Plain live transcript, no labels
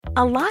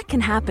A lot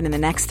can happen in the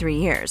next 3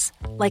 years.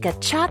 Like a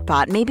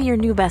chatbot may be your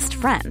new best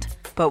friend.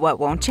 But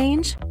what won't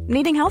change?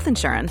 Needing health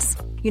insurance.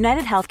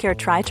 United Healthcare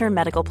Tri-Term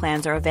Medical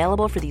Plans are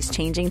available for these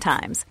changing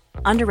times.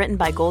 Underwritten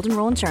by Golden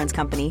Rule Insurance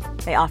Company,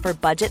 they offer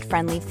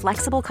budget-friendly,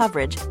 flexible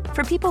coverage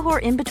for people who are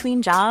in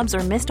between jobs or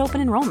missed open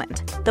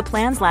enrollment. The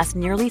plans last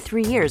nearly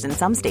 3 years in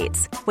some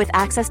states, with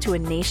access to a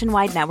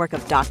nationwide network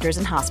of doctors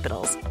and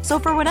hospitals. So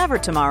for whatever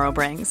tomorrow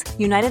brings,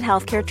 United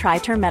Healthcare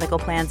Tri-Term Medical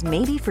Plans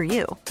may be for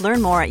you.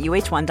 Learn more at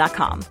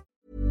uh1.com.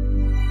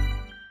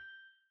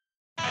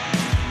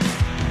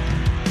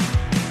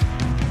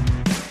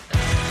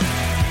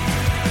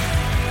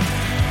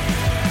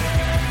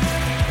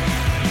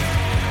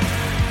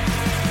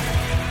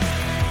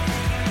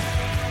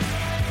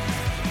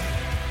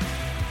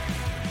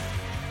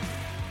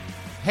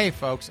 Hey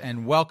folks,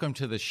 and welcome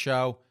to the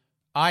show.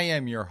 I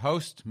am your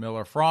host,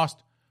 Miller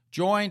Frost,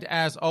 joined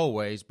as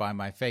always by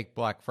my fake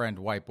black friend,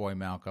 white boy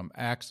Malcolm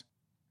X.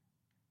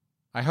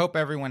 I hope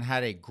everyone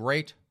had a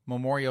great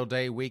Memorial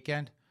Day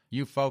weekend.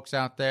 You folks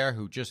out there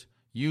who just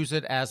use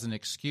it as an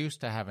excuse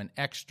to have an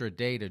extra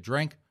day to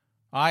drink,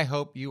 I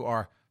hope you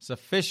are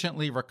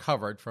sufficiently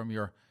recovered from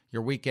your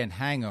weekend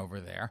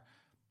hangover there.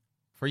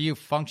 For you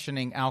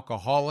functioning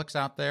alcoholics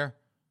out there,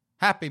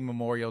 happy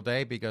Memorial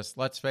Day, because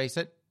let's face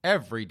it,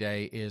 every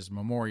day is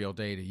Memorial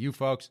Day to you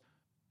folks.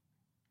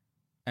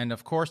 And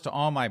of course, to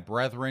all my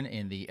brethren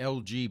in the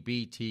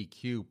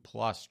LGBTQ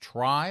plus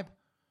tribe,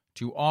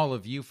 to all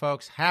of you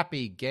folks,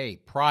 happy Gay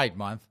Pride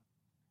Month.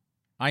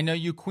 I know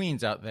you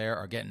queens out there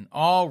are getting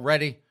all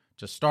ready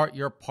to start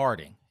your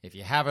partying. If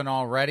you haven't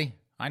already,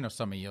 I know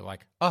some of you are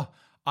like, oh,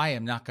 I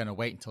am not going to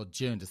wait until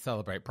June to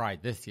celebrate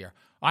Pride this year.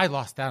 I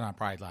lost out on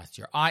Pride last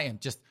year. I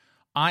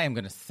am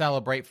going to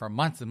celebrate for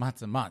months and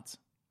months and months.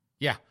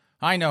 Yeah.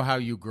 I know how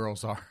you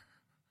girls are.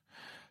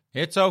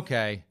 It's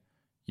okay.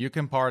 You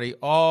can party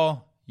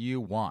all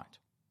you want.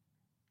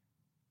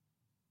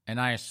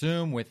 And I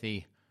assume with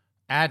the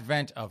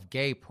advent of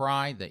gay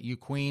pride that you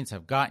queens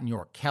have gotten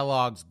your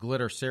Kellogg's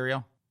glitter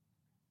cereal.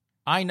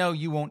 I know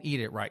you won't eat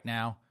it right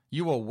now.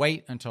 You will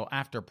wait until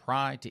after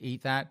Pride to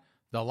eat that.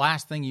 The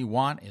last thing you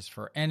want is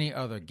for any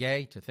other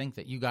gay to think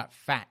that you got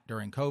fat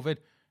during COVID.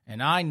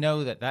 And I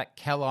know that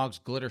Kellogg's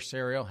glitter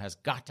cereal has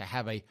got to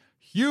have a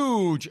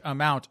huge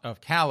amount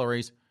of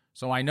calories,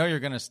 so I know you're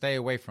going to stay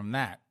away from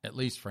that, at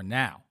least for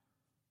now.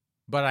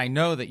 But I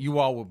know that you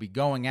all will be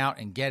going out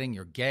and getting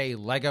your gay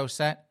Lego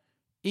set,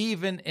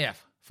 even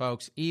if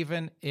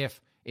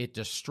it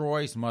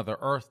destroys Mother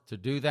Earth to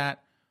do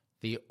that.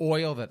 The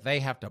oil that they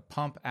have to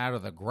pump out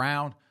of the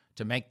ground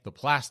to make the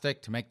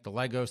plastic, to make the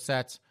Lego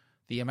sets,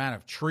 the amount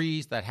of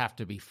trees that have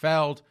to be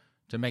felled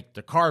to make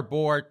the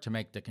cardboard, to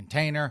make the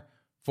container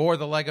for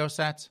the Lego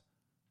sets.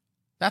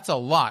 That's a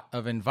lot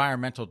of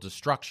environmental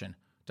destruction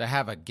to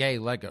have a gay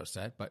Lego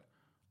set, but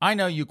I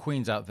know you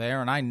queens out there,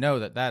 and I know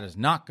that is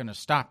not going to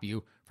stop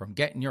you from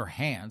getting your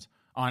hands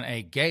on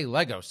a gay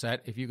Lego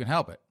set if you can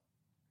help it.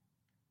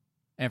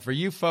 And for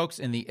you folks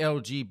in the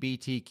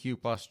LGBTQ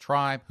plus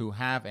tribe who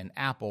have an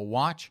Apple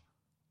Watch,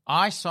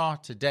 I saw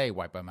today,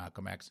 White by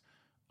Malcolm X,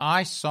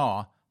 I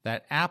saw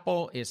that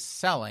Apple is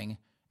selling,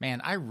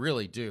 man, I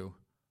really do.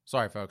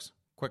 Sorry, folks,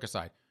 quick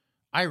aside.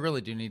 I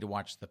really do need to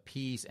watch the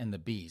P's and the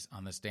B's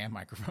on this damn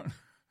microphone.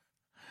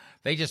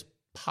 They just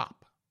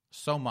pop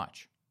so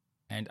much.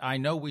 And I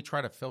know we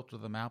try to filter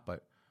them out,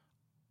 but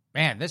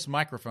man, this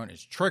microphone is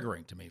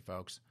triggering to me,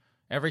 folks.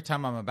 Every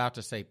time I'm about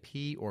to say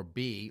P or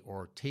B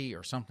or T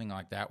or something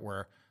like that,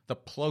 where the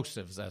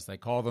plosives, as they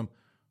call them,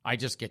 I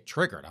just get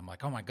triggered. I'm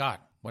like, oh my God,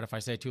 what if I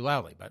say it too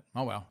loudly? But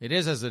oh well, it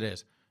is as it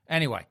is.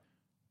 Anyway,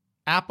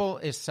 Apple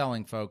is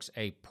selling, folks,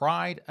 a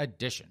Pride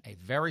Edition, a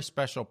very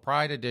special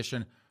Pride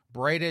Edition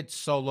braided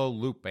solo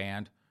loop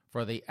band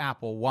for the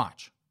Apple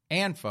Watch.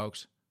 And,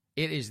 folks,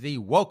 it is the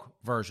woke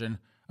version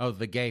of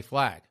the gay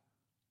flag.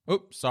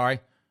 Oops,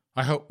 sorry.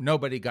 I hope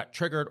nobody got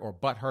triggered or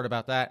butthurt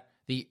about that.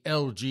 The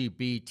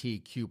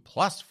LGBTQ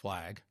plus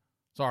flag.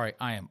 Sorry,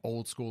 I am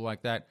old school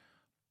like that.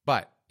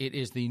 But it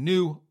is the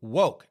new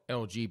woke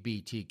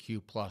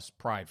LGBTQ plus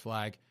pride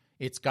flag.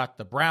 It's got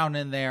the brown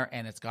in there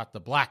and it's got the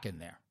black in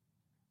there.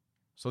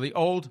 So the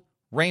old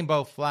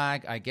rainbow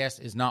flag, I guess,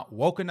 is not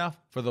woke enough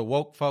for the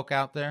woke folk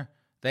out there.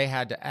 They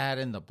had to add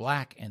in the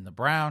black and the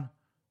brown.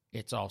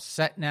 It's all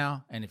set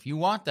now. And if you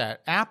want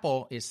that,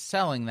 Apple is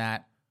selling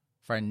that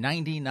for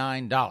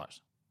 $99.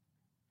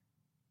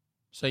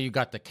 So you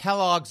got the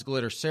Kellogg's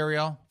glitter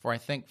cereal for, I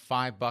think,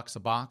 $5 a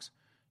box.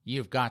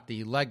 You've got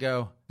the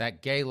Lego,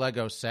 that gay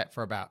Lego set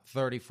for about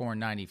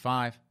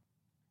 $34.95.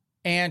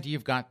 And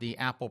you've got the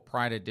Apple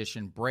Pride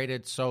Edition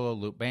braided solo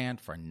loop band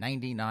for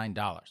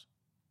 $99.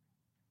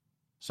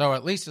 So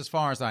at least as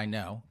far as I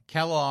know,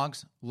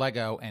 Kellogg's,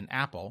 Lego, and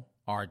Apple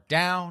are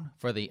down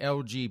for the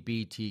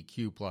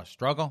LGBTQ plus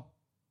struggle.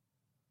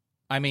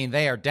 I mean,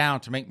 they are down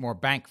to make more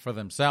bank for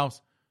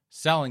themselves,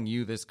 selling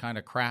you this kind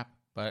of crap.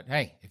 But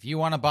hey, if you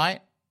want to buy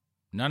it,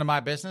 none of my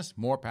business,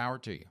 more power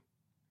to you.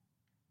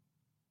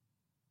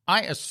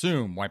 I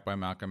assume, White by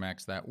Malcolm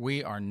X, that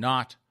we are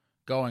not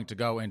going to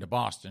go into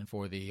Boston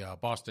for the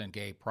Boston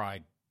Gay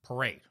Pride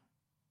Parade.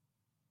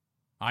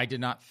 I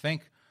did not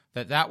think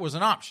that that was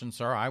an option,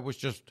 sir. I was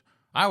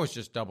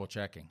just double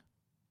checking.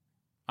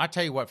 I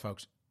tell you what,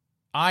 folks,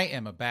 I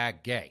am a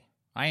bad gay.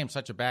 I am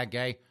such a bad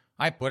gay,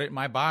 I put it in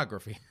my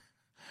biography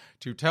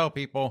to tell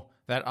people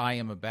that I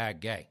am a bad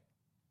gay.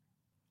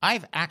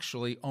 I've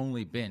actually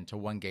only been to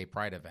one gay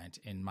pride event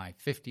in my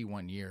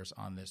 51 years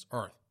on this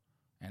earth.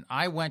 And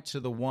I went to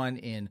the one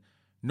in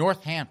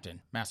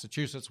Northampton,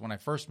 Massachusetts, when I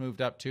first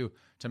moved up to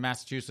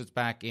Massachusetts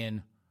back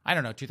in,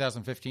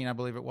 2015, I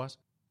believe it was.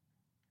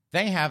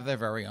 They have their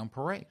very own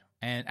parade.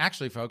 And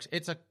actually, folks,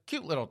 it's a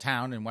cute little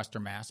town in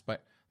Western Mass,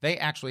 but they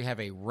actually have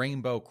a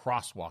rainbow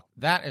crosswalk.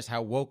 That is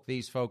how woke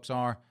these folks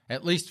are,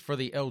 at least for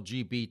the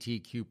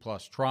LGBTQ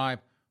plus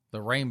tribe,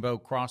 the rainbow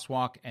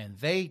crosswalk. And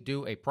they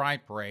do a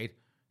pride parade.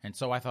 And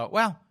so I thought,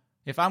 well,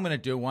 if I'm going to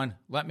do one,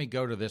 let me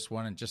go to this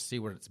one and just see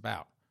what it's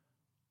about.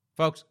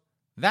 Folks,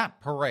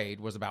 that parade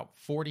was about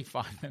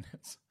 45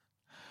 minutes.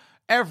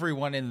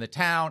 Everyone in the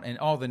town and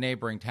all the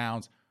neighboring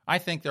towns, I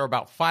think there were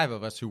about 5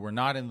 of us who were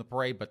not in the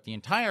parade, but the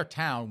entire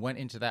town went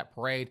into that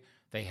parade.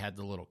 They had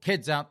the little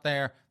kids out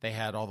there. They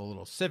had all the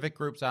little civic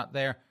groups out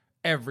there.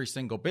 Every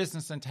single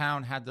business in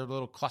town had their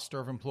little cluster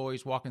of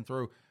employees walking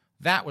through.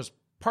 That was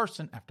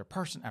person after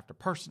person after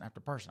person after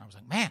person. I was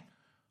like, man,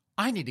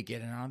 I need to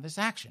get in on this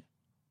action.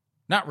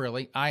 Not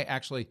really. I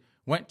actually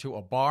went to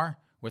a bar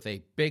with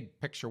a big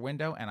picture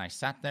window, and I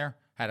sat there,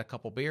 had a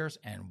couple beers,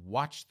 and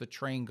watched the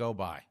train go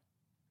by.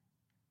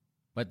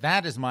 But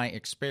that is my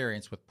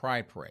experience with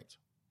pride parades.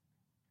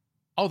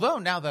 Although,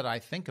 now that I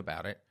think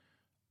about it,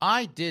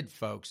 I did,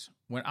 folks,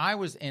 when I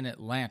was in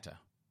Atlanta,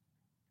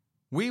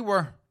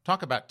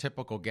 talk about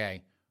typical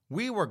gay,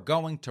 we were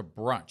going to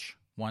brunch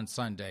one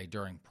Sunday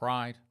during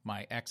Pride,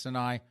 my ex and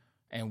I,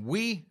 and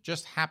we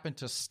just happened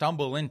to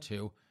stumble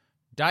into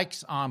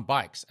Dykes on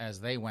Bikes as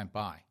they went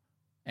by.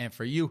 And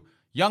for you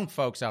young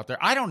folks out there,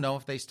 I don't know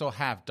if they still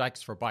have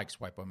Dykes for Bikes,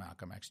 White Boy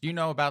Malcolm X. Do you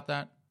know about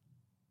that?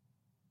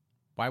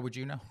 Why would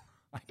you know?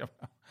 I don't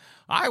know.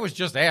 I was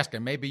just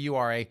asking. Maybe you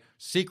are a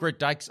secret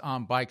Dykes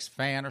on Bikes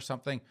fan or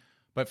something.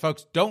 But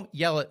folks, don't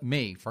yell at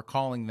me for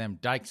calling them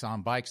Dykes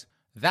on Bikes.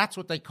 That's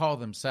what they call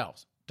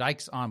themselves,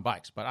 Dykes on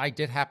Bikes. But I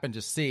did happen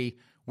to see,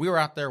 we were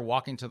out there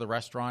walking to the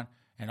restaurant,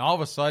 and all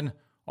of a sudden,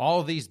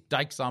 all these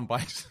Dykes on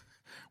Bikes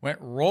went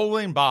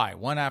rolling by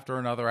one after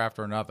another.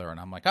 And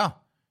I'm like, oh,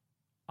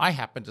 I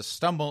happened to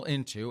stumble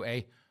into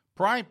a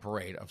pride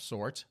parade of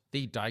sorts,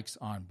 the Dykes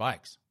on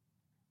Bikes.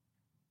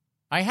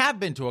 I have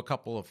been to a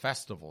couple of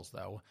festivals,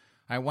 though.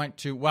 I went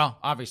to, well,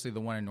 obviously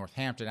the one in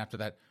Northampton. After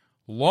that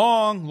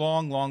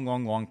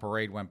long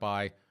parade went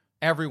by,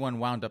 everyone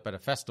wound up at a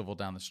festival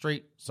down the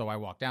street. So I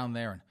walked down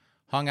there and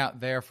hung out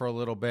there for a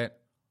little bit.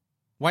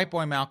 White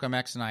Boy Malcolm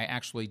X and I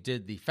actually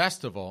did the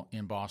festival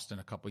in Boston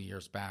a couple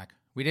years back.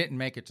 We didn't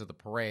make it to the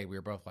parade. We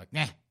were both like,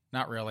 nah,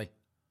 not really.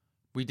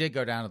 We did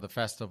go down to the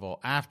festival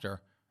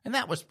after, and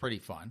that was pretty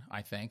fun,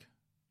 I think.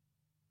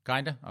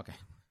 Kinda? Okay.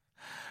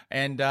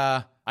 And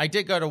I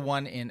did go to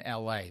one in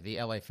L.A., the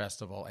L.A.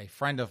 Festival. A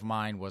friend of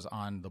mine was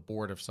on the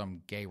board of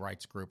some gay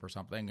rights group or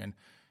something, and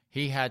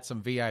he had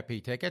some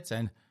VIP tickets,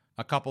 and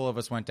a couple of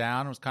us went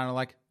down and was kind of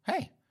like,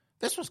 hey,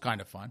 this was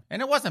kind of fun.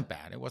 And it wasn't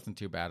bad. It wasn't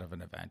too bad of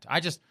an event.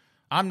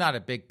 I'm not a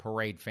big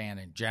parade fan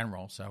in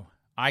general, so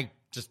I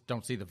just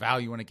don't see the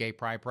value in a gay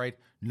pride parade.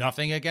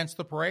 Nothing against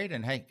the parade,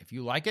 and hey, if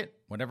you like it,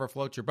 whatever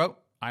floats your boat,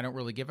 I don't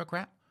really give a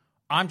crap.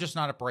 I'm just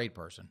not a parade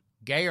person,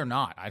 gay or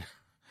not.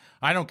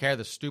 I don't care.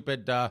 The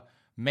stupid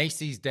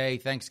Macy's Day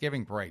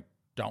Thanksgiving parade,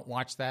 don't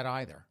watch that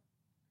either.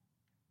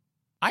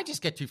 I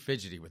just get too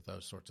fidgety with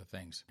those sorts of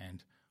things,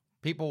 and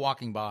people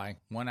walking by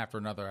one after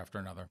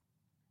another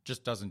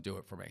just doesn't do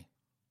it for me.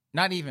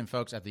 Not even,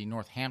 folks, at the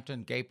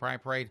Northampton Gay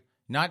Pride Parade,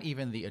 not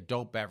even the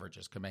adult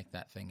beverages can make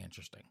that thing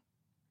interesting.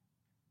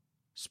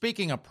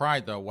 Speaking of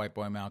pride, though, White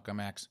Boy Malcolm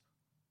X,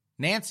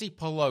 Nancy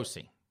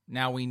Pelosi.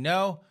 Now, we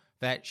know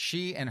that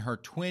she and her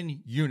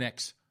twin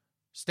eunuchs,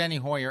 Steny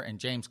Hoyer and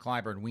James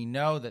Clyburn, we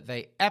know that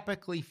they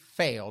epically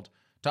failed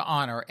to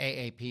honor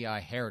AAPI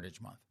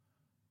Heritage Month.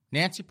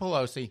 Nancy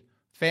Pelosi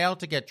failed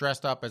to get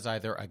dressed up as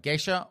either a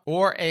geisha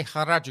or a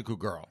Harajuku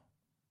girl.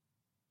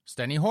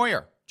 Steny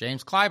Hoyer,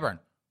 James Clyburn,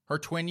 her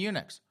twin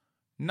eunuchs,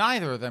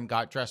 neither of them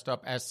got dressed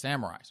up as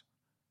samurais.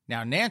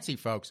 Now, Nancy,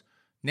 folks,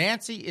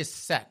 Nancy is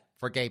set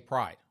for gay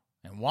pride.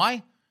 And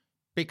why?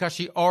 Because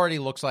she already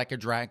looks like a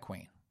drag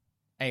queen.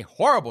 A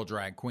horrible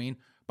drag queen,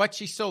 but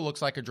she still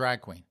looks like a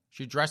drag queen.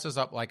 She dresses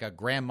up like a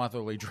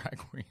grandmotherly drag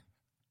queen.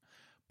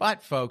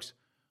 But, folks,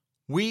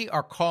 we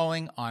are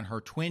calling on her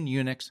twin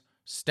eunuchs,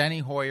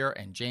 Steny Hoyer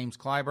and James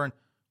Clyburn.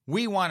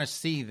 We want to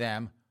see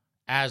them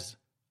as,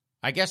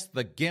 I guess,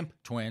 the Gimp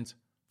twins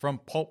from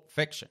Pulp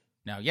Fiction.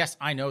 Now, yes,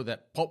 I know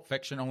that Pulp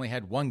Fiction only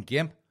had one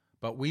Gimp,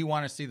 but we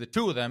want to see the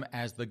two of them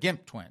as the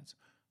Gimp twins.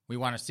 We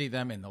want to see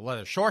them in the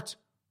leather shorts.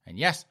 And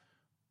yes,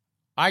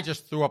 I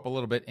just threw up a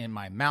little bit in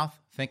my mouth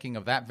thinking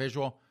of that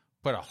visual.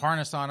 Put a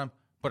harness on them,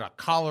 put a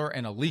collar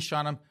and a leash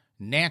on them.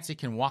 Nancy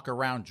can walk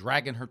around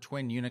dragging her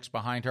twin eunuchs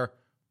behind her.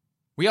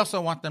 We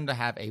also want them to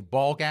have a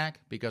ball gag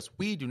because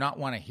we do not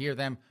want to hear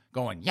them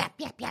going yap,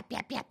 yap, yap,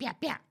 yap, yap, yap,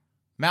 yap.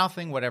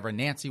 mouthing whatever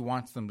Nancy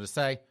wants them to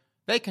say,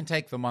 they can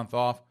take the month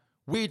off.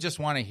 We just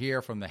want to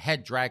hear from the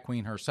head drag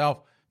queen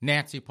herself,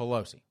 Nancy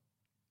Pelosi.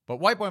 But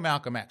White Boy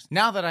Malcolm X,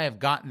 now that I have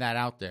gotten that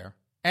out there,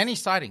 any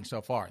sightings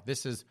so far,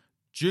 this is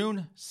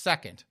June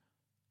 2nd.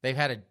 They've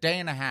had a day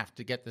and a half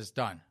to get this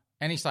done.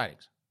 Any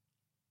sightings?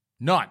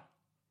 None.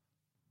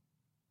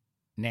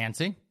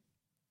 Nancy,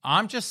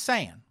 I'm just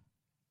saying,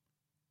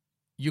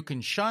 you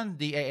can shun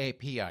the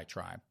AAPI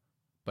tribe,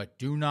 but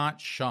do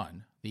not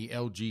shun the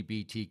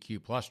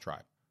LGBTQ plus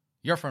tribe.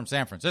 You're from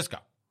San Francisco.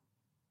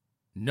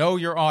 Know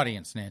your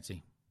audience,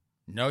 Nancy.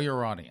 Know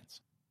your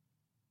audience.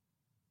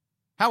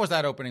 How was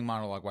that opening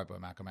monologue, White Boy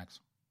Malcolm X?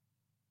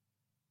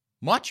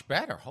 Much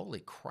better. Holy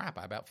crap,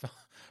 I about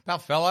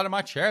fell out of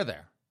my chair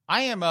there.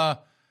 I'm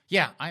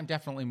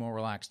definitely more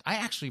relaxed.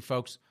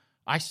 Folks,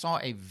 I saw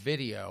a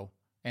video,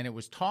 and it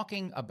was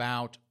talking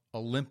about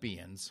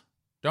Olympians.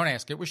 Don't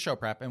ask, it was show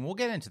prep, and we'll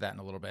get into that in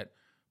a little bit.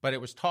 But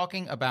it was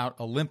talking about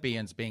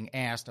Olympians being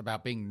asked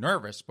about being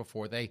nervous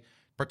before they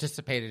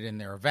participated in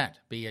their event,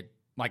 be it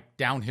like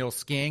downhill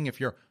skiing if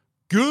you're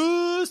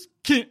Gus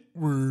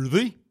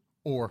Kentworthy,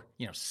 or,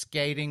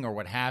 skating or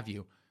what have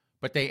you.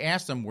 But they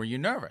asked them, were you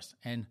nervous?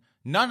 And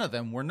none of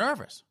them were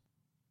nervous.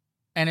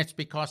 And it's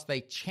because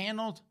they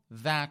channeled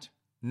that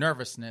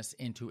nervousness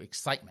into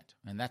excitement.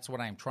 And that's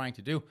what I'm trying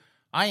to do.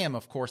 I am,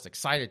 of course,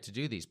 excited to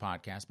do these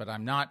podcasts, but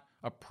I'm not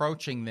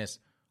approaching this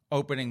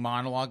opening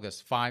monologue,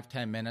 this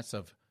 5-10 minutes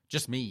of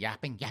just me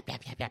yapping, yap,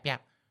 yap, yap, yap,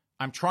 yap.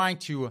 I'm trying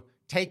to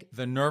take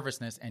the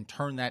nervousness and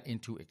turn that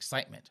into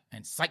excitement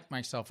and psych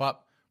myself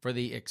up for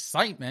the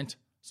excitement,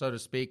 so to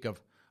speak,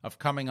 of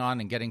coming on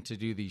and getting to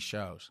do these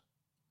shows.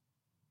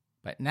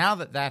 But now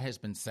that that has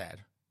been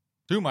said,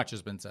 too much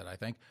has been said, I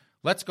think,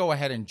 let's go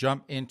ahead and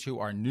jump into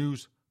our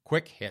news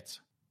quick hits.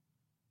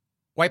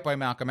 White Boy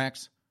Malcolm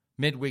X,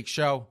 midweek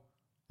show.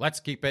 Let's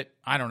keep it,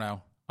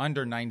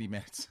 under 90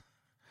 minutes.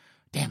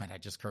 Damn it, I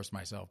just cursed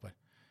myself, but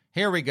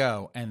here we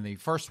go. And the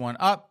first one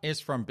up is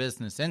from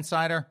Business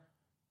Insider.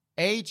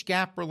 Age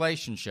gap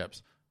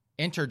relationships,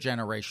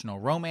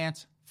 intergenerational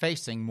romance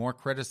facing more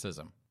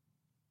criticism.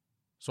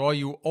 So all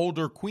you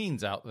older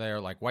queens out there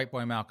like White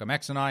Boy Malcolm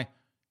X and I,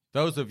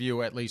 those of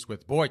you at least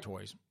with boy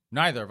toys,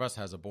 neither of us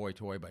has a boy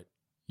toy, but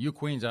you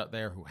queens out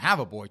there who have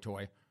a boy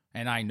toy,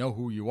 and I know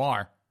who you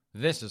are,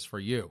 this is for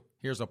you.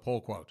 Here's a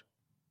poll quote.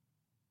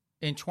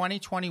 In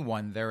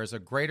 2021, there is a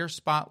greater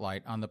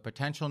spotlight on the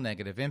potential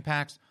negative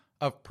impacts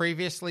of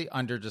previously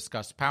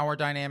under-discussed power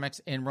dynamics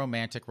in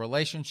romantic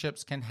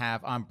relationships can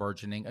have on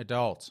burgeoning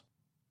adults.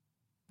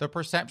 The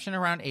perception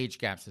around age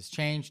gaps has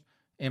changed,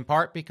 in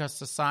part because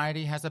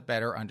society has a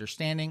better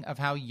understanding of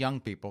how young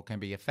people can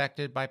be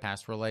affected by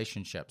past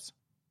relationships.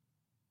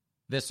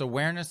 This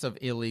awareness of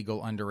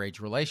illegal underage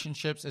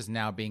relationships is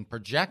now being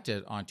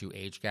projected onto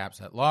age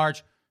gaps at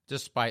large,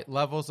 despite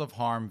levels of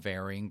harm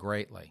varying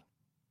greatly.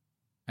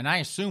 And I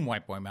assume,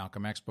 White Boy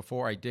Malcolm X,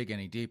 before I dig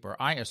any deeper,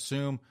 I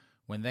assume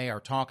when they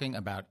are talking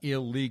about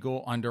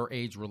illegal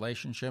underage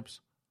relationships,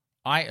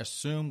 I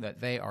assume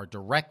that they are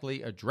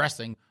directly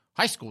addressing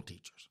high school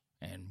teachers.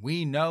 And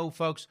we know,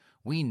 folks,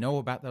 we know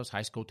about those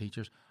high school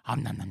teachers.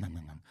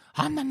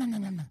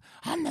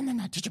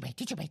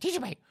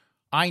 Teacher bait.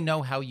 I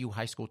know how you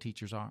high school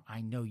teachers are.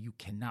 I know you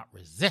cannot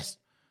resist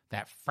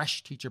that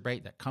fresh teacher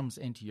bait that comes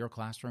into your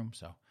classroom.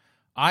 So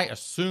I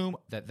assume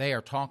that they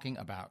are talking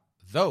about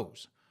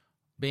those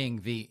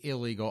being the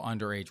illegal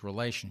underage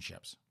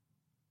relationships.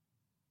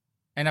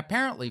 And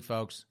apparently,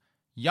 folks,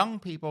 young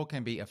people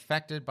can be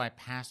affected by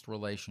past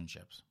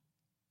relationships.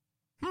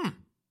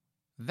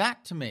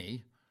 That to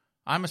me,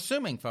 I'm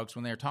assuming, folks,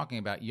 when they're talking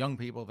about young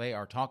people, they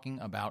are talking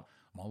about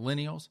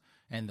millennials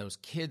and those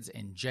kids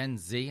in Gen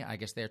Z. I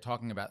guess they're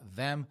talking about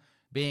them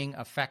being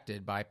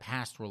affected by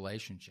past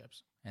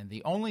relationships. And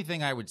the only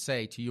thing I would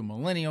say to you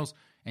millennials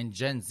and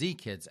Gen Z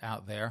kids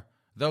out there,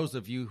 those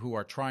of you who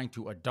are trying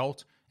to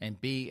adult and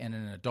be in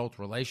an adult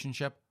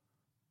relationship,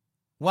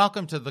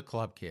 welcome to the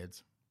club,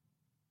 kids.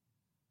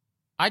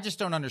 I just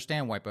don't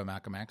understand White Boy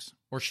Malcolm X,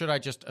 or should I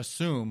just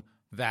assume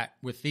that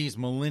with these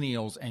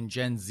millennials and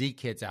Gen Z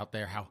kids out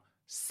there, how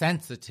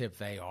sensitive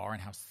they are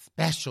and how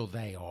special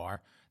they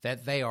are,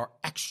 that they are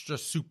extra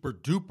super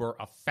duper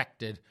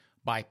affected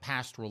by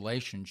past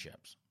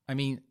relationships. I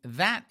mean,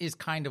 that is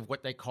kind of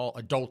what they call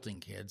adulting,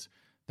 kids,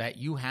 that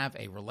you have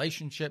a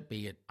relationship,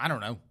 be it,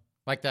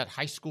 like that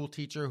high school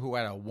teacher who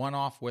had a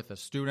one-off with a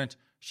student.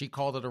 She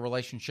called it a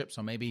relationship,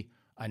 so maybe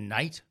a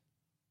night,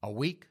 a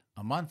week,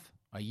 a month,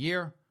 a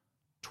year,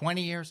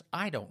 20 years,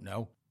 I don't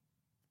know.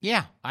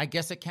 Yeah, I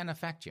guess it can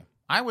affect you.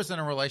 I was in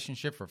a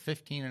relationship for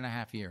 15 and a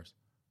half years.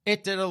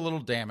 It did a little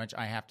damage,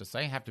 I have to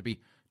say. I have to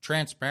be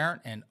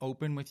transparent and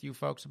open with you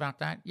folks about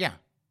that. Yeah,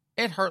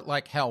 it hurt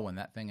like hell when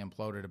that thing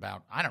imploded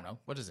about,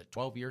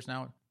 12 years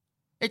now?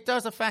 It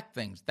does affect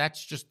things.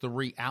 That's just the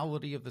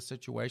reality of the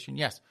situation.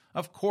 Yes,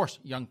 of course,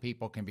 young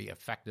people can be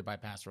affected by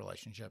past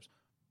relationships.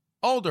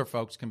 Older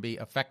folks can be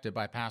affected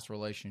by past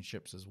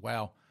relationships as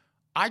well.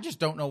 I just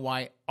don't know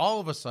why all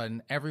of a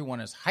sudden everyone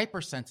is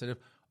hypersensitive.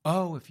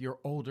 Oh, if you're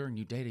older and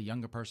you date a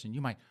younger person,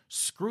 you might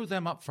screw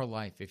them up for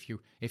life if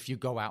you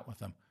go out with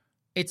them.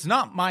 It's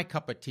not my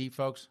cup of tea,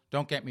 folks.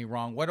 Don't get me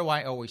wrong. What do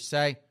I always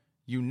say?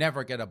 You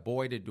never get a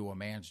boy to do a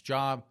man's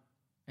job.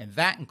 And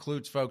that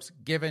includes, folks,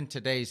 given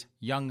today's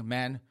young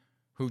men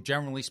who,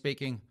 generally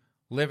speaking,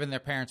 live in their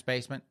parents'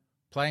 basement,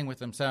 playing with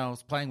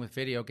themselves, playing with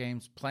video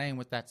games, playing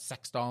with that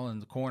sex doll in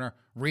the corner,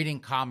 reading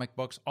comic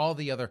books, all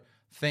the other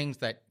things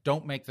that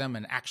don't make them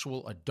an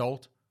actual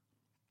adult.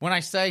 When I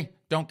say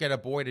don't get a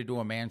boy to do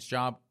a man's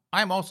job,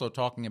 I'm also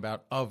talking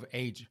about of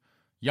age,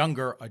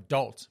 younger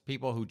adults,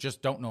 people who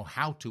just don't know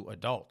how to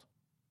adult.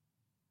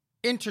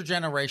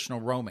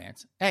 Intergenerational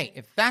romance. Hey,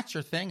 if that's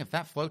your thing, if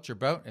that floats your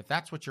boat, if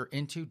that's what you're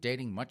into,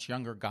 dating much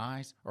younger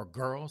guys or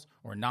girls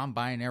or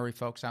non-binary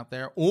folks out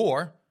there,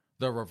 or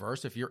the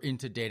reverse, if you're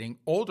into dating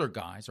older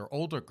guys or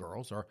older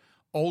girls or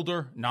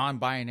older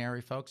non-binary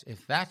folks,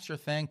 if that's your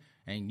thing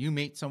and you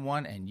meet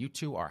someone and you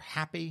two are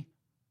happy,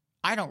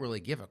 I don't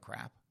really give a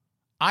crap.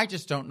 I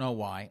just don't know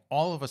why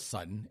all of a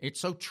sudden it's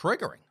so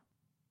triggering.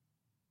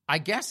 I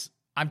guess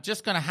I'm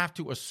just going to have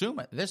to assume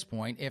at this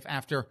point, if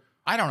after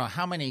I don't know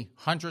how many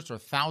hundreds or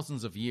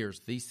thousands of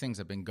years these things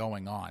have been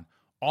going on,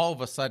 all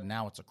of a sudden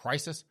now it's a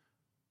crisis.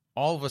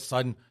 All of a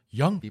sudden,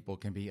 young people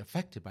can be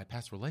affected by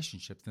past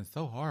relationships and it's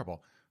so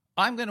horrible.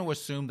 I'm going to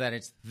assume that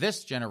it's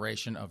this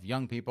generation of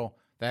young people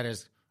that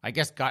has, I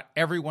guess, got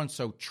everyone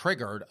so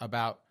triggered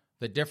about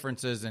the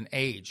differences in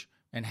age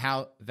and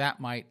how that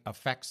might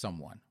affect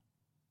someone.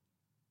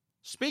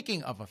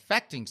 Speaking of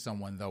affecting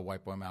someone, though,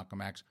 White Boy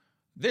Malcolm X,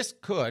 this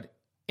could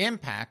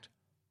impact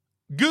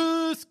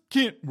Gus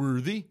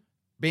Kentworthy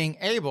being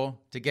able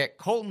to get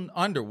Colton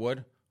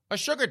Underwood a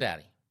sugar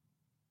daddy.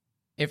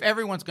 If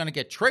everyone's going to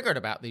get triggered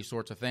about these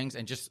sorts of things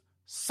and just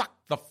suck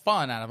the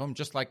fun out of them,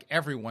 just like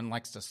everyone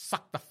likes to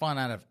suck the fun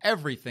out of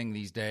everything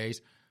these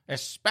days,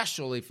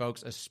 especially,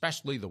 folks,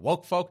 especially the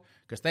woke folk,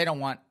 because they don't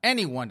want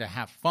anyone to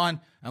have fun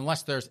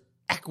unless there's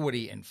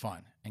equity in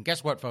fun. And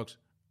guess what, folks?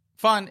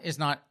 Fun is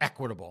not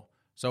equitable.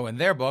 So in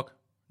their book,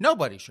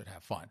 nobody should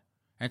have fun.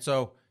 And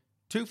so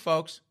two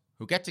folks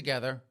who get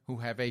together, who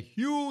have a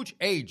huge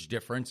age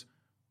difference,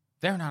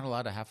 they're not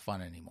allowed to have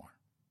fun anymore.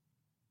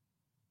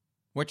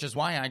 Which is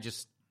why I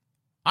just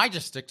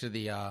stick to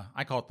the,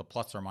 I call it the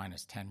plus or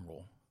minus 10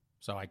 rule.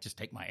 So I just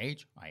take my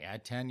age, I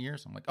add 10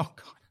 years. I'm like, oh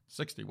God,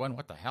 61,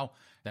 what the hell?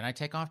 Then I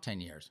take off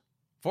 10 years.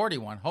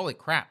 41, holy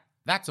crap,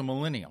 that's a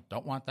millennial.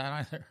 Don't want that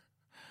either.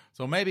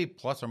 So maybe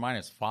plus or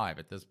minus 5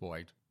 at this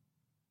point.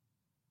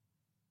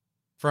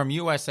 From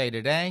USA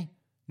Today,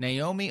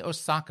 Naomi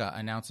Osaka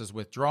announces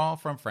withdrawal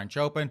from French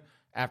Open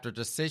after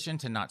decision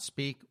to not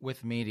speak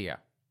with media.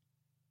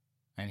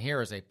 And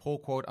here is a pull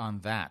quote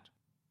on that.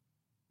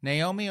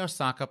 Naomi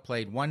Osaka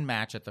played one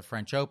match at the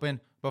French Open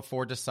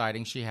before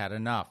deciding she had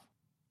enough.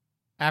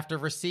 After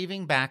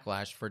receiving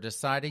backlash for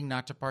deciding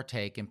not to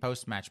partake in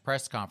post-match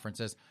press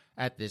conferences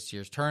at this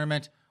year's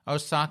tournament,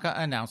 Osaka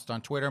announced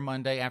on Twitter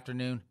Monday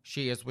afternoon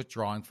she is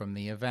withdrawing from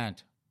the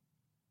event.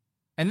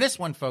 And this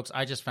one, folks,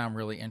 I just found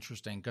really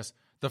interesting because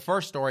the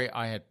first story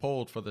I had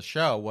pulled for the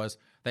show was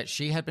that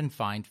she had been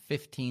fined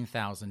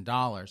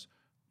 $15,000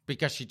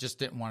 because she just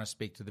didn't want to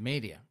speak to the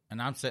media.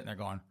 And I'm sitting there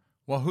going,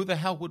 well, who the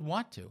hell would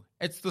want to?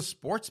 It's the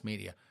sports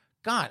media.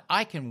 God,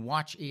 I can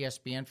watch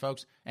ESPN,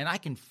 folks, and I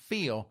can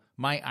feel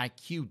my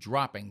IQ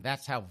dropping.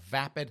 That's how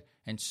vapid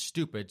and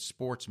stupid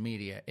sports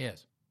media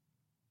is.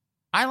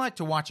 I like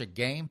to watch a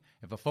game.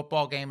 If a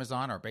football game is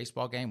on or a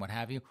baseball game, what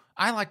have you,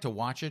 I like to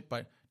watch it,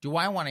 but do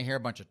I want to hear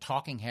a bunch of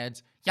talking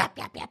heads yap,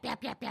 yap, yap,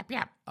 yap, yap, yap,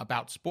 yap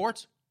about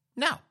sports?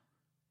 No.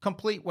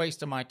 Complete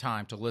waste of my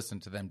time to listen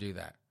to them do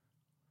that.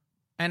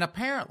 And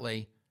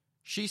apparently,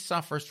 she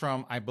suffers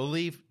from, I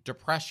believe,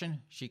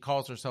 depression. She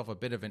calls herself a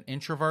bit of an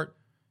introvert.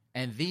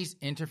 And these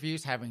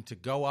interviews, having to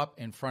go up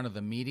in front of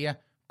the media,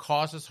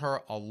 causes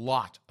her a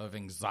lot of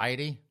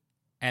anxiety.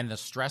 And the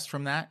stress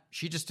from that,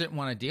 she just didn't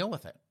want to deal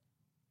with it.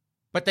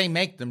 But they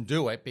make them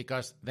do it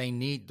because they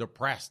need the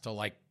press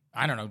to,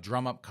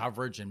 drum up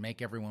coverage and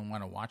make everyone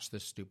want to watch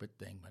this stupid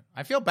thing. But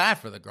I feel bad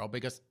for the girl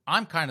because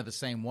I'm kind of the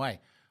same way.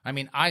 I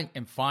mean, I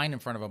am fine in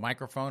front of a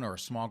microphone or a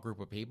small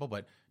group of people,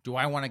 but do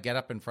I want to get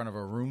up in front of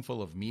a room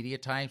full of media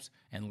types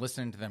and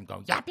listen to them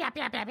go yap, yap,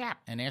 yap, yap, yap,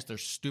 and ask their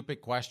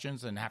stupid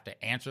questions and have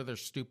to answer their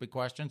stupid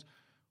questions?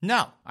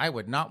 No, I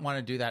would not want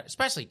to do that,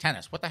 especially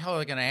tennis. What the hell are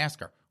they going to ask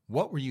her?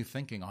 What were you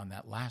thinking on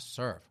that last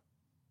serve?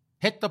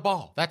 Hit the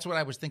ball. That's what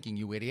I was thinking,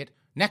 you idiot.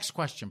 Next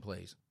question,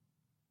 please.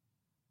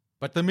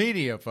 But the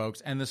media, folks,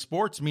 and the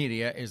sports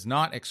media is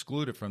not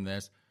excluded from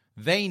this.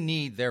 They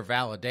need their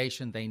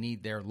validation. They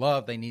need their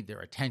love. They need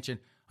their attention.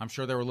 I'm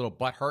sure they were a little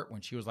butthurt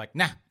when she was like,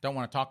 nah, don't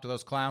want to talk to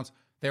those clowns.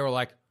 They were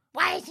like,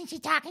 why isn't she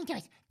talking to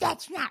us?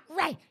 That's not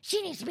right.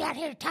 She needs to be out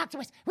here to talk to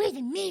us. We're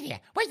the media.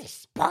 We're the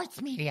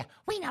sports media.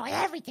 We know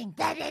everything.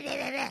 Da, da, da,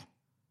 da, da.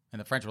 And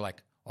the French were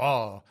like,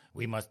 oh,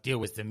 we must deal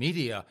with the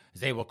media.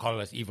 They will call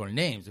us evil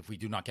names if we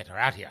do not get her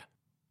out here.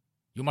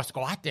 You must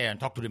go out there and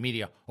talk to the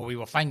media or we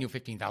will fine you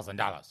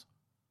 $15,000.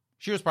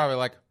 She was probably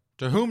like,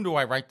 to whom do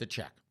I write the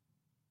check?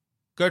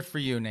 Good for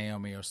you,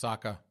 Naomi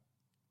Osaka.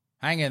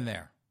 Hang in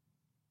there.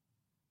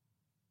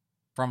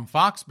 From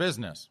Fox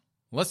Business,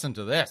 listen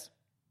to this.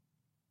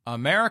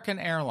 American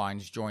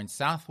Airlines joins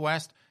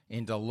Southwest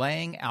in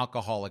delaying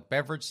alcoholic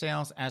beverage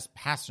sales as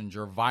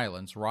passenger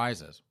violence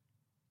rises.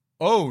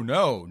 Oh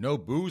no, no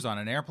booze on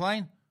an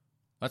airplane?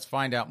 Let's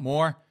find out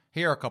more.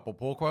 Here are a couple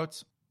pull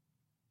quotes.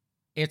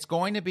 It's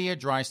going to be a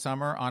dry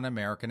summer on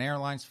American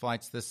Airlines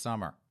flights this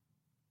summer.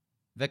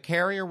 The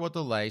carrier will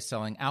delay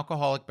selling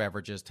alcoholic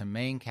beverages to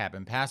main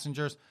cabin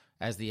passengers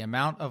as the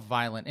amount of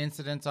violent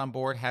incidents on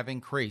board have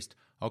increased,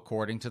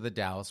 according to the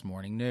Dallas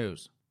Morning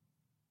News.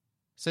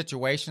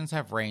 Situations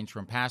have ranged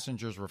from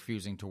passengers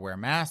refusing to wear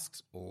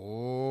masks,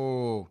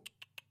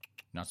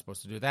 not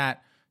supposed to do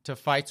that, to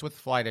fights with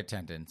flight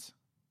attendants.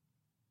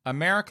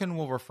 American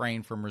will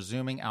refrain from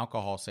resuming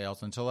alcohol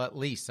sales until at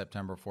least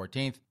September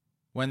 14th,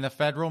 when the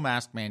federal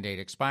mask mandate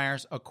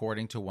expires,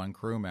 according to one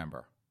crew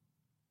member.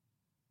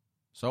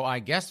 So I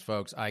guess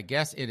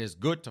it is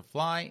good to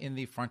fly in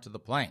the front of the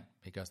plane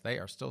because they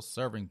are still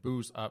serving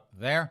booze up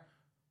there.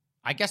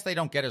 I guess they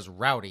don't get as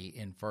rowdy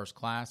in first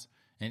class,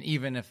 and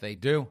even if they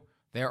do,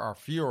 there are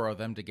fewer of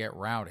them to get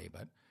rowdy.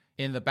 But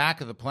in the back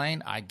of the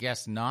plane, I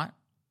guess not.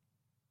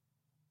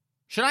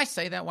 Should I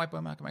say that, White Boy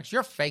Malcolm X?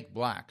 You're fake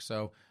black,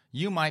 so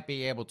you might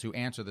be able to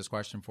answer this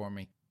question for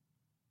me.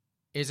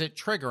 Is it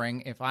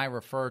triggering if I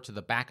refer to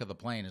the back of the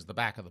plane as the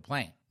back of the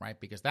plane, right?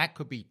 Because that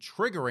could be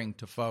triggering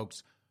to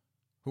folks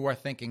who are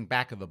thinking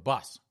back of the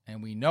bus,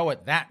 and we know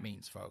what that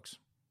means, folks.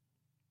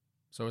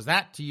 So is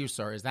that to you,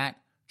 sir, is that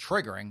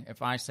triggering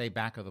if I say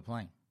back of the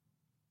plane?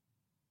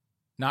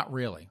 Not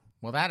really.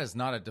 Well, that is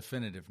not a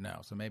definitive no,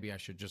 so maybe I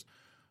should just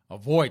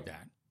avoid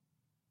that.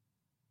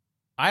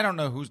 I don't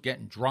know who's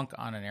getting drunk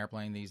on an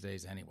airplane these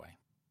days anyway.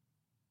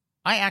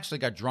 I actually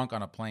got drunk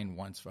on a plane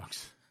once,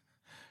 folks.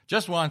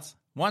 Just once.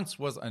 Once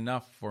was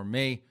enough for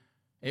me.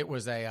 It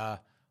was a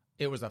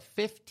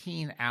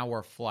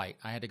 15-hour flight.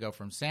 I had to go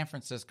from San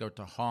Francisco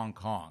to Hong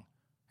Kong.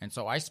 And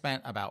so I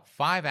spent about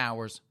 5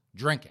 hours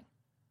drinking.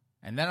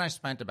 And then I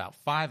spent about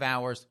 5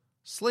 hours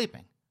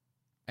sleeping.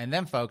 And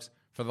then, folks,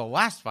 for the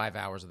last 5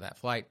 hours of that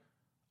flight,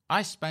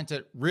 I spent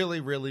it really,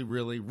 really,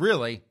 really,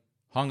 really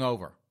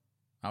hungover.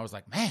 I was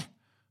like, man,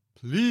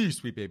 please,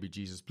 sweet baby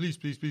Jesus, please,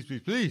 please, please,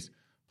 please, please,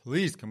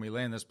 please, can we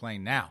land this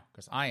plane now?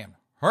 Because I am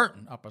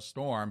hurting up a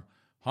storm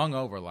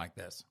hungover like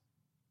this.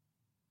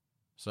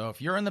 So if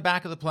you're in the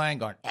back of the plane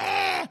going,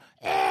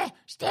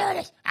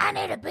 stewardess, I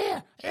need a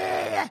beer.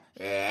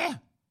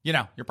 You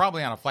know, you're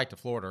probably on a flight to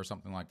Florida or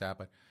something like that.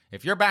 But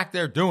if you're back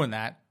there doing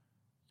that,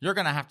 you're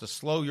going to have to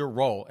slow your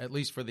roll, at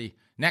least for the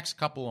next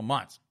couple of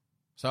months.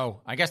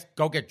 So I guess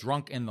go get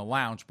drunk in the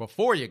lounge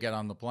before you get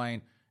on the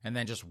plane and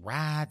then just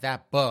ride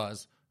that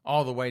buzz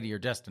all the way to your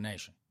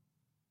destination.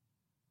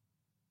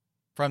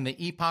 From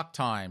the Epoch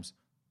Times,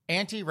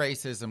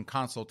 anti-racism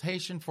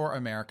consultation for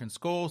American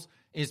schools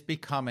is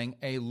becoming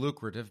a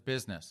lucrative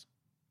business.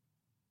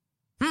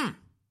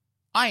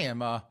 I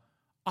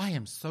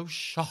am so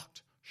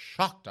shocked,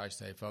 I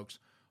say, folks.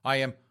 I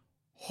am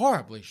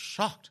horribly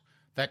shocked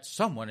that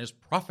someone is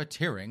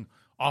profiteering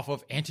off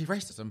of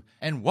anti-racism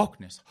and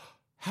wokeness.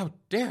 How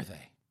dare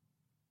they?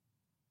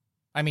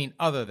 I mean,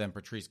 other than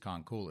Patrice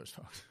Kahn Coolers,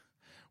 folks.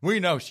 We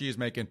know she is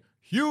making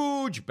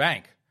huge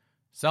bank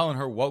selling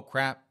her woke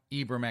crap,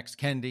 Ibram X.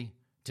 Kendi,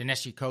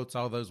 Ta-Nehisi Coates,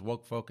 all those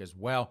woke folk as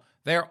well.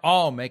 They're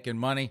all making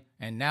money.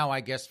 And now I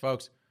guess,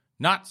 folks,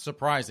 not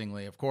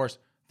surprisingly, of course,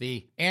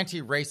 the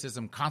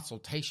anti-racism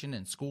consultation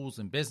in schools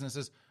and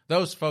businesses,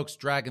 those folks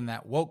dragging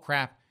that woke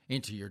crap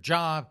into your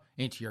job,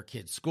 into your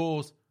kids'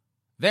 schools,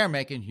 they're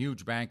making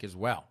huge bank as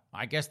well.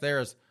 I guess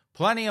there's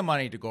plenty of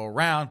money to go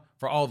around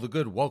for all the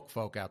good woke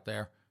folk out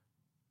there.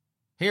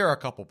 Here are a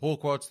couple pull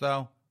quotes,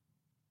 though.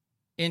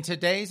 In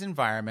today's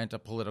environment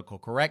of political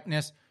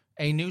correctness,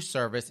 a new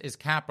service is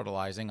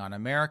capitalizing on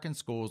American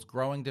schools'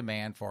 growing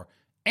demand for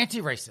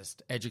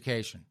anti-racist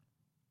education.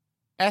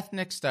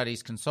 Ethnic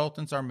studies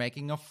consultants are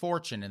making a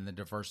fortune in the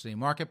diversity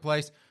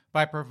marketplace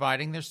by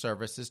providing their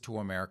services to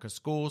America's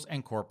schools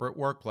and corporate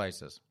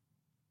workplaces.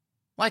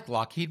 Like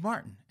Lockheed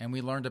Martin, and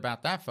we learned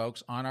about that,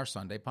 folks, on our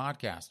Sunday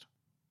podcast.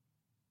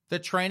 The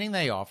training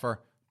they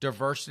offer,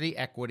 diversity,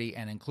 equity,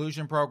 and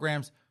inclusion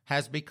programs,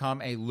 has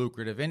become a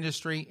lucrative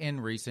industry in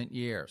recent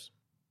years.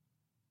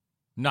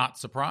 Not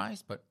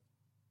surprised, but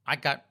I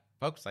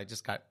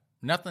just got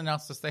nothing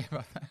else to say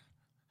about that.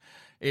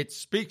 It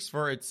speaks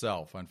for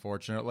itself,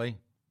 unfortunately.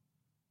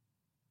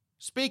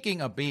 Speaking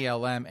of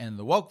BLM and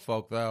the woke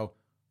folk, though,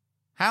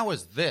 how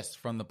is this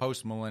from the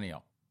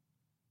post-millennial?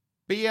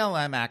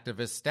 BLM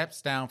activist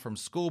steps down from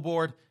school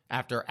board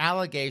after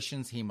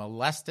allegations he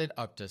molested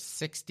up to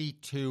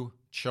 62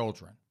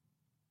 children.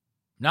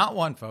 Not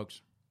one,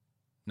 folks.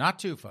 Not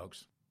two,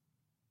 folks.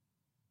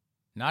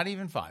 Not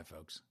even five,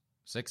 folks.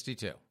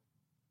 62.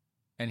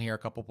 And here are a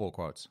couple pull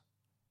quotes.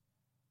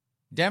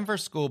 Denver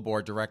School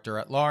Board Director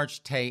at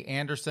Large Tay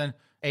Anderson,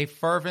 a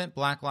fervent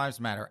Black Lives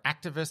Matter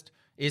activist,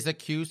 is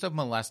accused of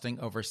molesting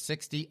over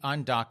 60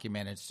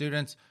 undocumented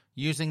students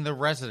using the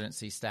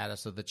residency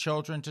status of the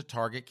children to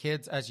target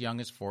kids as young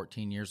as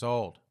 14 years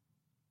old.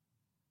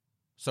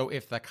 So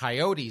if the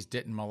coyotes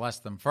didn't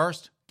molest them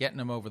first, getting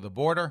them over the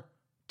border,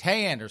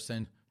 Tay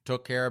Anderson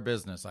took care of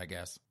business, I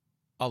guess.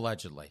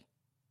 Allegedly.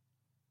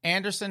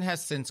 Anderson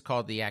has since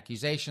called the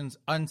accusations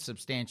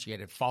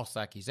unsubstantiated false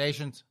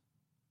accusations.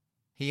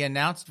 He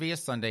announced via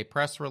Sunday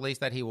press release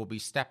that he will be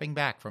stepping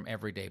back from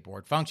everyday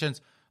board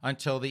functions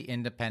until the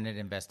independent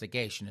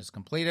investigation is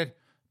completed,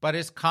 but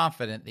is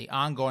confident the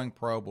ongoing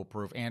probe will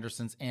prove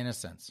Anderson's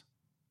innocence.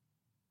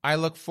 I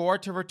look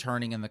forward to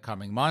returning in the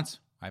coming months,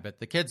 I bet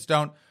the kids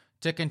don't,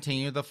 to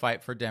continue the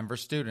fight for Denver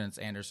students,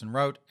 Anderson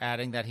wrote,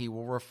 adding that he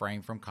will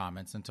refrain from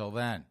comments until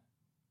then.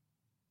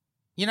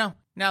 You know,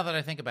 now that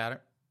I think about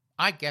it,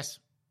 I guess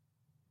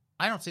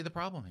I don't see the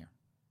problem here.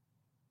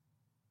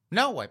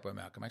 No, White Boy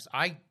Malcolm X,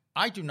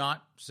 I do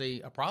not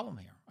see a problem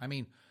here. I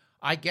mean,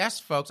 I guess,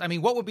 folks,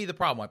 what would be the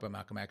problem, White Boy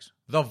Malcolm X?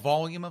 The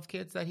volume of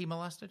kids that he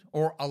molested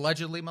or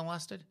allegedly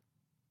molested?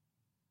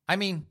 I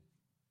mean,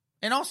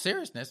 in all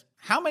seriousness,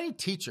 how many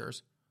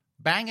teachers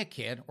bang a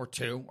kid or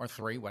two or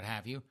three, what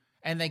have you,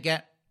 and they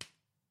get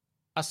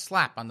a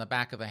slap on the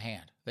back of the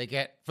hand? They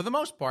get, for the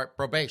most part,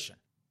 probation.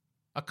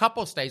 A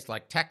couple states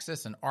like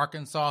Texas and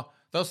Arkansas,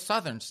 those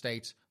southern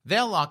states,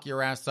 they'll lock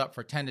your ass up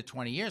for 10 to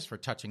 20 years for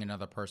touching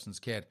another person's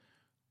kid.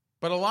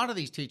 But a lot of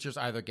these teachers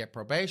either get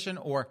probation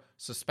or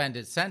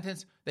suspended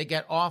sentence. They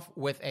get off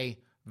with a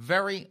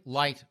very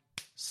light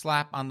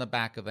slap on the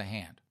back of the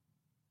hand.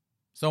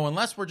 So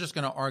unless we're just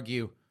going to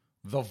argue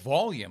the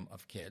volume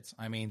of kids,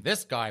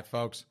 this guy,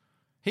 folks,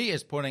 he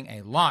is putting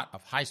a lot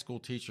of high school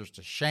teachers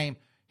to shame.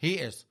 He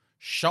is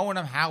showing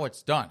them how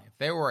it's done. If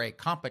there were a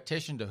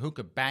competition to who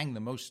could bang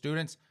the most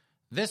students,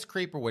 this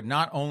creeper would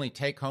not only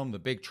take home the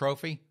big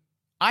trophy,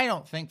 I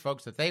don't think,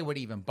 folks, that they would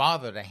even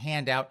bother to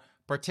hand out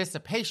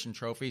participation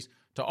trophies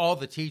to all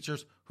the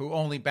teachers who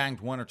only banged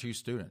one or two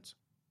students.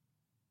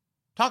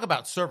 Talk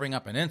about serving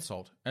up an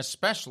insult,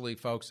 especially,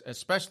 folks,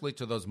 especially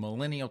to those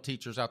millennial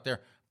teachers out there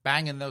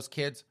banging those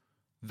kids.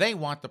 They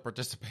want the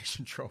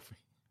participation trophy.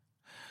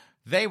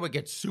 They would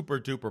get super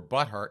duper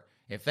butthurt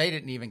if they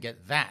didn't even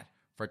get that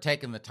for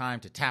taking the time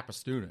to tap a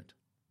student.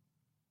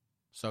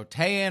 So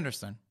Tay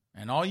Anderson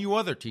and all you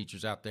other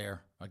teachers out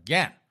there,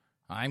 again,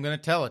 I'm going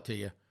to tell it to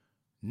you,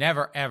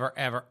 never, ever,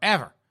 ever,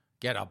 ever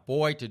get a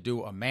boy to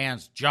do a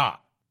man's job.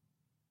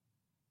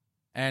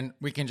 And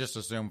we can just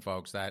assume,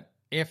 folks, that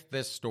if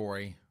this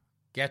story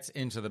gets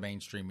into the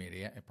mainstream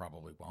media, it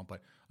probably won't,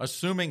 but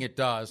assuming it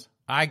does,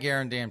 I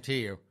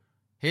guarantee you,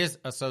 his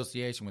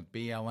association with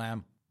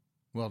BLM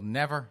will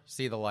never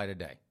see the light of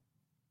day.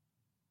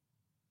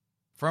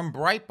 From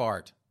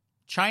Breitbart,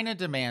 China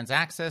demands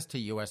access to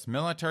U.S.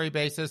 military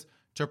bases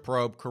to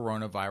probe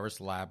coronavirus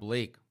lab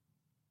leak.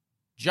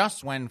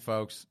 Just when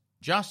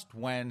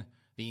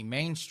the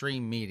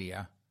mainstream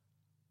media,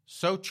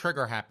 so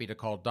trigger happy to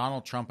call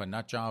Donald Trump a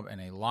nutjob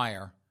and a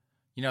liar,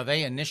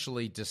 they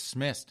initially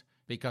dismissed,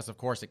 because of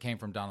course it came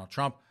from Donald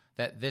Trump,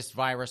 that this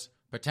virus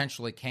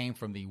potentially came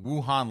from the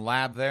Wuhan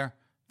lab there.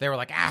 They were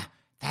like,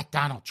 that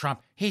Donald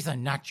Trump, he's a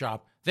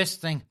nutjob. This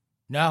thing,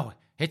 no,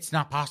 it's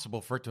not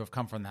possible for it to have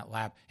come from that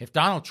lab. If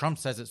Donald Trump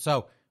says it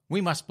so, we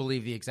must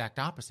believe the exact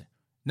opposite.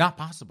 Not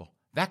possible.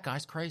 That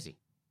guy's crazy.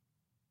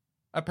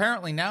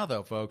 Apparently now,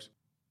 though, folks,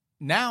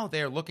 now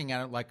they're looking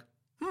at it like,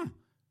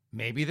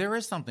 maybe there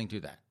is something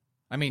to that.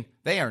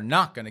 They are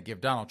not going to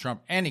give Donald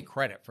Trump any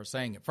credit for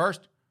saying it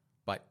first,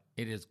 but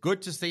it is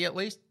good to see at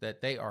least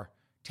that they are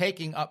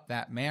taking up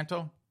that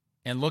mantle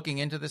and looking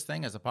into this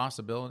thing as a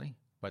possibility.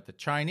 But the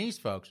Chinese,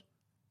 folks,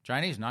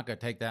 Chinese not going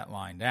to take that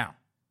line down.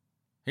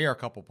 Here are a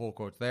couple pull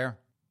quotes there.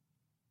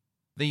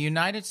 The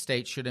United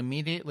States should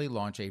immediately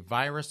launch a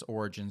virus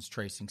origins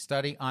tracing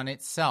study on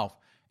itself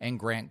and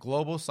grant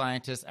global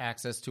scientists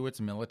access to its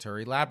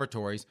military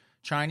laboratories,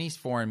 Chinese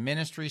Foreign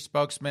Ministry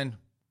spokesman,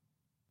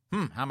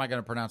 how am I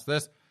going to pronounce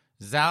this?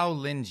 Zhao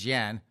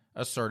Linjian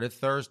asserted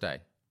Thursday.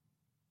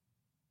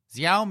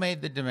 Zhao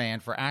made the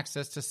demand for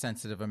access to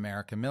sensitive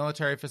American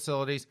military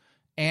facilities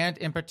and,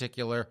 in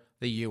particular,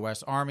 the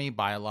U.S. Army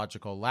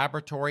Biological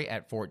Laboratory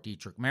at Fort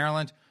Detrick,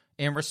 Maryland,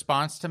 in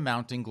response to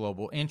mounting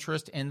global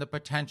interest in the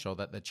potential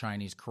that the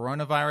Chinese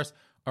coronavirus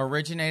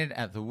originated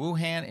at the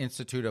Wuhan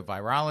Institute of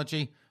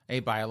Virology,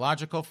 a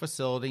biological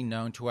facility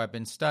known to have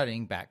been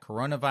studying bat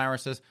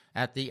coronaviruses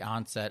at the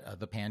onset of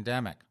the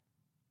pandemic.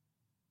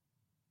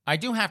 I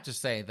do have to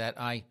say that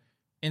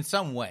in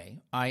some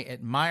way, I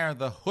admire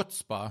the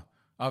chutzpah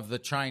of the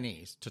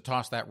Chinese to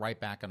toss that right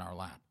back in our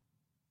lap.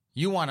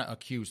 You want to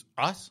accuse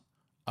us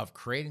of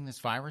creating this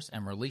virus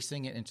and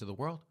releasing it into the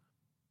world?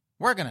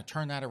 We're going to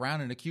turn that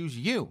around and accuse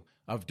you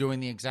of doing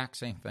the exact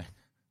same thing.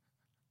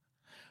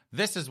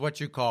 This is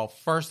what you call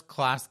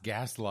first-class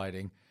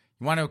gaslighting.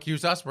 You want to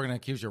accuse us? We're going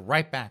to accuse you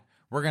right back.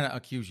 We're going to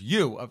accuse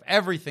you of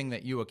everything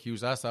that you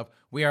accuse us of.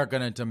 We are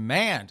going to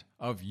demand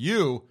of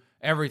you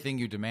everything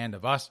you demand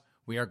of us.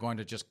 We are going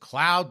to just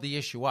cloud the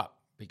issue up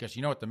because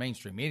you know what the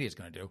mainstream media is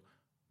going to do?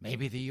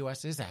 Maybe the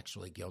U.S. is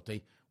actually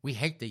guilty. We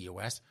hate the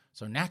U.S.,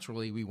 so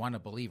naturally we want to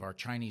believe our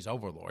Chinese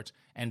overlords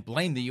and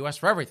blame the U.S.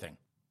 for everything.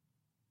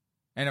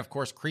 And of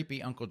course,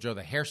 creepy Uncle Joe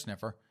the hair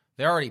sniffer,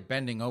 they're already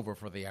bending over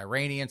for the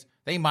Iranians.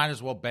 They might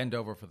as well bend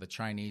over for the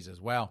Chinese as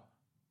well.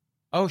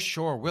 Oh,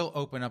 sure, we'll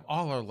open up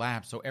all our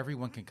labs so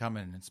everyone can come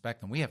in and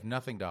inspect them. We have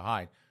nothing to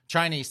hide.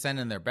 Chinese send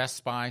in their best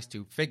spies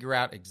to figure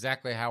out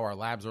exactly how our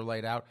labs are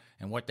laid out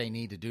and what they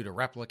need to do to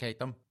replicate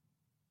them.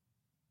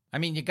 I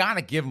mean, you got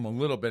to give them a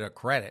little bit of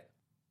credit.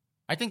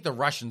 I think the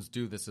Russians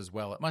do this as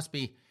well. It must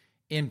be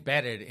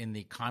embedded in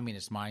the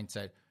communist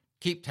mindset.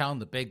 Keep telling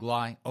the big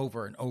lie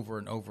over and over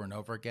and over and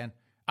over again.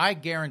 I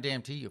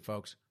guarantee you,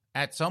 folks,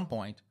 at some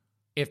point,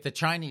 if the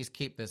Chinese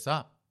keep this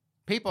up,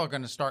 people are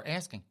going to start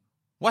asking,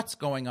 what's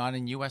going on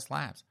in U.S.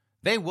 labs?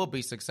 They will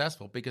be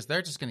successful because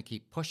they're just going to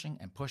keep pushing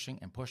and pushing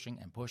and pushing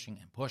and pushing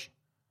and pushing.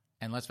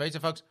 And let's face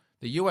it, folks,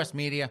 the U.S.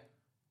 media,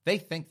 they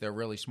think they're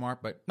really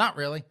smart, but not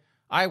really.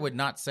 I would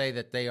not say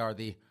that they are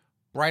the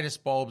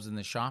brightest bulbs in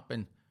the shop,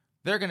 and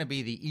they're going to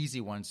be the easy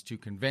ones to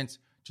convince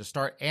to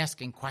start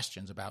asking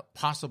questions about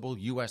possible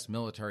U.S.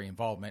 military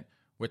involvement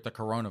with the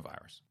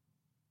coronavirus.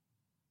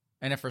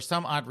 And if for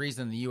some odd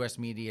reason the U.S.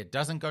 media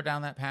doesn't go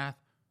down that path,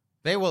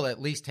 they will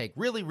at least take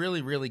really,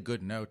 really, really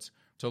good notes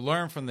to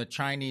learn from the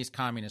Chinese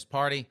Communist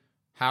Party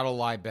how to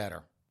lie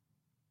better.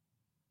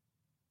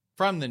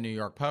 From the New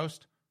York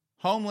Post,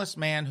 homeless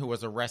man who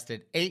was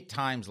arrested 8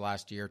 times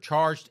last year,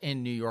 charged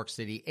in New York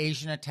City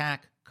Asian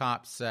attack,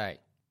 cops say.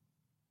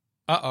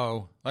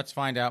 Let's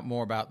find out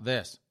more about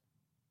this.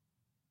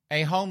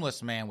 A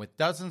homeless man with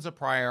dozens of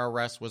prior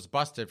arrests was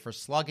busted for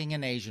slugging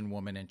an Asian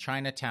woman in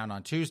Chinatown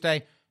on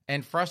Tuesday,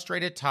 and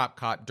frustrated top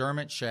cop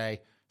Dermot Shea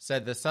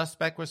said the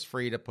suspect was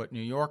free to put New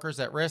Yorkers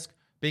at risk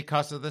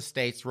because of the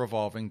state's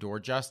revolving door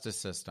justice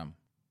system.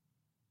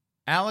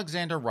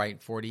 Alexander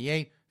Wright,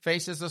 48,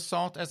 faces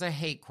assault as a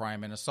hate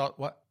crime and assault...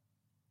 What?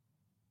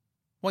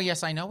 Well,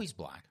 yes, I know he's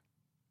black.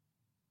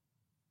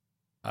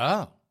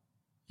 Oh.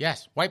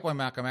 Yes, white boy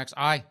Malcolm X.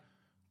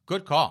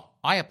 Good call.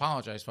 I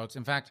apologize, folks.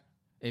 In fact,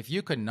 if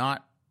you could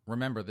not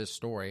remember this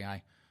story,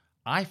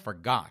 I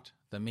forgot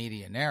the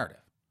media narrative.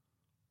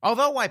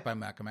 Although white boy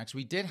Malcolm X,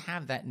 we did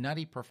have that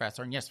nutty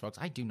professor, and yes, folks,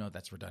 I do know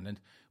that's redundant.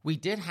 We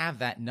did have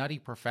that nutty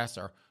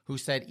professor who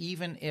said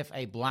even if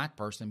a black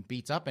person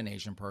beats up an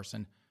Asian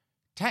person,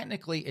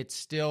 technically it's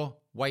still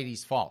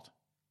whitey's fault.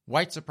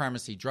 White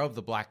supremacy drove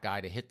the black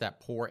guy to hit that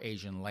poor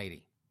Asian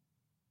lady.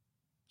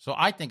 So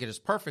I think it is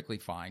perfectly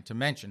fine to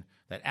mention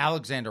that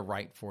Alexander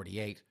Wright,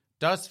 48,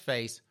 does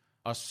face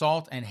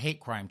assault and hate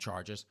crime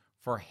charges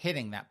for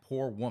hitting that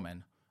poor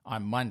woman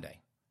on Monday.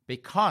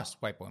 Because,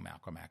 white boy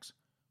Malcolm X,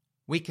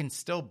 we can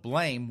still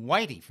blame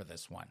Whitey for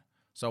this one.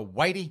 So,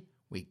 Whitey,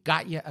 we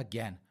got you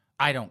again.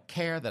 I don't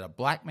care that a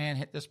black man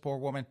hit this poor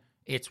woman.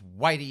 It's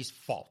Whitey's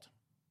fault.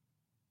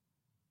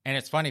 And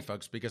it's funny,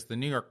 folks, because the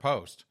New York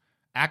Post,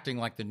 acting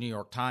like the New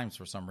York Times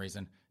for some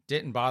reason,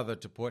 didn't bother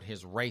to put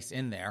his race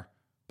in there,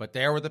 but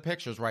there were the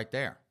pictures right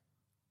there.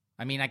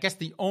 I mean, I guess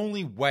the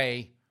only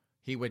way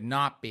he would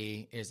not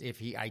be is if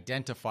he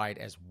identified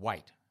as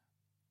white.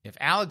 If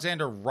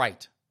Alexander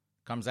Wright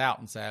comes out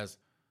and says,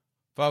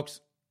 folks,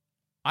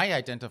 I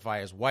identify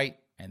as white,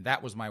 and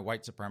that was my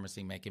white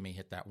supremacy making me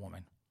hit that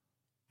woman,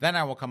 then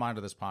I will come onto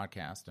this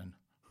podcast and,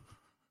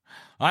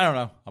 I don't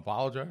know,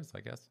 apologize,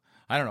 I guess.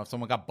 I don't know if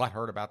someone got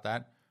butthurt about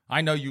that. I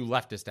know you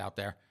leftists out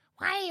there.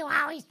 Why are you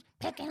always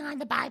picking on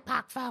the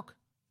BIPOC folk?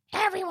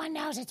 Everyone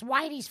knows it's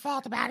Whitey's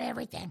fault about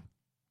everything.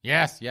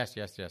 Yes,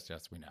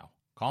 we know.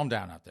 Calm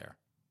down out there.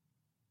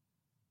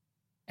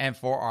 And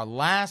for our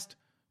last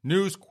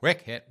news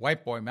quick hit,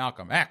 white boy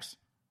Malcolm X.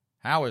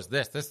 How is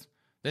this?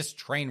 This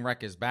train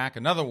wreck is back.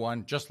 Another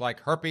one, just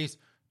like herpes,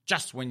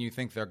 just when you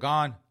think they're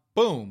gone,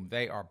 boom,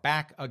 they are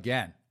back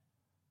again.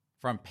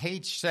 From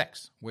page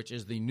 6, which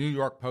is the New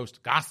York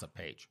Post gossip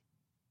page,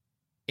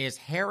 is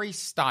Harry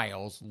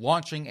Styles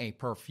launching a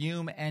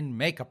perfume and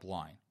makeup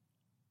line.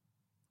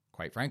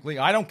 Quite frankly,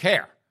 I don't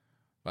care,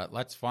 but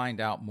let's find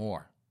out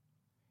more.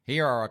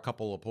 Here are a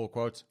couple of pull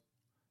quotes.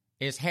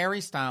 Is Harry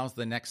Styles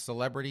the next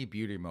celebrity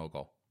beauty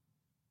mogul?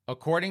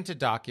 According to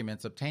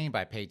documents obtained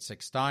by Page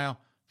 6 Style,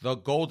 the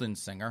Golden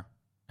Singer,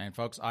 and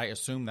folks, I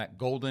assume that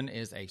Golden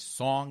is a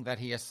song that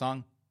he has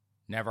sung.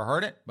 Never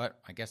heard it, but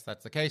I guess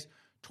that's the case.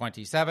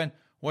 27,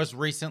 was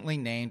recently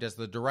named as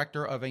the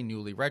director of a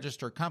newly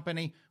registered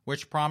company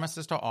which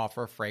promises to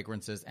offer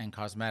fragrances and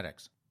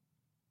cosmetics.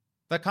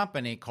 The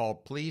company,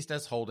 called Pleased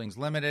As Holdings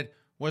Limited,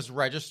 was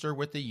registered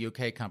with the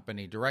UK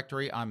company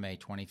directory on May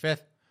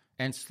 25th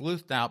and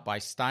sleuthed out by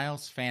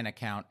Styles' fan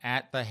account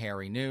at The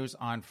Harry News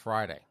on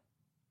Friday.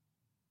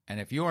 And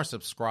if you are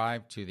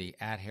subscribed to the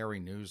at Harry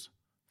News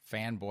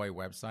fanboy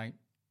website,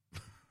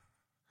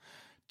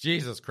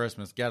 Jesus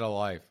Christmas, get a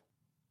life.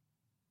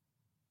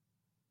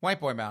 White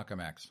boy Malcolm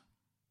X.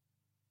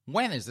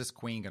 When is this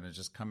queen going to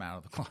just come out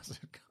of the closet?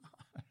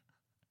 God.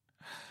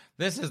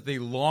 This is the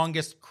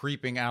longest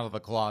creeping out of the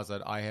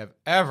closet I have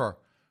ever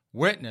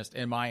witnessed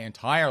in my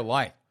entire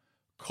life.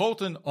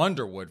 Colton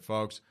Underwood,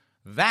 folks.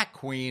 That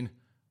queen,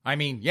 I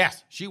mean,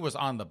 yes, she was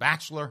on The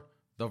Bachelor,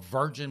 the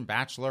Virgin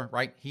Bachelor,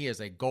 right? He is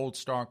a gold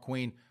star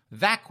queen.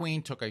 That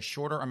queen took a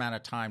shorter amount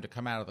of time to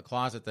come out of the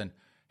closet than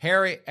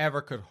Harry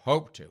ever could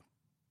hope to.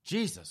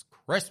 Jesus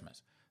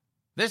Christmas.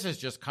 This is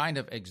just kind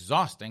of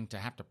exhausting to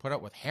have to put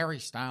up with Harry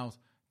Styles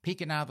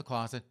peeking out of the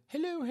closet.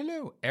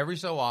 Hello, every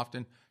so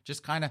often,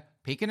 just kind of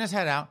peeking his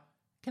head out,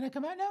 Can I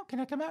come out now? Can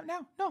I come out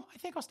now? No, I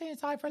think I'll stay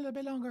inside for a little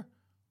bit longer.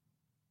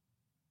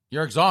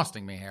 You're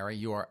exhausting me, Harry.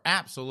 You are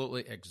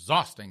absolutely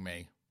exhausting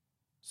me.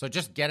 So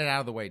just get it out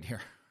of the way, dear.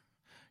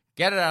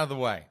 Get it out of the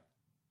way.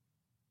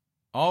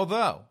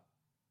 Although,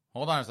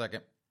 hold on a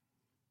second.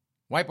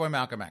 White Boy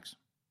Malcolm X,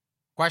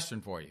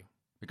 question for you.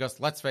 Because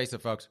let's face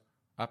it, folks,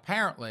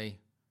 apparently,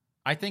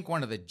 I think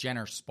one of the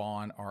Jenner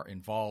spawn are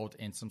involved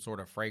in some sort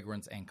of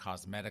fragrance and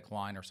cosmetic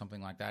line or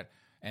something like that.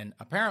 And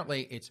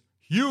apparently, it's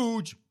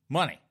huge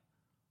money.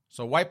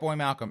 So White Boy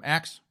Malcolm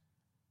X,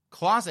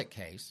 closet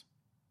case,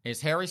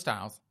 is Harry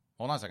Styles,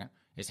 hold on a second,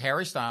 is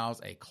Harry Styles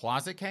a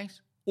closet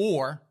case?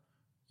 Or,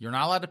 you're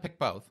not allowed to pick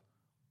both,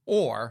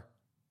 or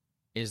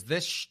is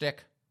this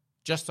shtick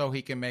just so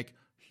he can make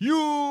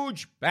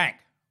huge bank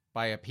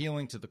by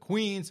appealing to the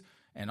queens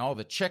and all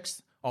the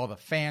chicks, all the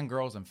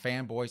fangirls and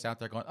fanboys out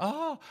there going,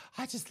 oh,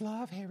 I just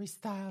love Harry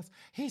Styles.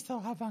 He's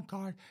so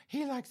avant-garde.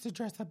 He likes to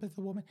dress up as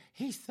a woman.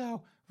 He's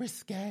so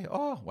risque.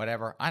 Oh,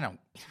 whatever.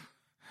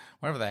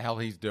 Whatever the hell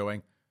he's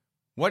doing.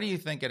 What do you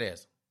think it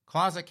is?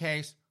 Closet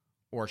case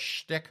or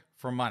shtick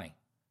for money?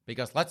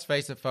 Because let's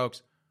face it,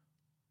 folks,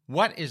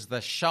 what is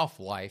the shelf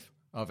life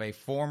of a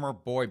former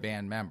boy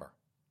band member?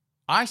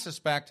 I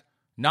suspect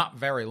not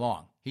very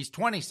long. He's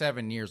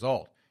 27 years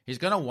old. He's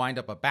going to wind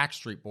up a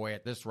Backstreet Boy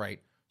at this rate.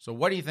 So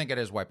what do you think it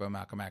is, White Boy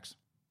Malcolm X?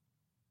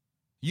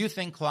 You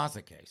think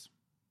closet case.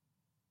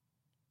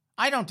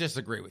 I don't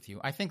disagree with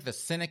you. I think the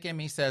cynic in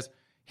me says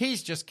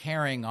he's just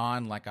carrying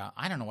on like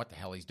I don't know what the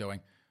hell he's doing.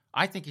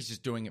 I think he's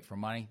just doing it for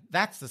money.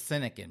 That's the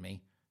cynic in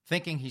me,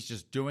 thinking he's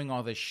just doing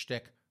all this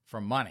shtick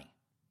for money.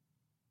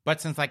 But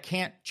since I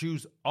can't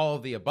choose all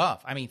of the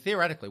above, I mean,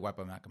 theoretically, White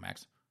Boy Malcolm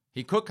X,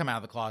 he could come out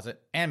of the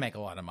closet and make a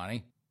lot of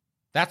money.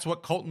 That's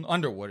what Colton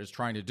Underwood is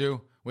trying to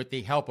do with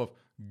the help of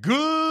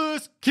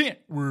Gus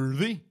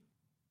Cantworthy.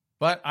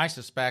 But I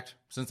suspect,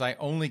 since I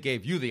only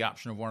gave you the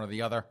option of one or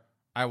the other,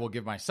 I will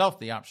give myself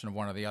the option of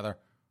one or the other.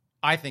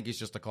 I think he's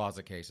just a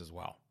closet case as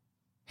well.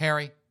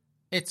 Harry,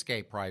 it's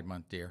Gay Pride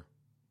Month, dear.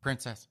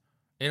 Princess,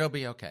 it'll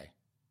be okay.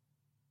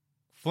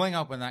 Fling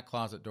open that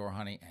closet door,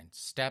 honey, and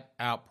step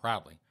out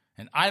proudly.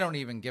 And I don't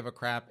even give a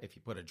crap if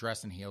you put a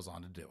dress and heels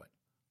on to do it.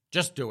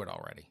 Just do it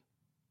already.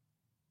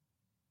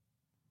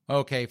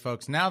 Okay,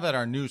 folks, now that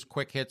our news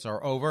quick hits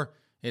are over,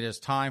 it is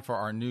time for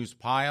our news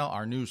pile,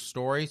 our news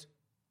stories.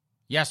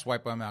 Yes,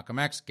 White Boy Malcolm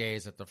X, gay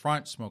is at the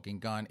front, smoking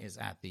gun is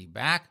at the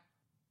back.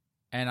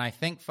 And I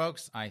think,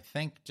 folks,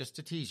 just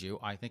to tease you,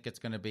 I think it's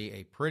going to be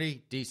a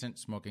pretty decent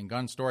smoking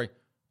gun story.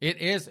 It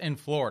is in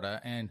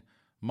Florida, and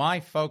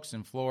my folks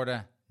in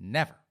Florida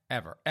never,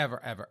 ever,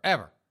 ever, ever,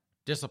 ever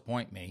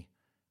disappoint me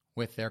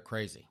with their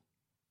crazy.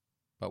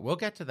 But we'll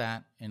get to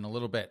that in a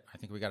little bit. I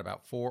think we got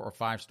about 4 or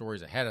 5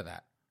 stories ahead of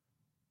that.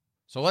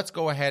 So let's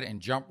go ahead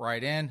and jump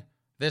right in.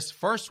 This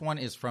first one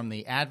is from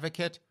The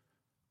Advocate.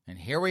 And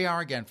here we are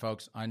again,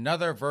 folks.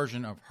 Another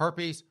version of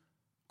herpes,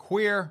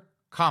 queer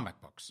comic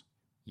books.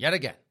 Yet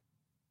again.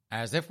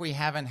 As if we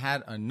haven't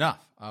had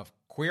enough of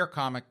queer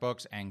comic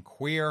books and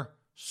queer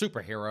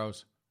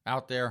superheroes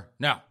out there.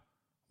 No,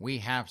 we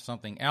have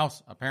something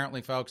else.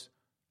 Apparently, folks,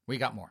 we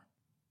got more.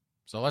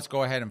 So let's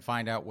go ahead and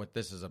find out what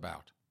this is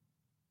about.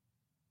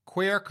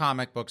 Queer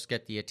comic books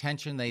get the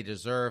attention they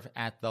deserve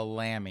at the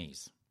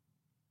Lammys.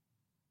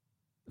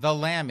 The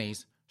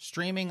Lammys,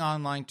 streaming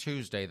online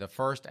Tuesday the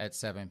 1st at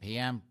 7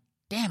 p.m.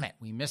 Damn it,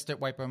 we missed it,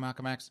 White Boy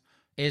Malcolm X.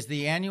 Is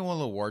the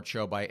annual award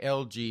show by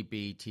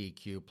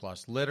LGBTQ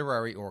plus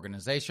literary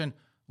organization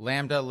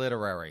Lambda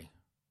Literary.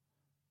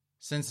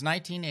 Since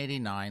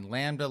 1989,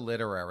 Lambda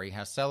Literary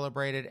has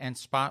celebrated and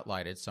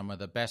spotlighted some of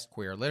the best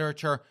queer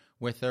literature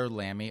with their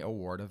Lammy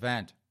Award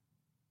event.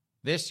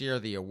 This year,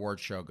 the award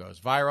show goes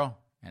viral,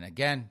 and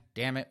again,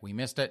 damn it, we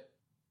missed it,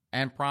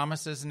 and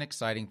promises an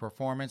exciting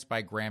performance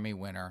by Grammy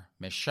winner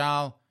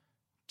Michelle,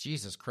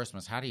 Jesus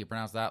Christmas, how do you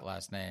pronounce that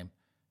last name?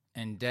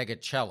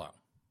 Ndegeocello.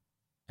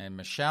 And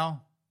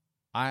Michelle,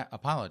 I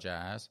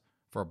apologize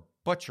for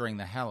butchering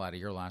the hell out of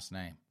your last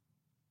name.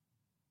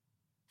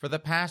 For the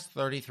past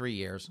 33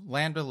 years,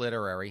 Lambda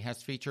Literary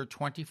has featured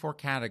 24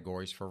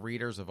 categories for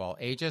readers of all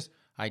ages,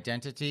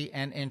 identity,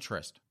 and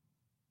interest.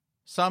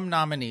 Some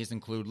nominees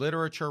include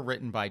literature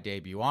written by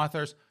debut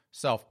authors,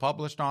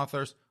 self-published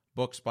authors,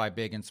 books by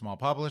big and small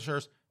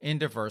publishers, in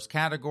diverse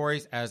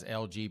categories as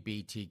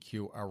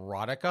LGBTQ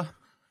erotica.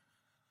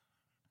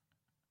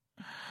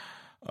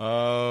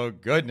 Oh,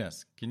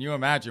 goodness. Can you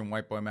imagine,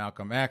 White Boy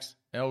Malcolm X,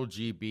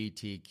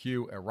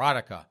 LGBTQ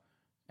erotica?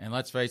 And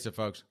let's face it,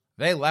 folks,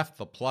 they left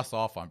the plus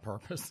off on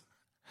purpose.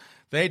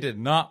 They did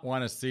not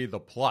want to see the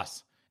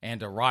plus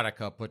and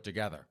erotica put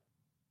together.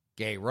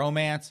 Gay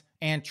romance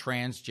and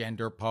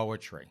transgender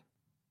poetry.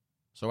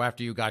 So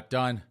after you got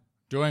done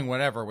doing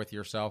whatever with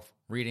yourself,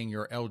 reading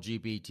your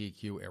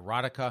LGBTQ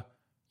erotica,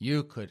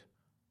 you could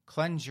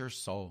cleanse your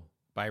soul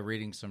by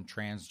reading some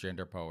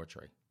transgender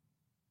poetry.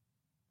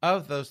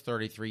 Of those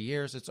 33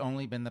 years, it's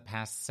only been the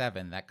past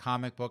 7 that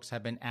comic books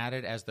have been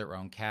added as their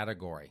own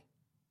category.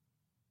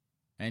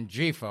 And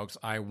gee, folks,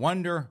 I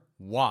wonder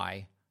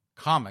why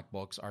comic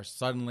books are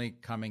suddenly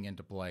coming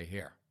into play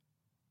here.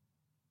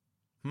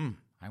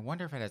 I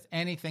wonder if it has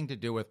anything to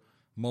do with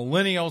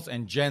millennials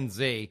and Gen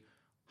Z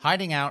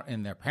hiding out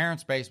in their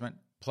parents' basement,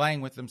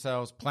 playing with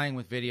themselves, playing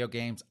with video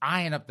games,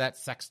 eyeing up that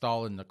sex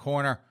doll in the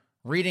corner,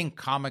 reading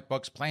comic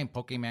books, playing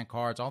Pokemon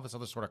cards, all this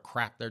other sort of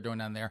crap they're doing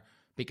down there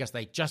because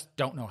they just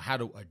don't know how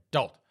to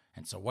adult.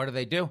 And so what do?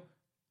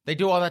 They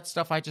do all that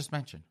stuff I just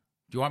mentioned.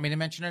 Do you want me to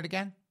mention it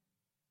again?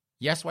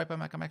 Yes, Wipe Out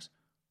Malcolm X.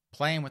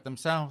 Playing with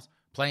themselves,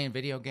 playing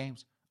video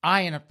games,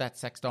 eyeing up that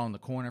sex doll in the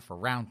corner for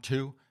round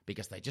 2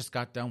 because they just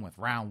got done with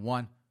round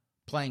 1,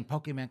 playing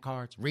Pokemon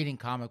cards, reading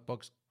comic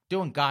books,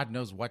 doing God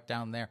knows what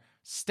down there,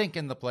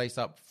 stinking the place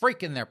up,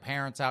 freaking their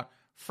parents out,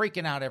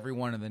 freaking out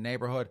everyone in the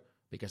neighborhood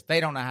because they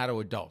don't know how to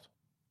adult.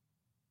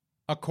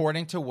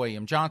 According to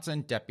William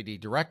Johnson, Deputy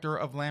Director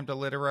of Lambda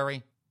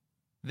Literary,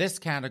 this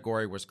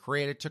category was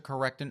created to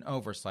correct an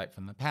oversight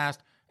from the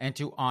past and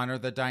to honor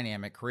the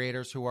dynamic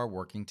creators who are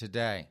working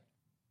today.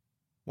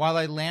 While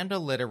a Lambda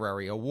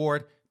Literary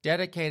Award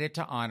dedicated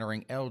to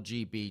honoring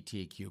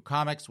LGBTQ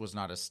comics was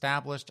not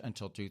established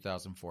until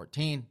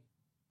 2014,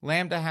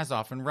 Lambda has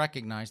often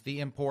recognized the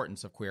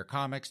importance of queer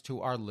comics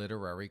to our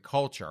literary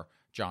culture,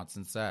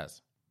 Johnson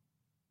says.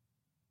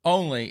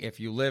 Only if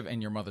you live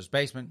in your mother's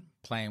basement,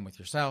 playing with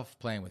yourself,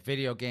 playing with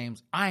video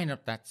games, eyeing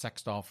up that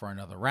sex doll for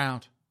another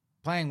round,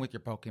 playing with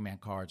your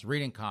Pokemon cards,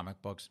 reading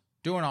comic books,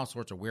 doing all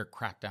sorts of weird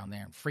crap down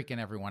there and freaking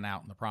everyone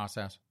out in the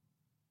process.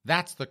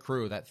 That's the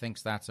crew that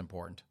thinks that's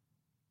important.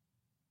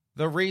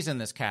 The reason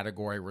this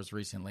category was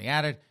recently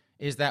added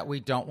is that we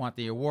don't want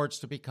the awards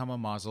to become a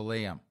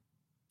mausoleum.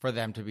 For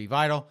them to be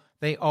vital,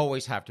 they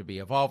always have to be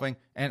evolving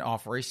and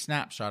offer a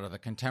snapshot of the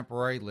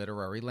contemporary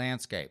literary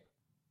landscape.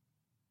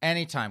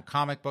 Anytime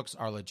comic books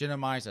are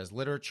legitimized as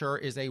literature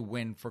is a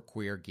win for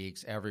queer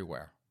geeks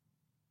everywhere.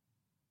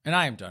 And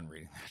I am done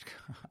reading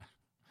that.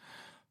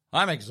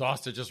 I'm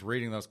exhausted just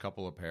reading those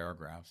couple of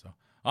paragraphs. So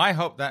I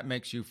hope that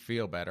makes you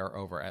feel better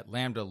over at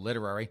Lambda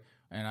Literary.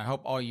 And I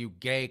hope all you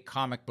gay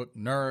comic book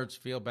nerds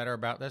feel better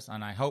about this.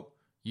 And I hope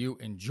you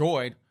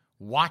enjoyed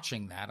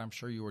watching that. I'm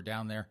sure you were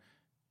down there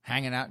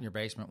hanging out in your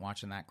basement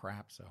watching that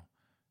crap. So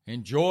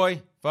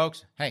enjoy,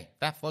 folks. Hey, if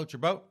that floats your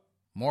boat,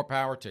 more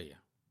power to you.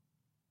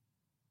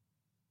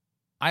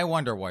 I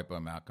wonder, Wipe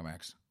Out Malcolm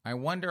X, I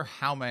wonder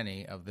how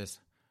many of this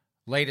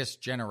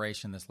latest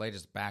generation, this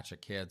latest batch of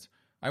kids,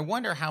 I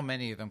wonder how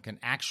many of them can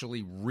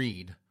actually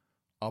read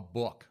a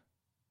book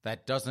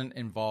that doesn't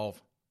involve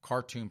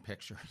cartoon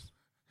pictures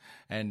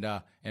and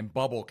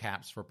bubble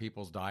caps for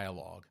people's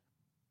dialogue.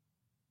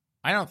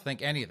 I don't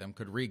think any of them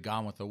could read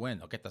Gone with the Wind.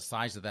 They'll get the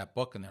size of that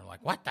book and they're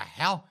like, what the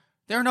hell?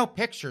 There are no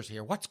pictures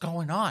here. What's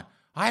going on?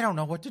 I don't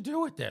know what to do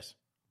with this.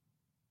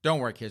 Don't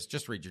worry, kids.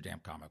 Just read your damn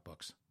comic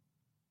books.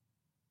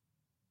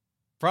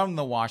 From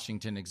the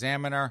Washington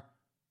Examiner,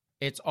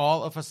 it's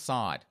all a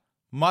facade.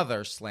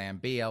 Mother slam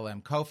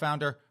BLM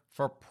co-founder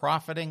for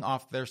profiting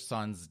off their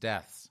son's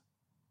deaths.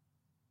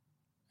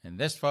 And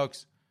this,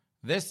 folks,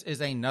 this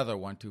is another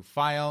one to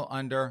file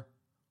under,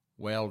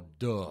 well,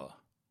 duh.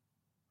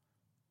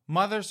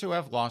 Mothers who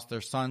have lost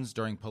their sons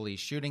during police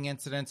shooting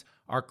incidents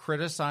are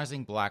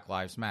criticizing Black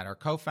Lives Matter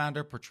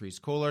co-founder Patrisse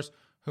Cullors,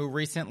 who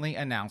recently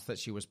announced that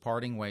she was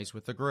parting ways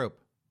with the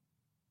group.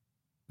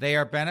 They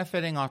are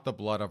benefiting off the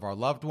blood of our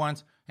loved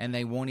ones, and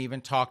they won't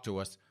even talk to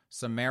us,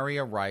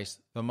 Samaria Rice,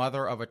 the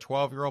mother of a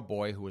 12-year-old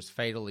boy who was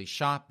fatally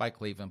shot by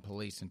Cleveland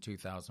police in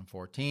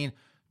 2014,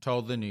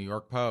 told the New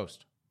York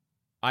Post.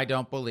 I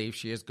don't believe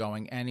she is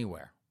going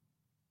anywhere.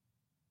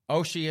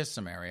 Oh, she is,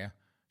 Samaria.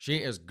 She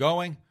is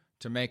going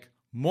to make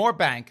more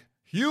bank,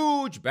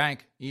 huge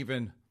bank,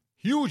 even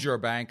huger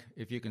bank,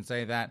 if you can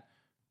say that,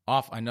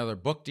 off another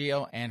book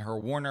deal and her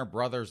Warner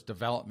Brothers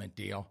development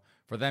deal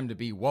for them to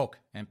be woke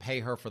and pay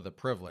her for the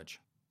privilege.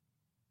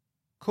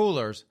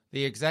 Cullors,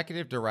 the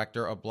executive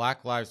director of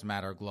Black Lives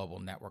Matter Global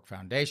Network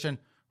Foundation,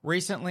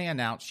 recently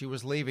announced she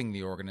was leaving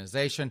the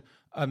organization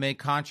amid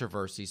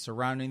controversy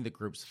surrounding the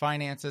group's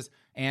finances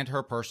and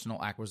her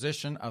personal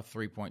acquisition of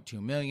 $3.2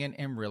 million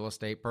in real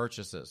estate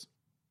purchases.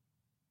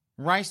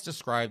 Rice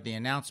described the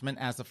announcement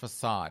as a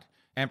facade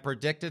and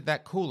predicted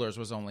that Cullors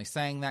was only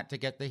saying that to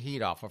get the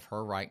heat off of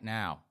her right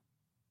now.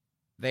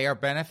 They are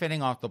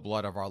benefiting off the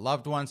blood of our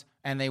loved ones,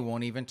 and they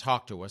won't even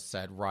talk to us,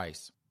 said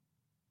Rice.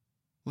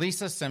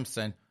 Lisa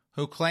Simpson,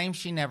 who claims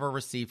she never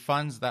received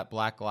funds that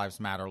Black Lives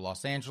Matter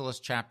Los Angeles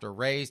chapter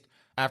raised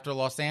after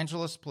Los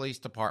Angeles Police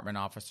Department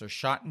officers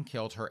shot and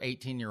killed her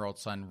 18-year-old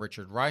son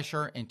Richard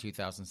Reicher in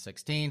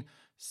 2016,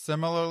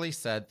 similarly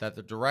said that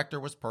the director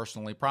was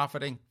personally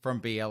profiting from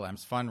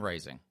BLM's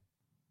fundraising.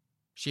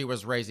 She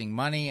was raising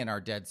money in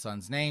our dead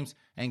sons' names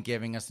and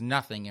giving us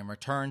nothing in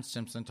return,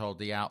 Simpson told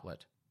the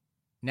outlet.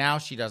 Now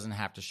she doesn't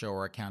have to show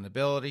her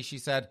accountability, she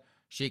said.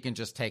 She can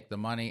just take the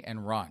money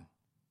and run.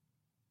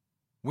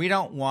 We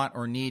don't want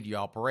or need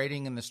y'all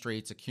parading in the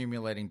streets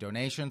accumulating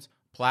donations,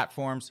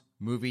 platforms,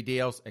 movie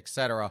deals,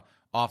 etc.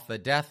 off the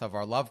death of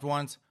our loved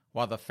ones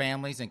while the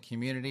families and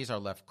communities are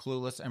left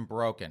clueless and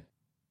broken.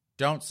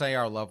 Don't say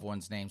our loved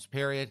ones' names,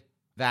 period.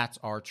 That's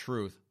our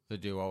truth, the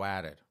duo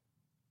added.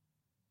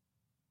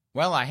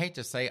 Well, I hate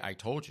to say I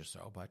told you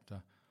so, but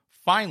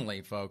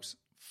finally, folks,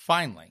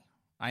 finally,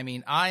 I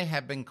mean, I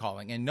have been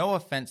calling, and no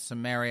offense,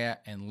 Samaria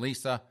and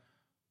Lisa,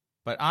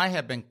 but I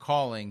have been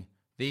calling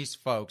these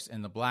folks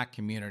in the black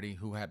community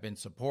who have been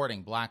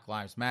supporting Black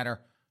Lives Matter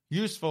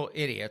useful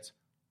idiots,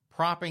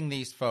 propping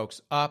these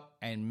folks up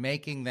and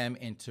making them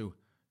into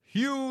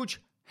huge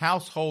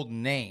household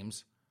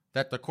names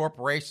that the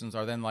corporations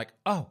are then like,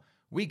 oh,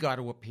 we got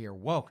to appear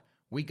woke.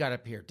 We got to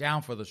appear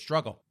down for the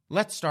struggle.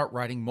 Let's start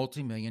writing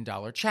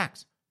multi-million-dollar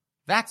checks.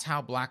 That's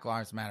how Black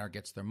Lives Matter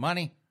gets their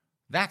money.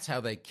 That's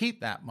how they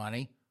keep that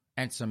money.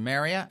 And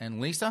Samaria and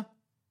Lisa?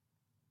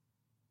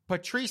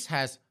 Patrice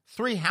has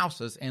 3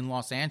 houses in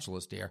Los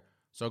Angeles, dear.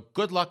 So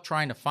good luck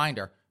trying to find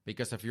her,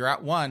 because if you're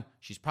at one,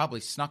 she's probably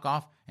snuck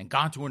off and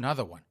gone to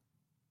another one.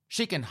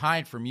 She can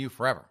hide from you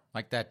forever,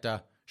 like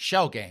that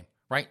shell game,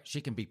 right?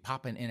 She can be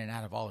popping in and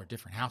out of all her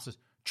different houses,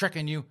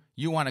 tricking you.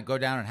 You want to go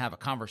down and have a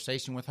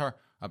conversation with her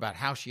about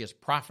how she is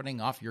profiting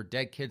off your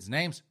dead kids'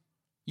 names?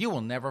 You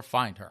will never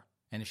find her.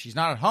 And if she's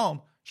not at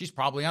home, she's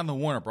probably on the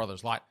Warner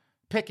Brothers lot,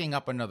 picking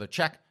up another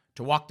check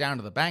to walk down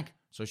to the bank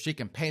so she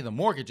can pay the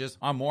mortgages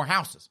on more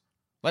houses.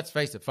 Let's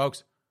face it,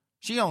 folks.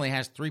 She only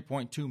has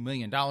 $3.2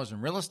 million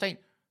in real estate.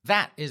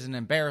 That is an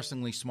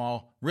embarrassingly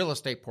small real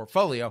estate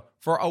portfolio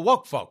for a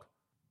woke folk.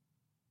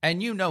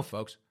 And you know,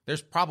 folks,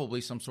 there's probably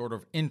some sort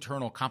of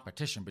internal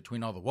competition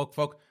between all the woke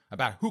folk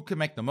about who can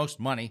make the most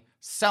money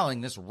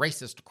selling this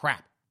racist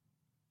crap.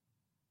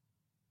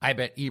 I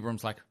bet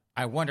Ibram's like,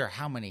 I wonder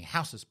how many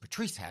houses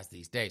Patrice has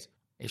these days.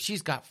 If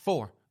she's got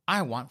 4,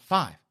 I want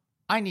 5.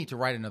 I need to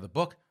write another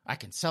book. I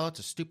can sell it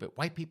to stupid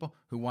white people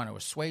who want to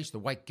assuage the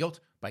white guilt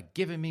by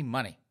giving me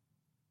money.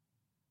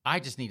 I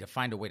just need to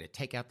find a way to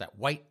take out that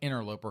white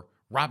interloper,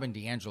 Robin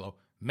DiAngelo,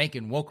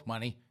 making woke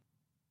money.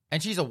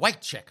 And she's a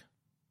white chick.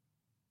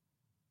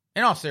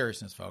 In all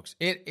seriousness, folks,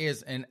 it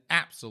is an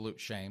absolute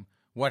shame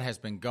what has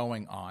been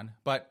going on.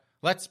 But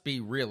let's be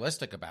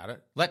realistic about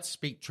it. Let's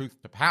speak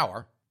truth to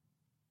power.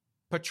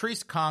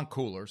 Patrice Khan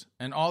Coolers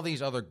and all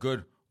these other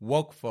good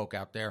woke folk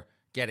out there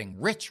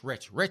getting rich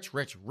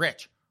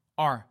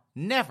are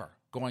never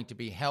going to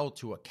be held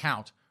to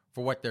account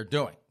for what they're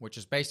doing, which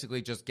is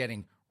basically just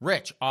getting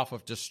rich off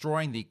of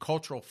destroying the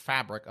cultural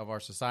fabric of our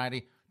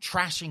society,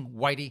 trashing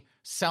Whitey,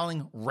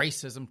 selling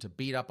racism to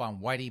beat up on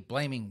Whitey,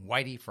 blaming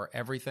Whitey for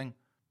everything.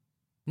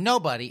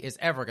 Nobody is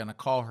ever going to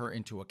call her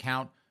into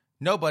account.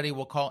 Nobody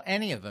will call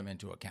any of them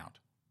into account.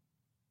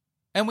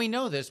 And we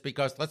know this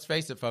because, let's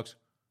face it, folks,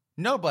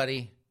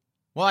 nobody,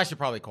 well, I should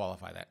probably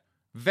qualify that.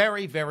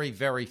 Very, very,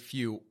 very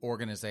few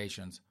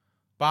organizations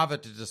bother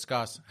to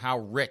discuss how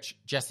rich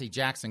Jesse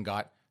Jackson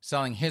got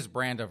selling his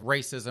brand of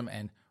racism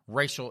and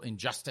racial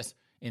injustice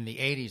in the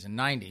 80s and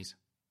 90s.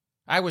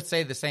 I would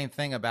say the same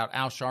thing about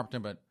Al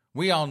Sharpton, but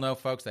we all know,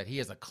 folks, that he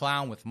is a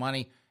clown with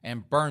money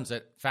and burns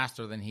it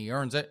faster than he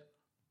earns it.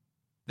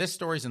 This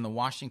story's in the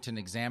Washington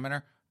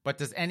Examiner, but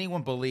does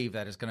anyone believe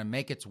that it's going to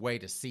make its way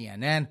to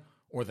CNN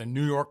or the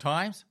New York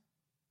Times?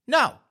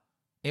 No.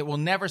 It will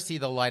never see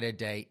the light of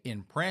day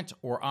in print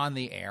or on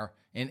the air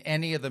in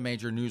any of the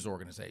major news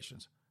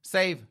organizations.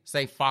 Save,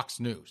 say, Fox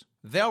News.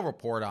 They'll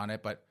report on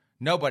it, but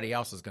nobody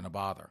else is going to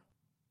bother.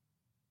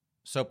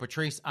 So,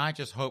 Patrice, I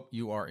just hope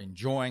you are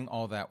enjoying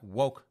all that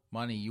woke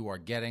money you are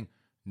getting,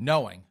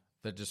 knowing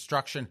the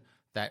destruction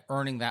that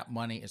earning that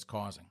money is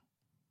causing.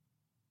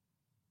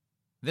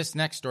 This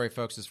next story,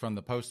 folks, is from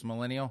the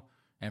Post-Millennial.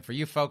 And for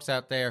you folks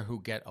out there who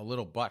get a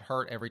little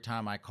butthurt every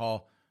time I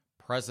call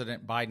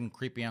President Biden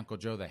Creepy Uncle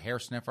Joe the hair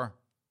sniffer,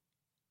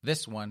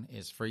 this one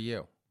is for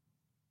you.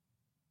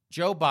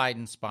 Joe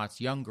Biden spots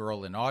young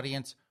girl in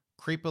audience,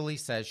 creepily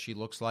says she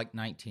looks like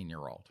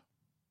 19-year-old.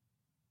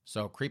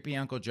 So Creepy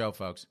Uncle Joe,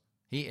 folks,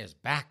 he is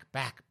back.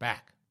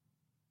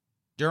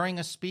 During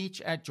a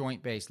speech at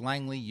Joint Base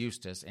Langley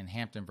Eustis in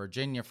Hampton,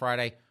 Virginia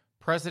Friday,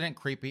 President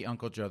Creepy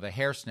Uncle Joe the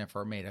hair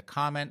sniffer made a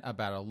comment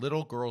about a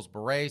little girl's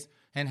berets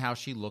and how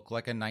she looked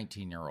like a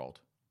 19-year-old.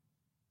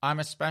 I'm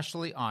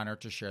especially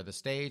honored to share the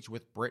stage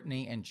with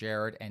Brittany and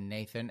Jared and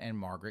Nathan and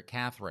Margaret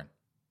Catherine.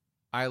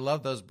 I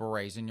love those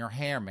berets in your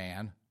hair,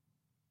 man.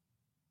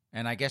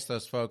 And I guess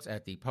those folks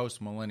at the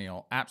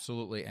Post-Millennial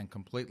absolutely and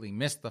completely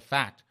missed the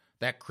fact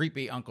that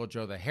Creepy Uncle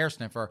Joe the hair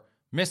sniffer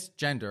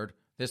misgendered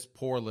this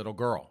poor little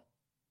girl.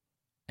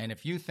 And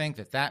if you think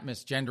that that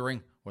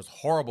misgendering was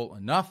horrible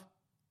enough,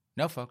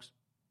 no, folks,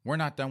 we're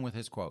not done with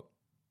his quote.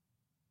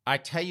 I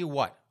tell you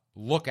what,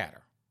 look at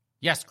her.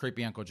 Yes,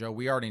 Creepy Uncle Joe,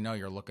 we already know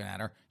you're looking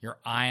at her. You're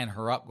eyeing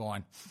her up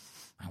going,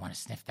 I want to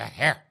sniff that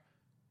hair.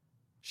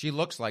 She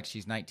looks like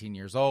she's 19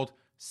 years old,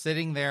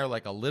 sitting there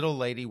like a little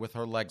lady with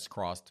her legs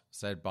crossed,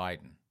 said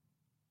Biden.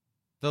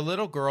 The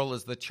little girl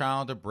is the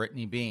child of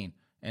Brittany Bean,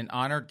 an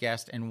honored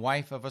guest and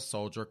wife of a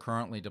soldier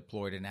currently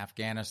deployed in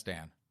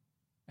Afghanistan.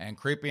 And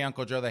Creepy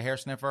Uncle Joe the hair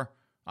sniffer,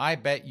 I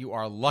bet you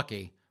are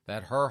lucky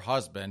that her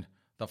husband,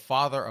 the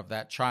father of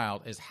that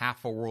child, is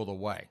half a world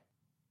away,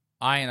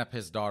 eyeing up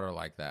his daughter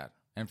like that.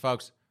 And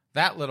folks,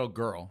 that little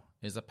girl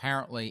is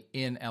apparently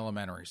in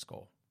elementary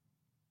school.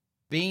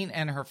 Bean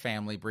and her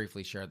family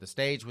briefly shared the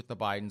stage with the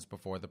Bidens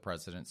before the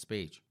president's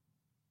speech.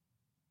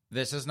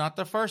 This is not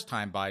the first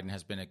time Biden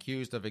has been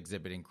accused of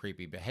exhibiting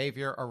creepy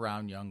behavior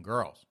around young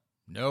girls.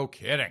 No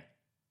kidding.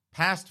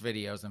 Past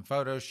videos and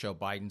photos show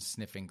Biden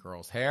sniffing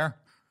girls' hair.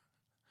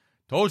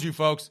 Told you,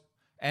 folks.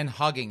 And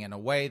hugging in a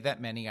way that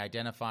many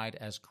identified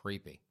as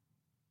creepy.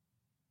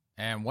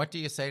 And what do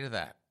you say to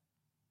that?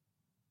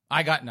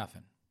 I got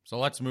nothing, so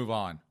let's move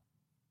on.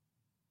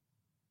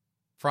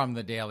 From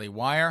the Daily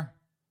Wire,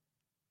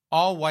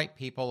 all white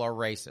people are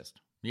racist.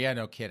 Yeah,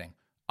 no kidding.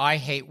 I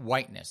hate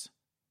whiteness.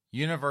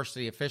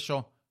 University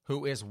official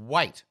who is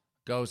white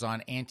goes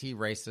on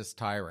anti-racist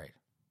tirade.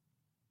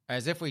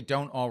 As if we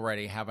don't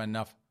already have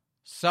enough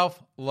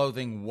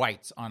self-loathing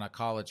whites on a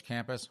college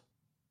campus.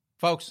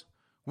 Folks,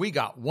 we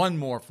got one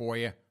more for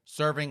you,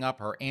 serving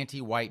up her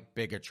anti-white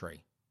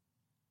bigotry.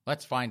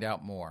 Let's find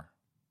out more.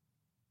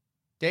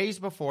 Days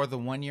before the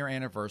one-year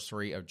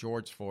anniversary of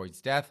George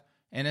Floyd's death,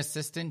 an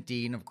assistant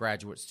dean of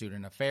graduate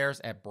student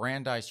affairs at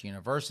Brandeis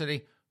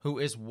University, who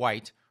is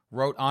white,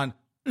 wrote on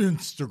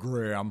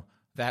Instagram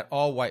that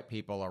all white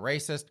people are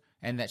racist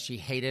and that she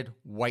hated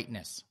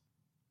whiteness.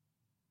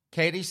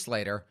 Katie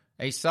Slater,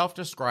 a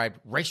self-described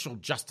racial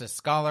justice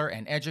scholar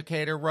and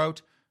educator,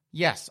 wrote,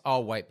 yes,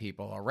 all white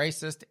people are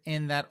racist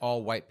in that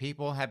all white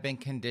people have been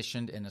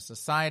conditioned in a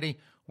society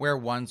where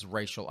one's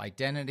racial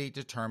identity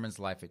determines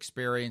life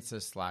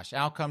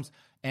experiences/outcomes,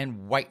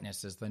 and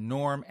whiteness is the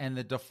norm and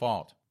the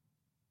default.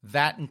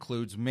 That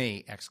includes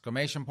me, !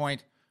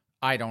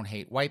 I don't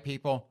hate white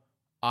people.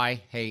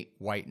 I hate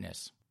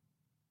whiteness.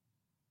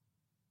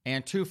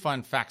 And 2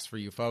 fun facts for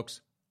you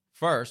folks.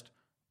 First,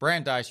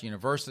 Brandeis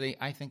University,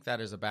 I think that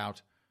is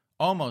about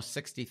almost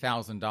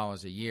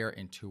 $60,000 a year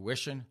in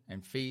tuition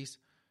and fees.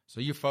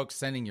 So you folks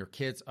sending your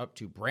kids up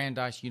to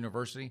Brandeis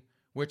University,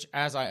 which,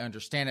 as I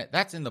understand it,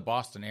 that's in the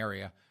Boston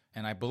area,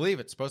 and I believe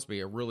it's supposed to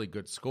be a really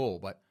good school,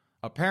 but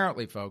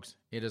apparently, folks,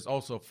 it is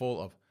also full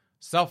of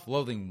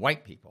self-loathing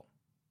white people.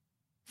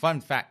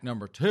 Fun fact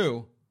number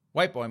 2,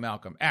 white boy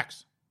Malcolm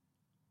X.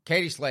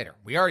 Katie Slater,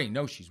 we already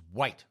know she's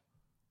white.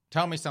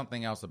 Tell me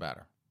something else about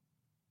her.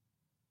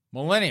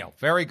 Millennial,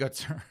 very good,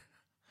 sir.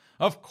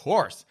 Of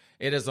course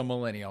it is a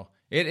millennial.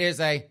 It is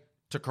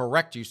to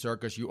correct you, sir,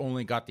 because you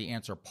only got the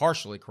answer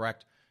partially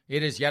correct,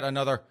 it is yet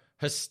another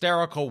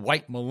hysterical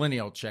white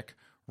millennial chick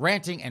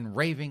ranting and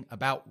raving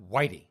about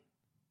whitey.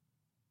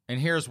 And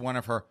here's one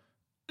of her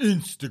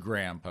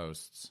Instagram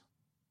posts.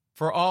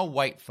 For all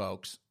white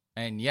folks,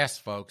 and yes,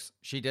 folks,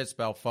 she did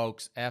spell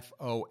folks,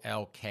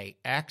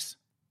 Folkx.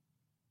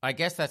 I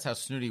guess that's how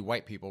snooty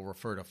white people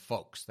refer to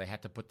folks. They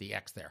had to put the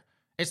X there.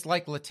 It's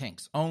like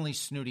Latinx. Only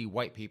snooty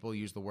white people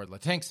use the word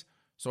Latinx,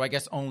 so I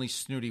guess only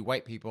snooty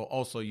white people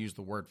also use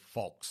the word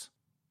folks.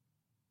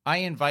 I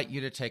invite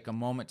you to take a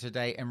moment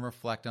today and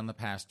reflect on the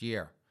past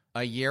year,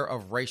 a year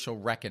of racial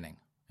reckoning.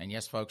 And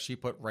yes, folks, she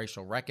put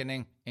racial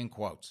reckoning in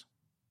quotes.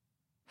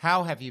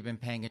 How have you been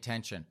paying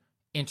attention,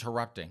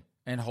 interrupting,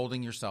 and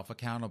holding yourself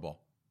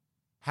accountable?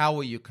 How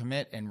will you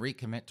commit and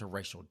recommit to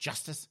racial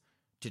justice,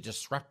 to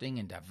disrupting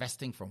and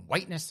divesting from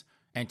whiteness,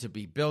 and to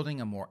be building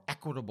a more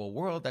equitable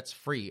world that's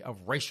free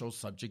of racial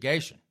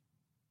subjugation?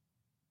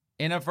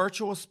 In a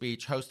virtual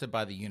speech hosted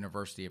by the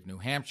University of New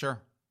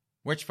Hampshire,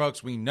 which,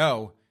 folks, we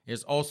know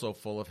is also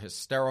full of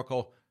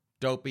hysterical,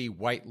 dopey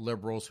white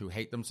liberals who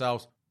hate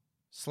themselves,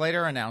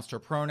 Slater announced her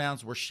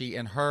pronouns were she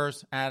and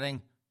hers,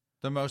 adding,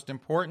 "The most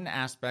important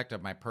aspect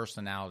of my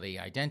personality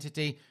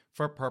identity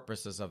for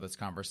purposes of this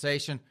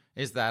conversation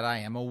is that I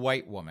am a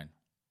white woman."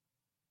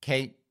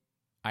 Kate,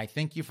 I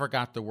think you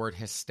forgot the word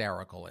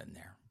hysterical in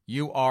there.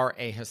 You are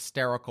a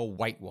hysterical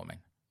white woman.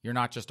 You're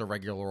not just a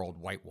regular old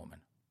white woman.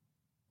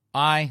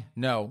 I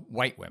know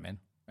white women,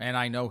 and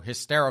I know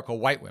hysterical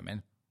white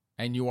women,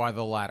 and you are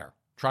the latter.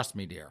 Trust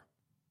me, dear.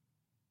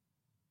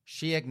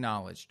 She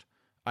acknowledged,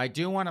 I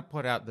do want to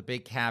put out the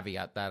big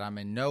caveat that I'm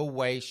in no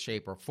way,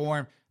 shape, or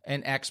form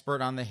an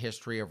expert on the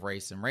history of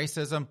race and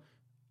racism.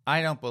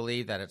 I don't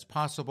believe that it's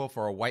possible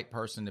for a white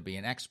person to be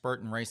an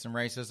expert in race and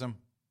racism.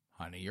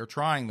 Honey, you're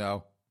trying,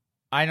 though.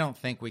 I don't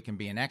think we can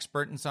be an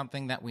expert in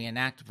something that we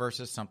enact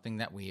versus something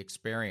that we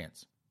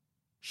experience.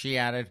 She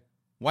added,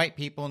 white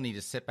people need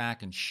to sit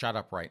back and shut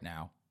up right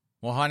now.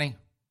 Well, honey,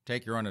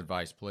 take your own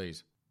advice,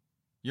 please.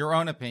 Your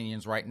own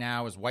opinions right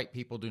now as white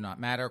people do not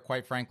matter,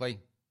 quite frankly.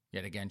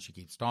 Yet again, she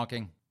keeps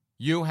talking.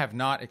 You have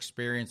not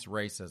experienced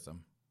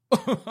racism.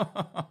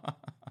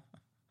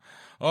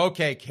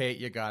 Okay, Kate,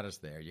 you got us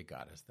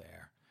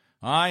there.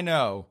 I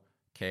know,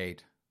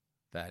 Kate,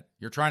 that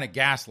you're trying to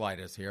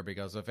gaslight us here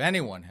because if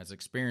anyone has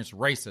experienced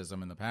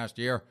racism in the past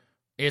year,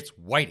 it's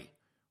Whitey.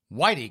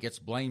 Whitey gets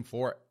blamed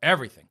for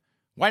everything.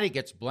 Whitey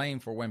gets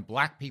blamed for when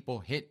black people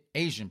hit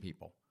Asian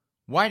people.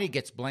 Whitey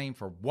gets blamed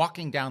for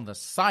walking down the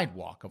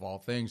sidewalk, of all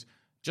things,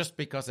 just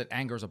because it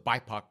angers a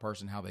BIPOC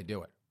person how they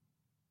do it.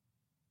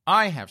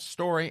 I have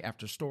story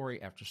after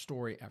story after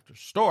story after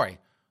story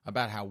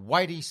about how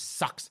Whitey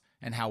sucks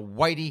and how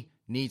Whitey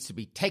needs to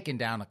be taken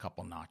down a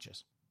couple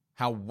notches.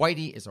 How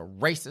Whitey is a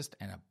racist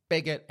and a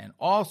bigot and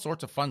all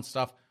sorts of fun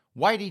stuff.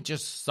 Whitey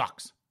just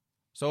sucks.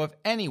 So if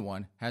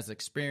anyone has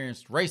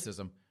experienced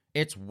racism,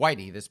 it's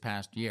Whitey this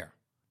past year.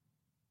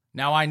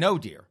 Now I know,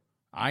 dear,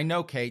 I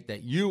know, Kate,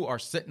 that you are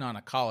sitting on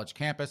a college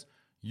campus.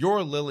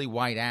 your lily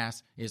white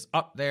ass is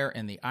up there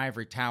in the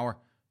ivory tower,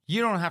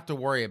 you don't have to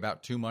worry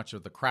about too much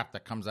of the crap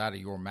that comes out of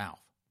your mouth.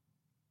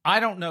 I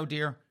don't know,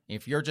 dear,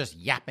 if you're just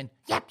yapping,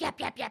 Yap, yap,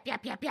 yap, yap,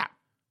 yap, yap, yap.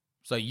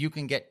 so you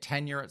can get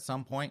tenure at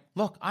some point.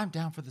 Look, I'm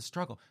down for the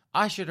struggle.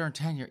 I should earn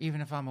tenure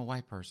even if I'm a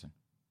white person.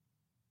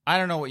 I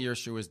don't know what your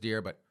issue is,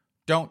 dear, but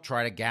don't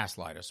try to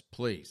gaslight us,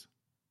 please.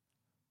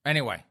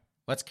 Anyway,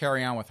 let's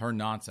carry on with her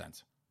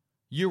nonsense.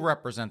 You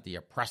represent the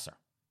oppressor,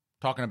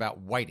 talking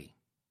about Whitey.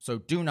 So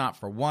do not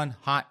for one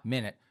hot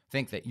minute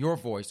think that your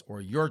voice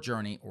or your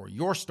journey or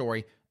your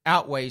story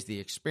outweighs the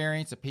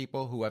experience of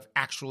people who have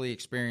actually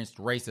experienced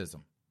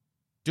racism.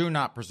 Do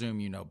not presume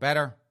you know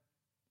better.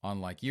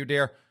 Unlike you,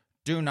 dear,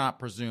 do not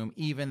presume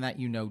even that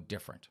you know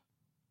different.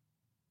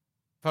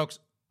 Folks,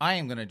 I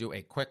am going to do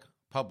a quick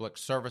public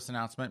service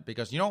announcement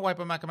because you know what, White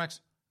Boy Malcolm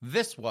X?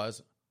 This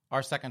was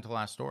our second to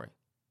last story.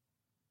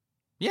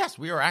 Yes,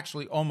 we are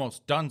actually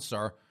almost done,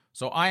 sir.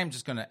 So I am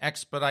just going to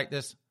expedite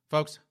this.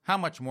 Folks, how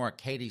much more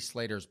Katie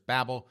Slater's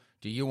babble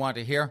do you want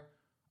to hear?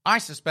 I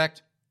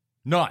suspect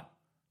none.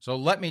 So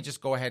let me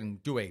just go ahead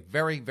and do a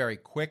very, very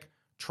quick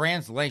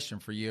translation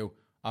for you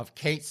of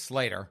Kate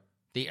Slater,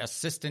 the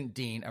Assistant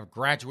Dean of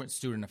Graduate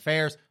Student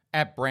Affairs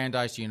at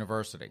Brandeis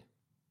University.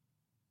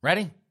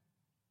 Ready?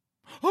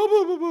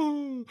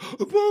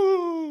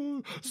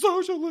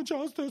 Social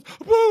injustice.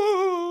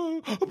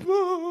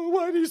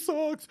 Whitey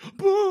sucks.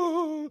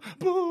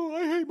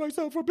 I hate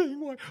myself for being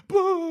white.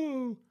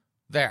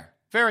 There.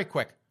 Very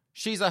quick.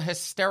 She's a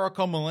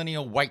hysterical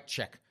millennial white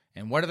chick.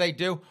 And what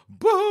do?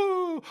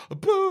 Boo.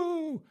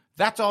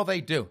 That's all they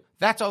do.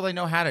 That's all they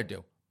know how to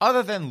do.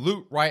 Other than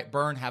loot, riot,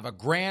 burn, have a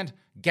grand,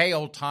 gay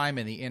old time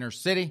in the inner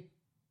city,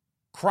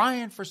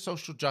 crying for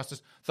social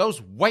justice, those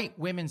white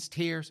women's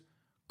tears,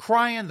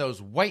 crying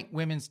those white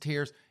women's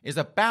tears is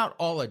about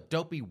all a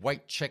dopey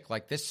white chick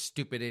like this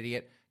stupid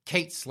idiot,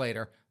 Kate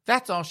Slater,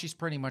 that's all she's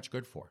pretty much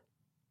good for.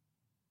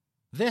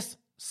 This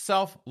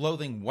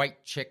self-loathing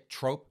white chick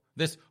trope,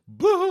 this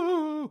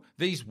boo,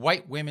 these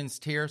white women's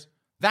tears,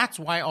 that's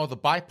why all the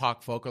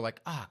BIPOC folk are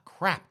like,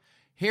 crap,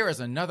 here is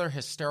another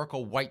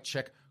hysterical white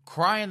chick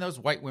crying those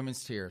white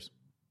women's tears.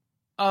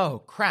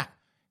 Oh, crap,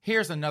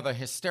 here's another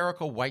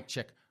hysterical white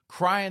chick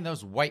crying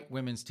those white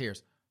women's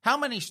tears. How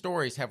many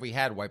stories have we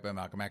had, White Boy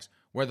Malcolm X,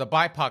 where the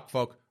BIPOC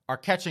folk are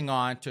catching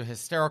on to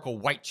hysterical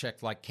white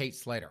chicks like Kate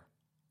Slater?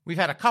 We've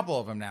had a couple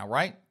of them now,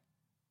 right?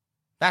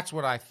 That's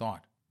what I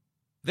thought.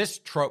 This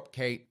trope,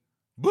 Kate,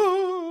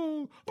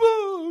 Boo,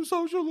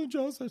 social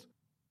injustice.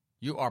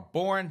 You are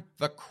boring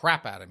the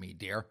crap out of me,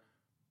 dear.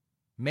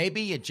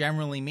 Maybe you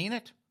generally mean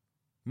it.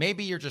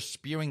 Maybe you're just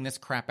spewing this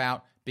crap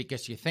out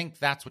because you think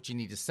that's what you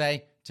need to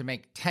say to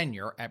make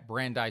tenure at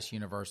Brandeis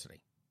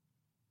University.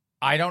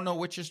 I don't know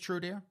which is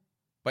true, dear,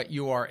 but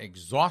you are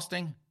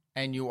exhausting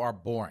and you are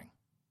boring.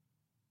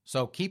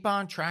 So keep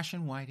on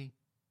trashing Whitey.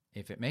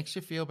 If it makes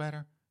you feel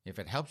better, if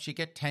it helps you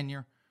get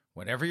tenure,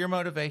 whatever your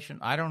motivation,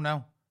 I don't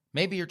know.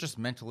 Maybe you're just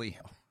mentally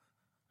ill.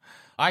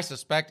 I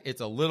suspect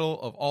it's a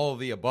little of all of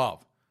the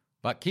above.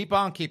 But keep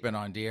on keeping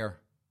on, dear.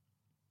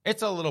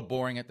 It's a little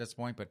boring at this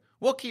point, but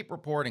we'll keep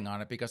reporting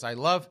on it because I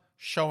love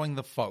showing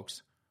the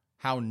folks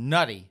how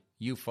nutty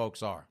you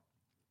folks are.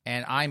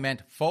 And I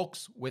meant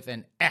folks with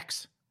an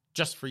X,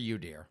 just for you,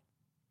 dear.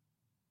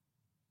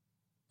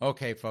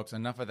 Okay, folks,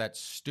 enough of that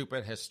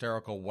stupid,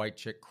 hysterical white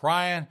chick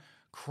crying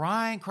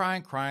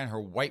her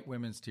white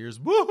women's tears.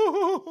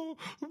 Boo,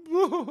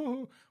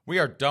 boo. We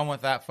are done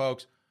with that,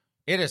 folks.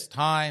 It is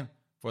time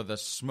for the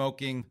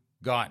smoking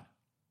gun.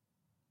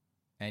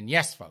 And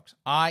yes, folks,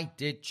 I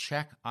did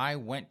check. I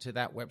went to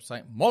that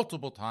website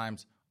multiple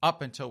times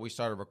up until we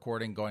started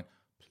recording going,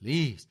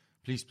 please,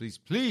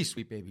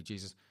 sweet baby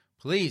Jesus,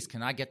 please,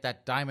 can I get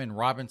that Diamond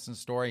Robinson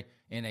story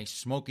in a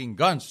smoking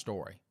gun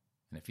story?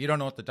 And if you don't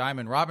know what the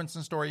Diamond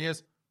Robinson story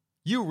is,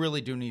 you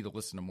really do need to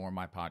listen to more of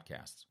my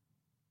podcasts.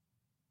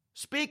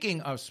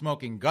 Speaking of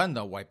smoking gun,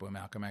 though, White Boy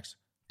Malcolm X,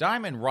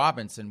 Diamond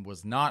Robinson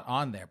was not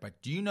on there,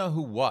 but do you know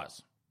who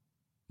was?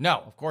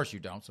 No, of course you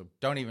don't, so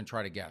don't even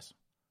try to guess.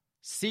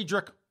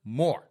 Cedric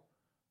Moore.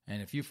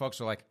 And if you folks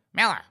are like,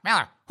 Miller,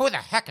 who the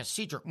heck is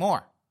Cedric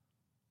Moore?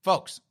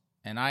 Folks,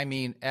 and I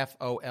mean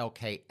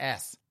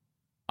Folks,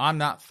 I'm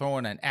not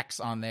throwing an X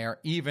on there,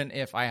 even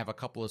if I have a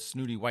couple of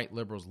snooty white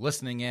liberals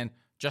listening in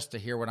just to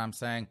hear what I'm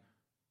saying.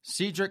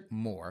 Cedric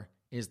Moore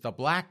is the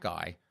black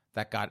guy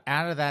that got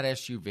out of that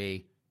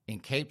SUV in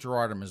Cape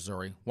Girardeau,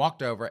 Missouri,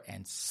 walked over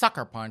and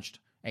sucker punched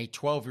a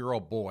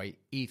 12-year-old boy,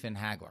 Ethan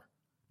Hagler.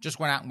 Just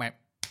went out and went,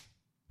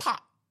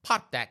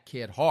 pop that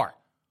kid hard.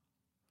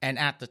 And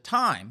at the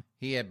time,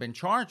 he had been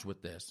charged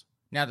with this.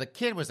 Now, the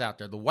kid was out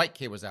there, the white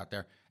kid was out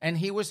there, and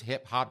he was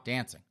hip-hop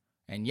dancing.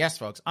 And yes,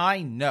 folks,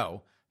 I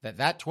know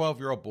that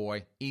 12-year-old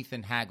boy,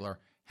 Ethan Hagler,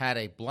 had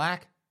a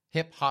black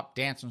hip-hop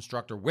dance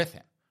instructor with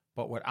him.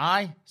 But what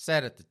I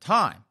said at the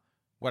time,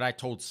 what I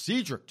told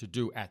Cedric to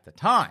do at the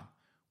time,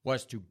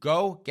 was to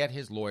go get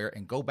his lawyer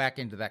and go back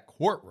into that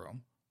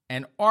courtroom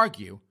and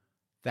argue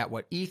that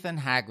what Ethan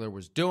Hagler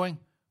was doing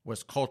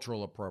was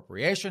cultural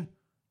appropriation,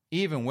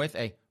 even with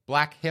a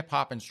black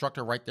hip-hop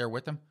instructor right there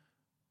with him.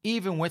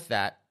 Even with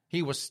that,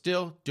 he was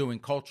still doing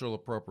cultural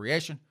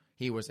appropriation.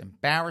 He was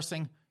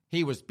embarrassing.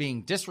 He was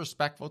being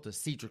disrespectful to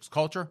Cedric's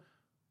culture.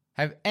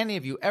 Have any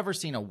of you ever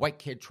seen a white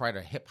kid try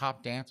to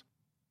hip-hop dance?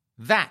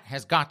 That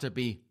has got to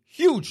be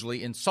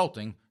hugely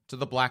insulting to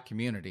the black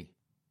community.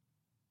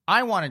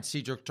 I wanted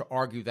Cedric to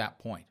argue that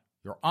point.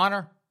 Your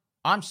Honor,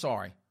 I'm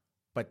sorry,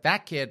 but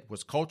that kid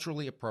was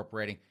culturally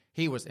appropriating.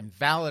 He was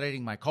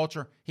invalidating my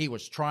culture. He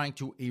was trying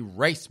to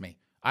erase me.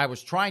 I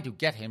was trying to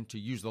get him to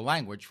use the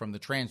language from the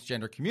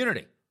transgender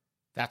community.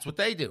 That's what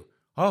they do.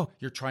 Oh,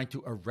 you're trying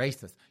to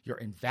erase us. You're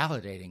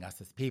invalidating us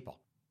as people.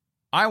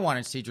 I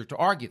wanted Cedric to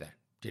argue that.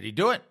 Did he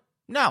do it?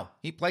 No.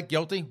 He pled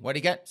guilty. What'd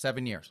he get?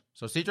 7 years.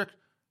 So, Cedric,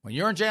 when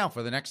you're in jail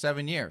for the next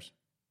 7 years,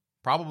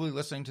 probably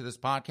listening to this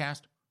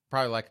podcast,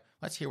 probably like,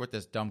 let's hear what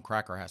this dumb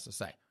cracker has to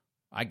say.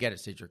 I get it,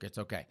 Cedric. It's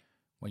okay.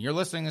 When you're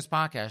listening to this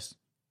podcast,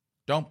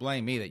 don't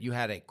blame me that you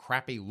had a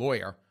crappy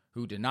lawyer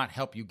who did not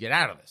help you get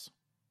out of this.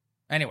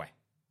 Anyway,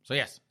 so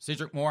yes,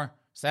 Cedric Moore,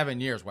 7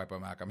 years, White Boy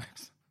Malcolm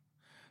X.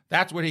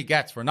 That's what he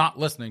gets for not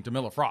listening to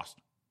Miller Frost.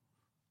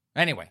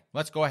 Anyway,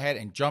 let's go ahead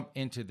and jump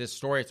into this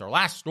story. It's our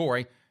last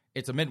story.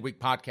 It's a midweek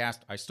podcast.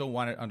 I still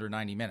want it under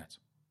 90 minutes.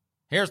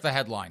 Here's the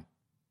headline.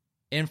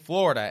 In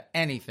Florida,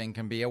 anything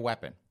can be a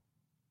weapon.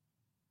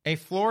 A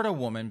Florida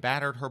woman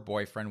battered her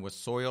boyfriend with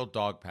soiled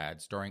dog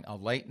pads during a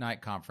late-night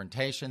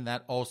confrontation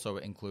that also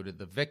included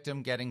the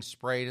victim getting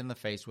sprayed in the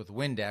face with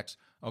Windex,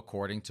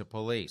 according to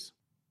police.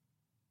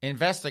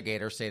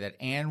 Investigators say that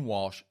Ann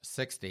Walsh,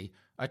 60,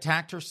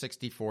 attacked her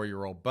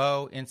 64-year-old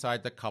beau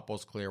inside the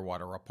couple's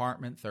Clearwater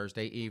apartment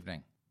Thursday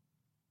evening.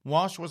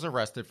 Walsh was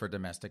arrested for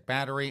domestic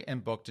battery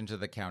and booked into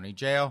the county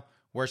jail,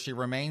 where she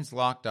remains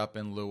locked up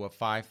in lieu of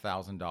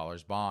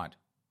 $5,000 bond.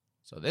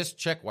 So this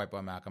chick, White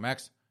Boy Malcolm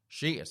X,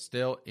 she is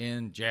still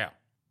in jail.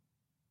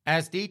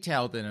 As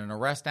detailed in an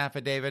arrest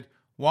affidavit,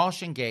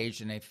 Walsh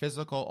engaged in a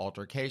physical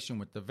altercation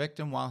with the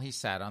victim while he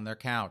sat on their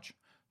couch.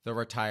 The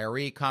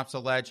retiree, cops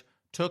allege,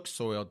 took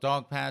soiled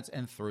dog pads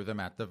and threw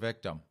them at the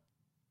victim.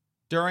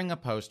 During a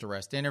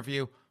post-arrest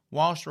interview,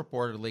 Walsh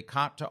reportedly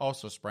copped to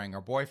also spraying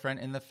her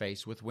boyfriend in the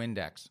face with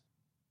Windex.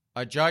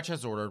 A judge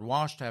has ordered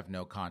Walsh to have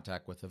no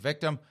contact with the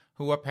victim,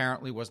 who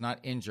apparently was not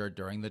injured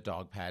during the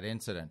dog pad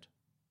incident.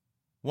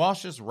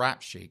 Walsh's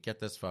rap sheet, get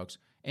this folks,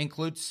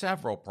 includes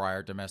several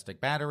prior domestic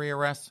battery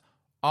arrests,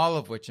 all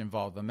of which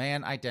involve the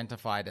man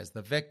identified as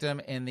the victim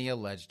in the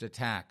alleged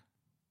attack.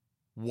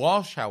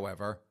 Walsh,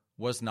 however,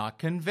 was not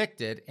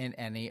convicted in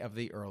any of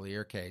the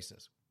earlier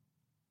cases.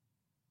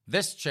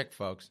 This chick,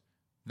 folks,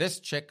 this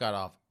chick got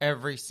off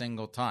every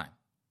single time.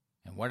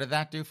 And what did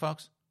that do,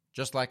 folks?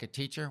 Just like a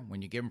teacher,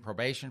 when you give him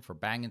probation for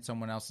banging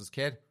someone else's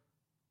kid,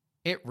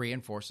 it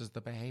reinforces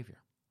the behavior.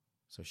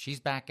 So she's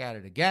back at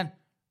it again,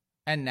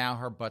 and now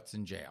her butt's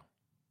in jail.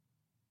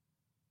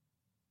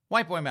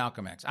 White Boy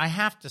Malcolm X, I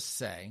have to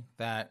say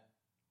that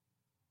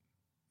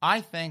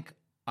I think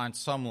on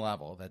some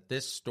level that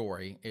this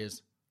story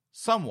is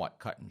somewhat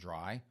cut and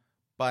dry,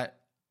 but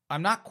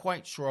I'm not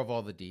quite sure of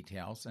all the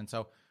details. And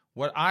so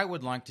what I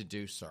would like to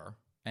do, sir,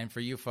 and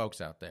for you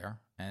folks out there,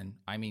 and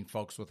I mean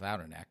folks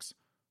without an X,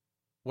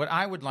 what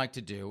I would like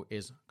to do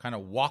is kind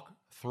of walk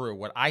through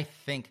what I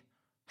think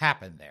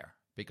happened there.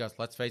 Because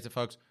let's face it,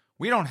 folks,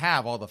 we don't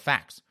have all the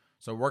facts.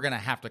 So we're going to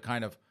have to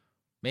kind of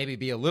maybe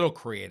be a little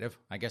creative.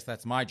 I guess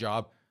that's my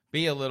job.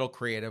 Be a little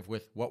creative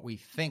with what we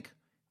think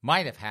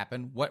might have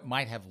happened, what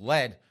might have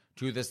led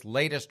to this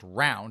latest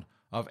round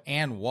of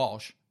Ann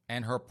Walsh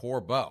and her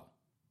poor beau.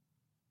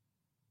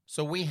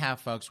 So we have,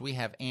 folks, we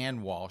have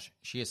Ann Walsh.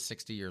 She is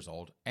 60 years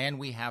old. And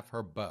we have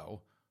her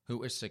beau,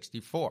 who is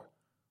 64.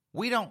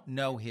 We don't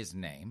know his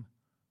name,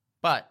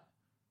 but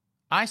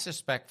I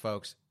suspect,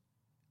 folks,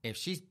 if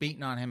she's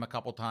beaten on him a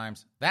couple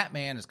times, that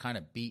man is kind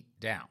of beat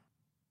down.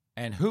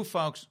 And who,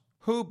 folks,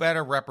 who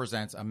better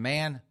represents a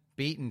man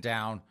beaten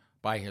down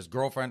by his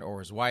girlfriend or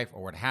his wife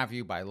or what have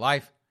you by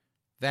life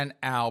than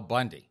Al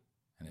Bundy?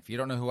 And if you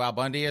don't know who Al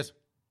Bundy is,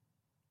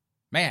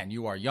 man,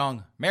 you are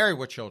young, married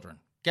with children,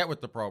 get with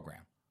the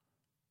program.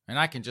 And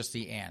I can just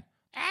see Ann.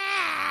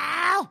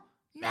 Ow!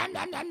 No,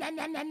 no, no, no,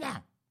 no, no, no.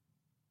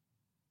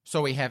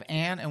 So we have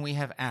Ann and we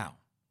have Al.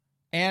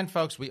 And,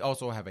 folks, we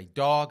also have a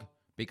dog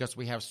because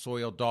we have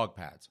soiled dog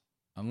pads.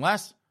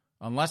 Unless,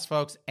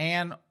 folks,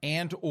 Ann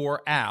and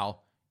or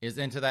Al is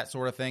into that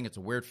sort of thing. It's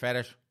a weird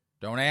fetish.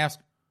 Don't ask.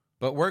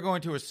 But we're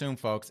going to assume,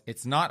 folks,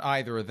 it's not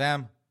either of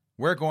them.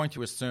 We're going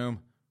to assume,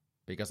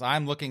 because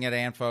I'm looking at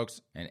Ann,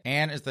 folks, and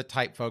Ann is the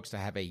type, folks, to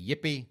have a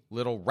yippy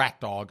little rat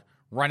dog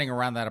running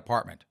around that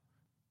apartment.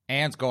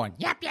 Ann's going,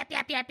 Yap, yap,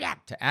 yap, yap,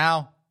 yap. to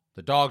Al.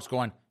 The dog's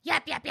going,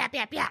 Yap, yap, yap,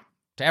 yap, yap.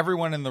 to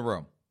everyone in the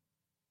room.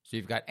 So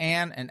you've got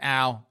Ann and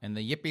Al and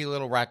the yippy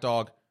little rat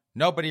dog.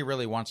 Nobody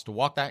really wants to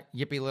walk that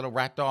yippy little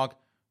rat dog.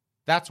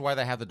 That's why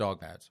they have the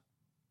dog pads.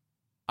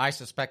 I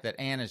suspect that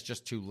Ann is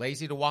just too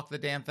lazy to walk the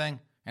damn thing,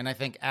 and I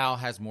think Al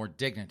has more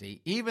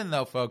dignity, even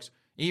though, folks,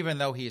 even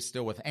though he is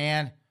still with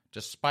Ann,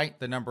 despite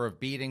the number of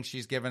beatings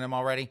she's given him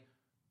already,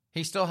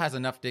 he still has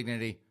enough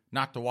dignity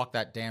not to walk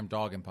that damn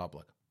dog in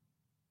public.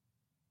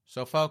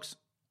 So, folks,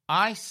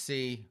 I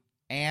see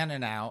Ann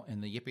and Al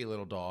and the yippy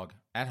little dog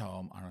at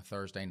home on a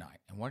Thursday night.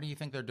 And what do you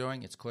think they're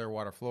doing? It's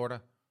Clearwater,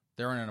 Florida.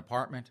 They're in an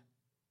apartment.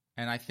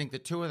 And I think the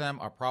two of them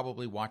are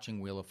probably watching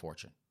Wheel of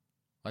Fortune.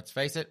 Let's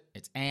face it,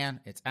 it's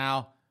Ann, it's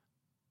Al.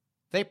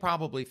 They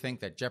probably think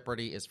that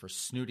Jeopardy is for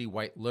snooty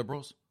white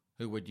liberals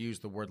who would use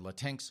the word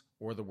Latinx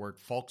or the word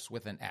folks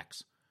with an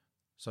X.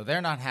 So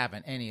they're not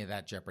having any of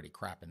that Jeopardy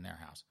crap in their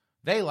house.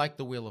 They like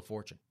the Wheel of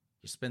Fortune.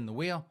 You spin the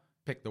wheel,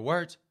 pick the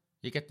words,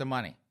 you get the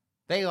money.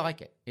 They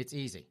like it. It's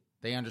easy.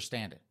 They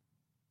understand it.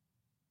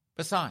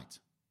 Besides,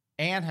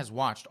 Ann has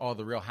watched all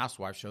the Real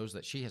Housewives shows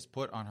that she has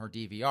put on her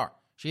DVR.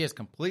 She is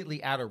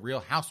completely out of Real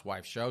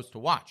Housewives shows to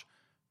watch.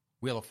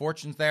 Wheel of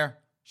Fortune's there.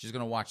 She's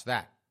going to watch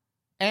that.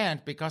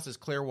 And because it's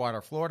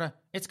Clearwater, Florida,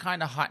 it's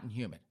kind of hot and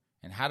humid.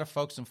 And how do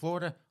folks in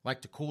Florida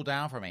like to cool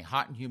down from a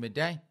hot and humid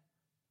day?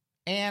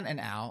 Ann and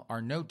Al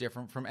are no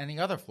different from any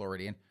other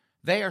Floridian.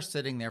 They are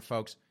sitting there,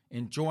 folks,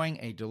 enjoying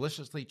a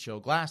deliciously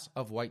chilled glass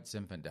of white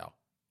Zinfandel,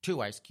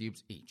 2 ice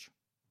cubes each.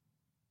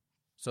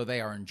 So they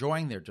are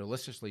enjoying their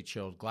deliciously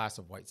chilled glass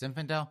of white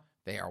Zinfandel.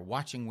 They are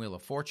watching Wheel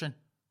of Fortune.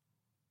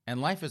 And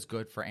life is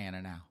good for Ann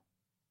and Al.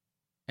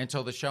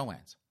 Until the show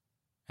ends.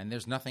 And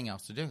there's nothing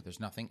else to do. There's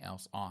nothing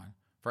else on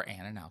for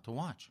Ann and Al to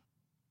watch.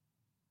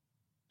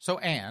 So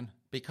Ann,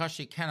 because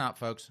she cannot,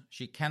 folks,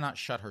 she cannot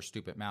shut her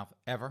stupid mouth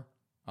ever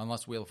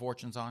unless Wheel of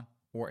Fortune's on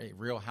or a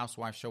Real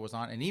Housewives show is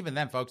on. And even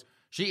then, folks,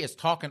 she is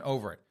talking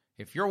over it.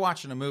 If you're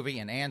watching a movie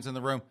and Ann's in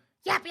the room,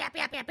 Yap, yap,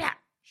 yap, yap, yap.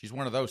 she's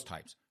one of those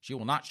types. She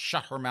will not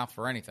shut her mouth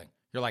for anything.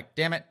 You're like,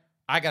 damn it,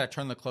 I got to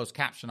turn the closed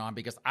caption on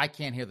because I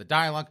can't hear the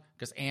dialogue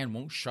because Ann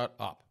won't shut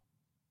up.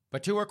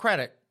 But to her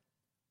credit,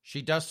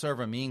 she does serve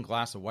a mean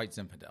glass of white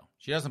Zinfandel.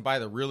 She doesn't buy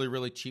the really,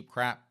 really cheap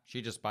crap.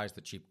 She just buys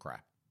the cheap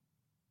crap.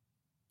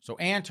 So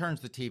Ann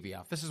turns the TV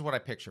off. This is what I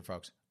picture,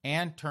 folks.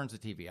 Ann turns the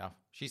TV off.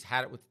 She's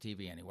had it with the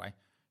TV anyway.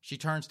 She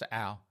turns to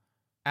Al.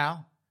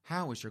 Al,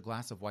 how is your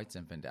glass of white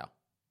Zinfandel?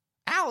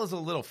 Al is a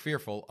little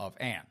fearful of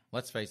Ann.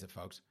 Let's face it,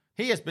 folks.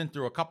 He has been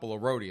through a couple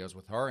of rodeos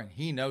with her, and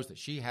he knows that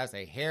she has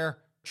a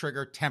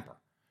hair-trigger temper.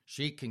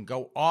 She can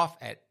go off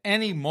at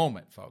any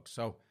moment, folks.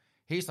 So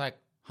he's like,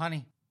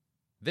 honey,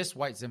 this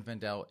white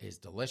Zinfandel is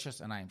delicious,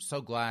 and I am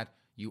so glad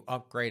you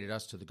upgraded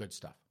us to the good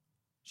stuff.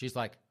 She's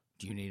like,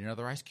 do you need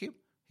another ice cube?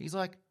 He's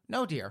like,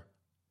 no, dear.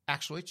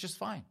 Actually, it's just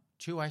fine.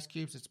 2 ice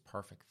cubes, it's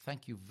perfect.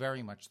 Thank you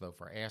very much, though,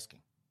 for asking.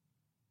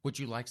 Would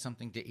you like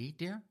something to eat,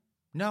 dear?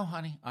 No,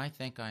 honey, I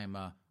think I'm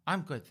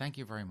good. Thank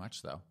you very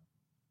much, though.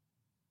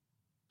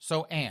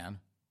 So Ann,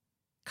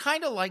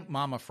 kind of like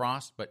Mama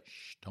Frost, but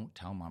shh, don't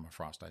tell Mama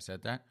Frost I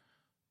said that.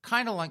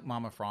 Kind of like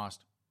Mama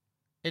Frost,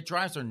 it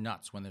drives her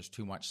nuts when there's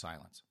too much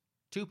silence.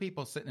 2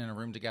 people sitting in a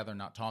room together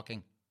not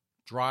talking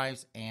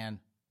drives Ann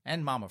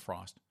and Mama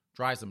Frost,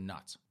 drives them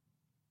nuts.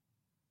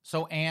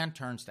 So Ann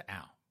turns to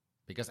Al,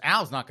 because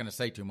Al's not going to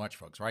say too much,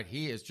 folks, right?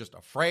 He is just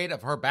afraid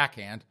of her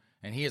backhand,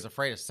 and he is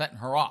afraid of setting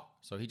her off.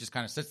 So he just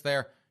kind of sits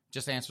there,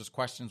 just answers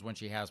questions when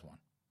she has one.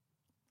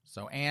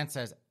 So Ann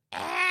says,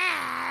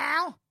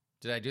 Al!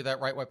 Did I do that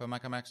right, White by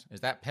Michael X?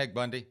 Is that Peg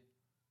Bundy?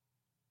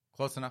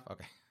 Close enough?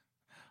 Okay.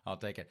 I'll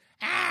take it.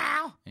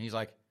 Al! And he's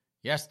like,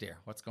 yes, dear,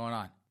 what's going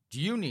on? Do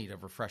you need a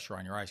refresher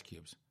on your ice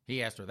cubes?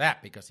 He asked her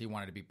that because he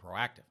wanted to be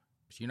proactive.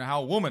 So you know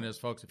how a woman is,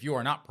 folks, if you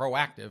are not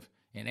proactive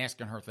in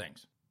asking her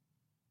things.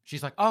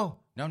 She's like, oh,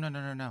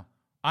 no.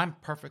 I'm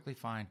perfectly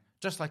fine.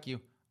 Just like you,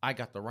 I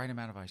got the right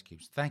amount of ice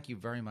cubes. Thank you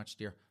very much,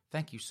 dear.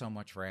 Thank you so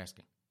much for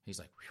asking. He's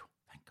like, whew,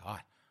 thank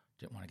God.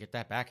 Didn't want to get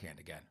that backhand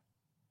again.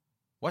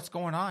 What's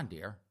going on,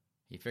 dear?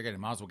 He figured he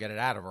might as well get it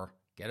out of her.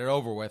 Get it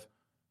over with.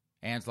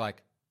 Ann's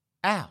like,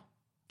 Al,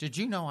 did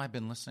you know I've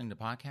been listening to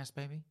podcasts,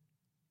 baby?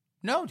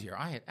 No, dear.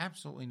 I had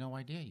absolutely no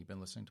idea you've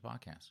been listening to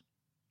podcasts.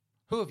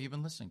 Who have you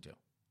been listening to?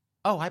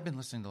 Oh, I've been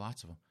listening to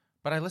lots of them.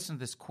 But I listened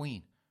to this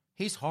Queen.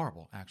 He's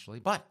horrible, actually.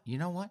 But you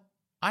know what?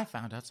 I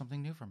found out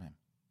something new from him.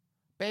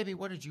 Baby,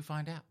 what did you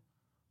find out?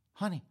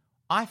 Honey,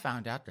 I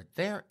found out that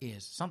there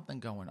is something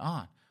going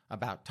on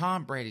about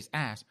Tom Brady's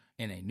ass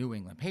in a New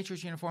England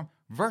Patriots uniform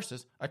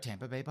versus a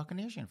Tampa Bay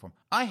Buccaneers uniform.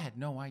 I had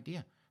no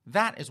idea.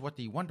 That is what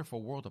the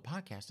wonderful world of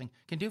podcasting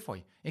can do for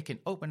you. It can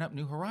open up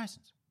new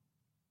horizons.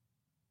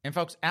 And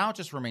folks, Al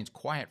just remains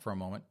quiet for a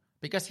moment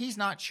because he's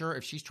not sure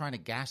if she's trying to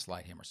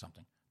gaslight him or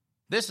something.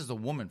 This is a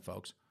woman,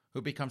 folks,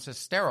 who becomes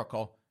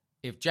hysterical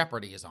if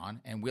Jeopardy is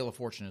on and Wheel of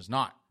Fortune is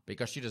not,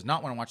 because she does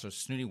not want to watch those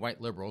snooty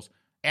white liberals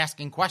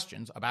asking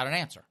questions about an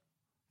answer.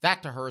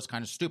 That to her is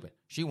kind of stupid.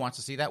 She wants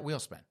to see that wheel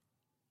spin.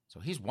 So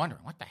he's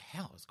wondering, what the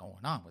hell is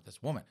going on with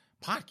this woman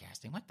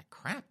podcasting? What the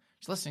crap?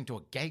 She's listening to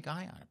a gay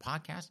guy on a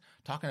podcast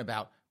talking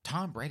about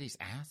Tom Brady's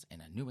ass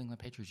in a New England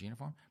Patriots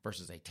uniform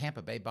versus a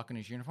Tampa Bay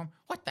Buccaneers uniform.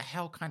 What the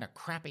hell kind of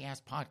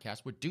crappy-ass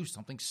podcast would do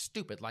something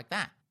stupid like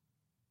that?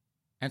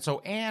 And so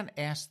Ann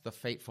asked the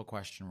fateful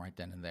question right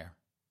then and there.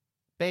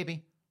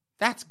 Baby,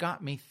 that's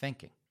got me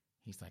thinking.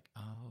 He's like,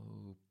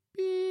 oh,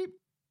 beep.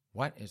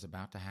 What is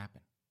about to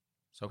happen?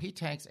 So he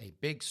takes a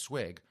big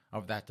swig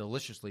of that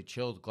deliciously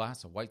chilled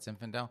glass of white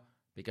Zinfandel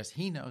because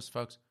he knows,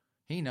 folks,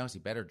 he knows he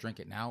better drink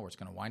it now or it's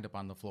going to wind up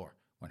on the floor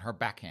when her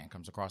backhand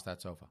comes across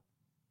that sofa.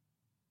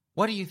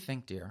 What do you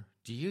think, dear?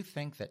 Do you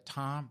think that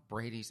Tom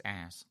Brady's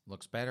ass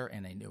looks better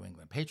in a New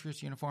England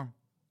Patriots uniform,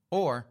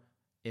 or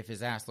if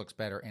his ass looks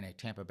better in a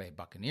Tampa Bay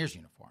Buccaneers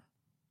uniform?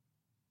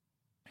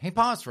 He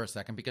paused for a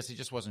second because he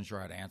just wasn't sure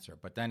how to answer.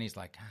 But then he's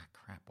like,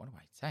 crap, what do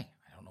I say?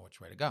 I don't know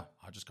which way to go.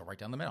 I'll just go right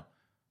down the middle.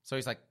 So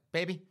he's like,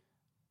 baby,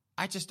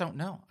 I just don't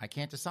know. I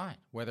can't decide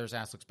whether his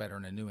ass looks better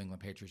in a New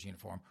England Patriots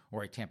uniform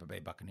or a Tampa Bay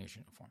Buccaneers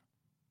uniform.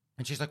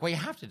 And she's like, well, you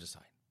have to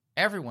decide.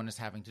 Everyone is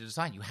having to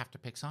decide. You have to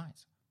pick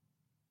sides.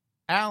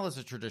 Al is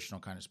a traditional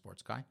kind of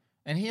sports guy,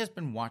 and he has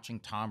been watching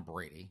Tom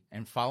Brady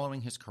and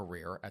following his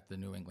career at the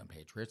New England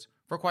Patriots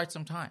for quite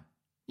some time.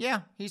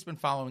 Yeah, he's been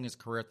following his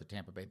career at the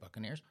Tampa Bay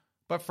Buccaneers,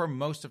 but for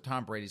most of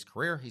Tom Brady's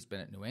career, he's been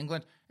at New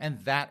England, and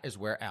that is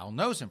where Al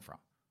knows him from.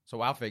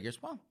 So Al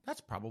figures, well,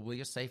 that's probably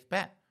a safe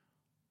bet.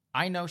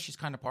 I know she's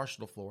kind of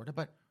partial to Florida,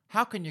 but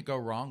how can you go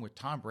wrong with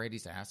Tom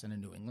Brady's ass in a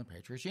New England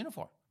Patriots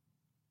uniform?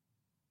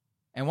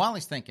 And while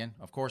he's thinking,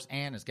 of course,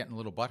 Ann is getting a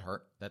little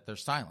butthurt that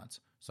there's silence.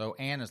 So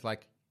Ann is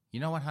like, you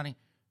know what, honey?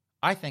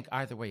 I think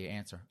either way you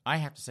answer, I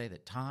have to say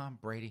that Tom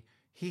Brady,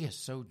 he is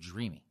so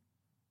dreamy.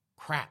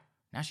 Crap,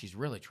 now she's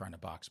really trying to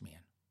box me in.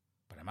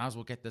 But I might as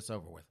well get this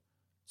over with.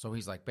 So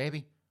he's like,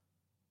 baby,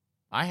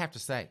 I have to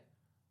say,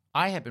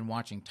 I have been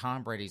watching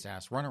Tom Brady's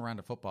ass run around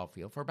a football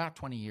field for about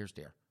 20 years,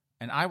 dear.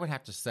 And I would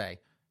have to say,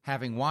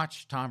 having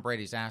watched Tom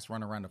Brady's ass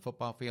run around a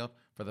football field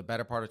for the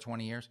better part of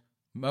 20 years,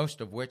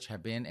 most of which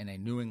have been in a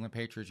New England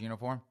Patriots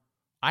uniform,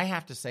 I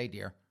have to say,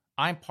 dear,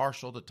 I'm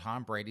partial to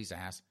Tom Brady's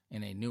ass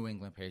in a New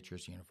England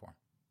Patriots uniform.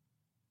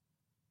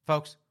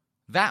 Folks,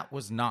 that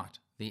was not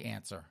the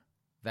answer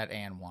that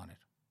Ann wanted.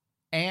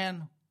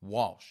 Ann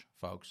Walsh,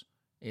 folks,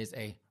 is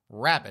a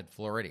rabid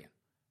Floridian.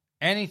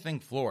 Anything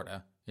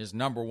Florida is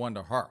number one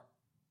to her.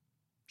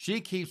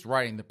 She keeps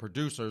writing the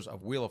producers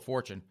of Wheel of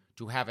Fortune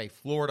to have a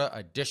Florida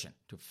edition,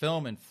 to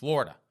film in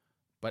Florida.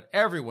 But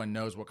everyone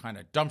knows what kind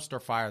of dumpster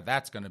fire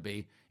that's going to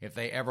be if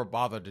they ever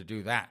bother to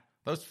do that.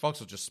 Those folks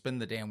will just spin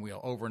the damn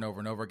wheel over and over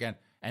and over again.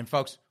 And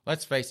folks,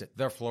 let's face it,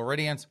 they're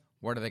Floridians.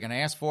 What are they going to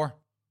ask for?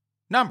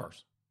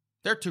 Numbers.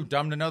 They're too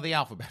dumb to know the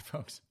alphabet,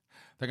 folks.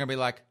 They're going to be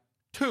like,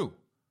 2.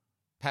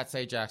 Pat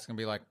Sajak's going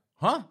to be like,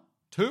 huh?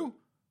 2?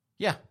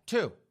 Yeah,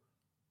 2.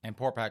 And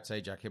poor Pat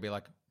Sajak, he'll be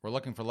like, we're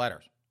looking for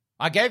letters.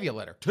 I gave you a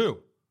letter, 2.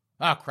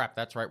 Oh, crap,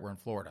 that's right, we're in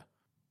Florida.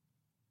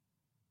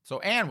 So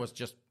Ann was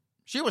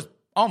she was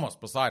almost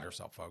beside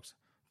herself, folks,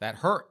 that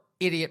her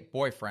idiot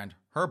boyfriend,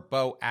 her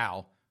beau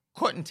Al,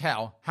 couldn't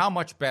tell how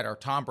much better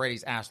Tom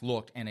Brady's ass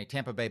looked in a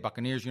Tampa Bay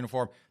Buccaneers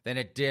uniform than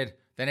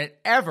it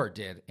ever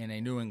did in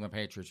a New England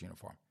Patriots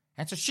uniform.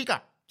 And so she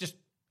got just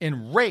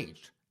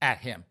enraged at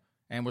him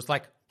and was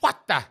like, what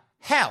the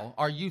hell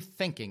are you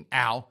thinking,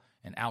 Al?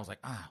 And Al was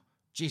like,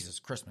 Jesus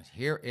Christmas,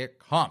 here it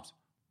comes.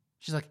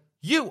 She's like,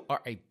 you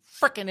are a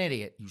freaking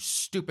idiot, you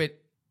stupid.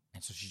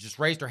 And so she just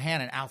raised her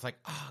hand, and Al's like,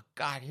 oh,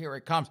 God, here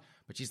it comes.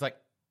 But she's like,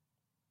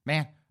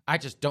 man, I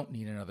just don't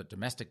need another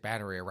domestic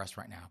battery arrest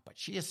right now. But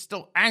she is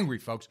still angry,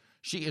 folks.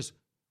 She is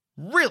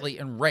really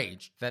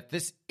enraged that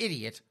this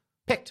idiot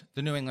picked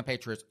the New England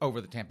Patriots over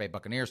the Tampa Bay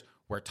Buccaneers,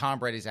 where Tom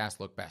Brady's ass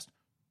looked best.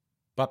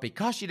 But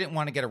because she didn't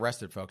want to get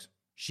arrested, folks,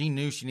 she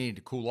knew she needed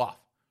to cool off.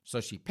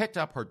 So she picked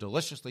up her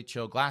deliciously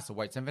chilled glass of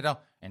White Zinfandel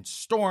and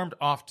stormed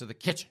off to the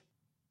kitchen.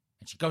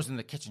 And she goes into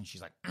the kitchen.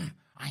 She's like,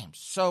 I am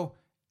so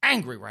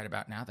angry right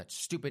about now, that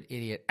stupid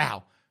idiot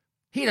Al.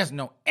 He doesn't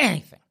know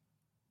anything.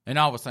 And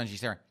all of a sudden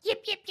she's hearing,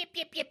 yip, yip, yip,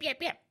 yip, yip,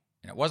 yip, yip.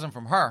 And it wasn't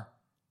from her.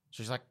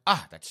 So she's like,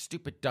 that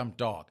stupid dumb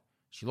dog.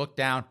 She looked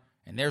down,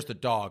 and there's the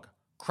dog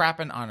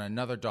crapping on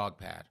another dog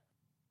pad.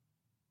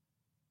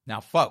 Now,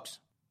 folks,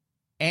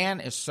 Ann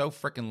is so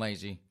freaking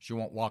lazy, she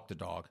won't walk the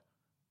dog.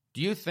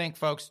 Do you think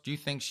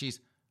she's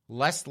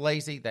less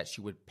lazy that she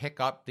would pick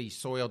up the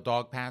soiled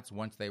dog pads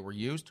once they were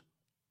used?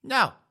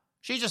 No.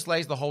 She just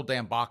lays the whole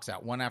damn box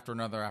out, one after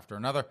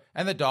another,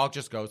 and the dog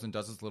just goes and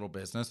does his little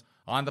business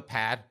on the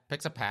pad,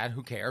 picks a pad,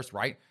 who cares,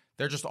 right?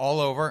 They're just all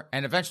over,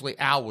 and eventually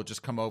Al will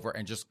just come over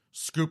and just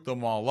scoop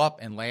them all up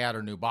and lay out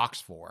a new box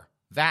for her.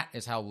 That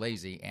is how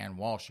lazy Ann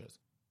Walsh is.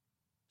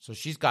 So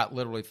she's got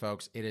literally,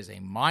 folks, it is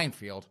a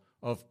minefield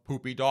of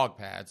poopy dog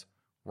pads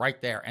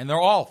right there, and they're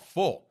all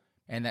full,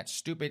 and that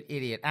stupid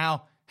idiot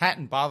Al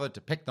hadn't bothered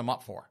to pick them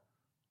up for her.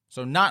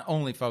 So not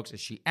only, folks, is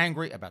she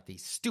angry about the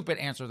stupid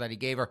answer that he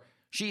gave her,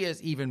 she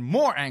is even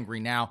more angry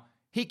now.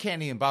 He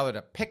can't even bother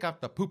to pick up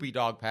the poopy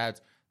dog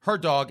pads her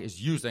dog is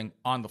using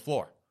on the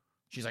floor.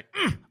 She's like,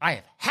 I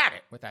have had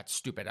it with that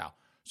stupid Al.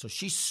 So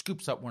she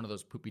scoops up one of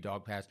those poopy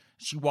dog pads.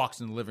 She walks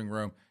in the living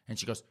room and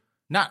she goes,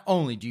 not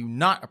only do you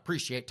not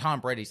appreciate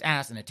Tom Brady's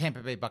ass in a Tampa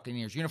Bay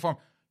Buccaneers uniform,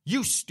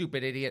 you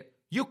stupid idiot,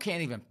 you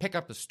can't even pick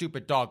up the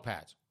stupid dog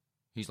pads.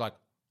 He's like,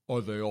 are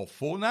they all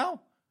full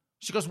now?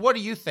 She goes, what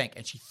do you think?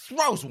 And she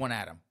throws one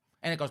at him.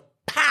 And it goes,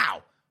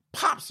 pow!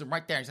 Pops him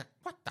right there. He's like,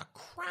 what the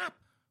crap?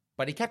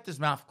 But he kept his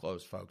mouth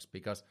closed, folks,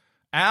 because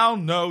Al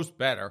knows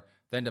better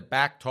than to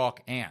backtalk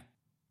Ann.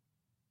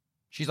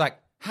 She's like,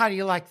 how do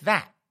you like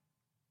that?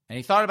 And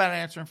he thought about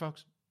answering,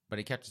 folks, but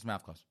he kept his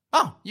mouth closed.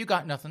 Oh, you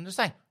got nothing to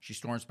say. She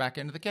storms back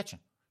into the kitchen.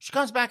 She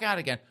comes back out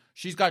again.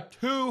 She's got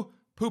 2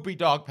 poopy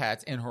dog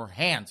pads in her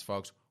hands,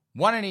 folks.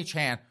 One in each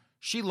hand.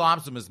 She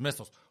lobs them as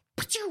missiles.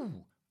 Pachoo!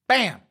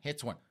 Bam!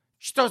 Hits one.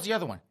 She throws the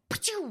other one.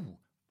 Pachoo!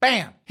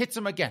 Bam! Hits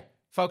him again.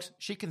 Folks,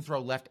 she can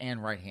throw left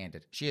and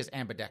right-handed. She is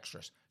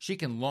ambidextrous. She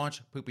can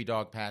launch poopy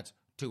dog pads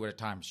 2 at a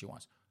time if she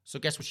wants. So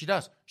guess what she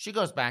does? She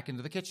goes back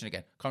into the kitchen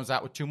again. Comes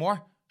out with 2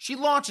 more. She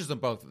launches them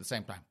both at the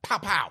same time. Pow,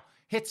 pow.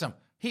 Hits him.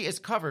 He is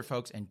covered,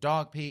 folks, in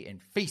dog pee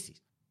and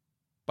feces.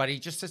 But he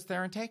just sits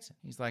there and takes it.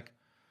 He's like,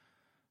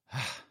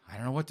 I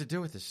don't know what to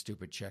do with this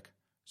stupid chick.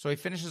 So he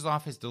finishes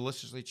off his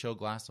deliciously chilled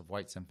glass of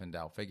white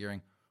Zinfandel,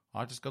 figuring,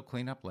 I'll just go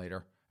clean up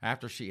later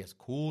after she has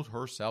cooled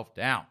herself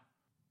down.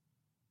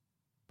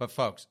 But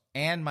folks,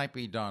 Anne might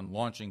be done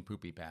launching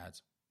poopy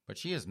pads, but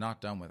she is not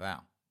done with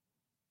Al.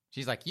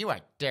 She's like, you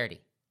are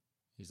dirty.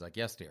 He's like,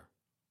 yes, dear.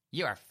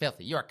 You are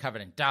filthy. You are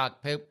covered in dog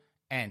poop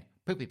and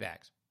poopy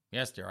bags.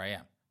 Yes, dear, I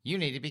am. You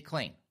need to be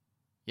clean.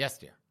 Yes,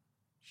 dear.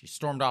 She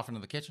stormed off into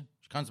the kitchen.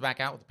 She comes back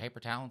out with a paper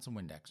towel and some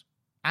Windex.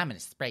 I'm going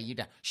to spray you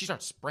down. She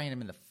starts spraying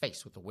him in the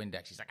face with the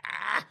Windex. He's like,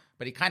 ah!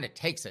 But he kind of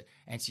takes it,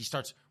 and she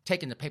starts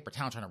taking the paper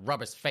towel and trying to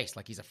rub his face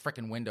like he's a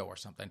frickin' window or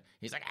something.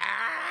 He's like,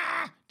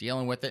 ah!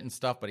 Dealing with it and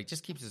stuff, but he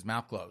just keeps his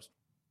mouth closed.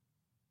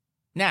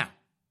 Now,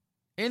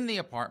 in the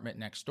apartment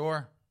next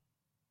door,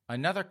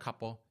 another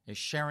couple is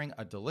sharing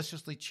a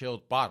deliciously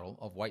chilled bottle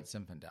of white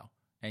Zinfandel.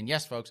 And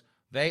yes, folks,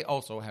 they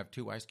also have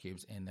 2 ice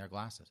cubes in their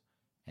glasses.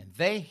 And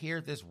they hear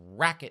this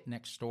racket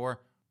next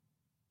door.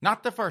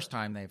 Not the first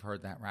time they've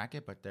heard that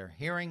racket, but they're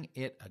hearing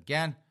it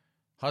again.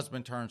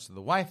 Husband turns to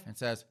the wife and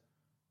says,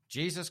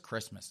 Jesus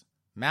Christmas,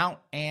 Mount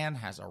Anne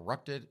has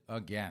erupted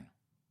again.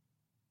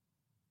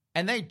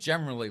 And they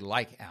generally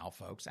like Al,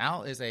 folks.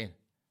 Al is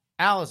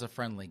a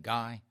friendly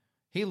guy.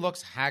 He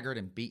looks haggard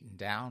and beaten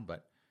down,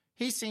 but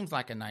he seems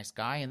like a nice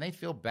guy, and they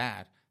feel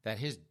bad that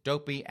his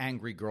dopey,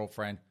 angry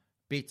girlfriend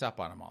beats up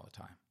on him all the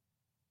time.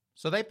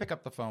 So they pick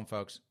up the phone,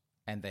 folks,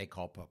 and they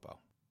call Popo.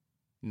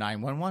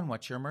 911,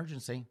 what's your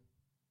emergency?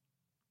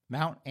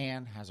 Mount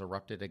Anne has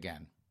erupted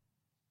again.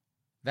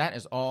 That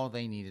is all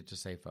they needed to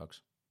say,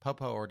 folks.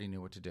 Popo already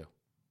knew what to do.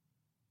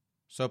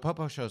 So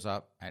Popo shows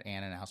up at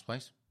Anne and Al's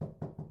place,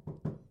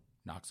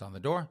 knocks on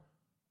the door.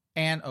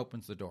 Anne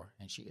opens the door,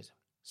 and she is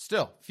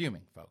still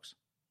fuming, folks.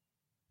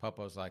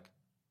 Popo's like,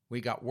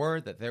 we got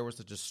word that there was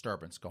a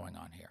disturbance going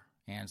on here.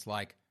 Anne's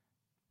like,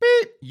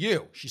 beep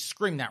you. She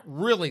screamed that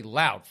really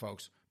loud,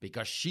 folks,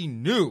 because she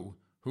knew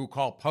who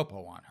called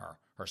Popo on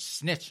her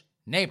snitch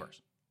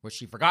neighbors, which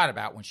she forgot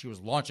about when she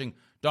was launching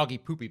doggy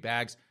poopy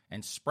bags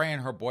and spraying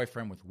her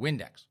boyfriend with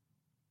Windex.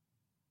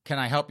 Can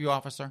I help you,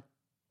 officer?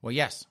 Well,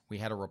 yes, we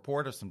had a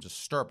report of some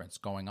disturbance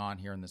going on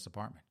here in this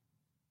apartment.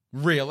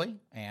 Really?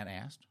 Anne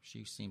asked.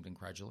 She seemed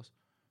incredulous.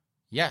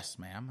 Yes,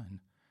 ma'am, and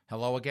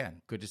hello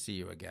again. Good to see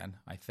you again,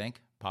 I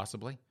think,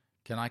 possibly.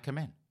 Can I come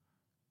in?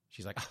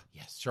 She's like, oh,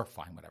 yes, sure,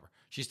 fine, whatever.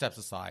 She steps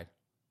aside.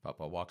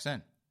 Popo walks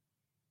in.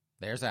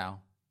 There's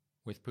Al,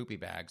 with poopy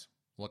bags,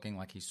 looking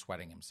like he's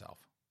sweating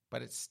himself.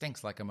 But it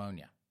stinks like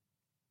ammonia.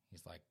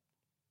 He's like,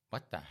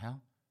 what the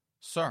hell?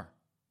 Sir,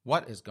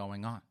 what is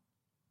going on?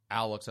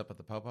 Al looks up at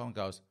the Popo and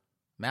goes,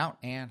 Mount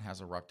Anne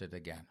has erupted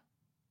again.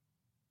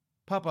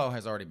 Popo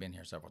has already been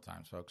here several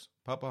times, folks.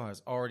 Popo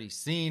has already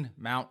seen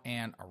Mount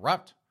Anne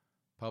erupt.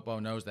 Popo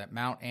knows that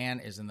Mount Anne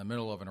is in the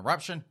middle of an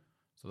eruption.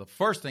 So the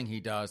first thing he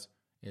does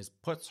is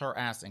puts her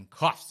ass in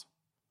cuffs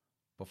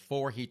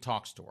before he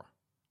talks to her.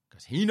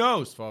 Because he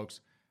knows, folks,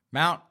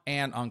 Mount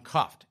Anne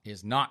uncuffed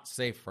is not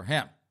safe for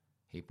him.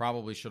 He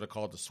probably should have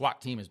called the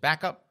SWAT team as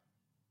backup,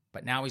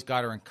 but now he's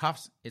got her in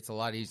cuffs. It's a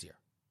lot easier.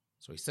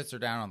 So he sits her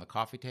down on the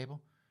coffee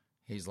table.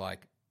 He's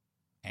like,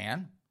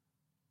 Anne,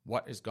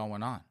 what is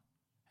going on?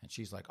 And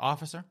she's like,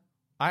 Officer,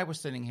 I was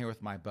sitting here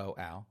with my beau,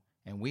 Al,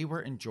 and we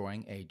were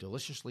enjoying a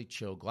deliciously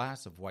chilled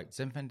glass of white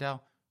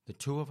Zinfandel. The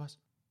 2 of us,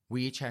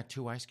 we each had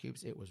 2 ice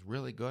cubes. It was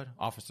really good.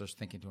 Officer's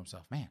thinking to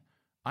himself, man,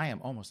 I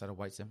am almost out of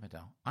white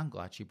Zinfandel. I'm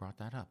glad she brought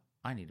that up.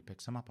 I need to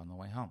pick some up on the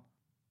way home.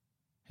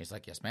 He's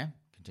like, yes, ma'am.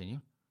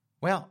 Continue.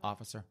 Well,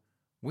 officer,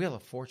 Wheel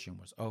of Fortune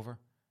was over,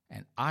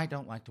 and I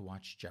don't like to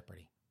watch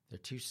Jeopardy. They're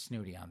too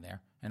snooty on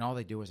there, and all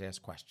they do is ask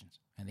questions.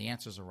 And the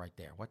answers are right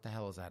there. What the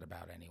hell is that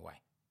about anyway?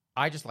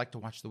 I just like to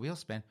watch the wheel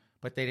spin,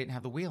 but they didn't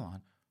have the wheel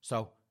on,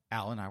 so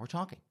Al and I were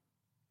talking.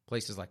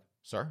 Police is like,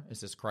 sir, is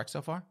this correct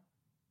so far?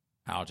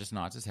 Al just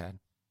nods his head.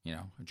 You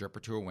know, a drip or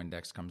 2 of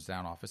Windex comes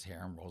down off his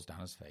hair and rolls down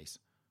his face.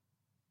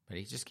 But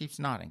he just keeps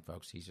nodding,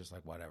 folks. He's just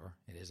like, whatever.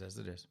 It is as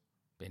it is.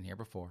 Been here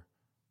before.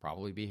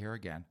 Probably be here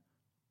again.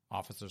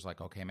 Officer's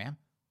like, okay, ma'am,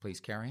 please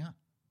carry on.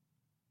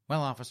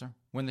 Well, officer,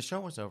 when the show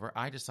was over,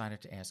 I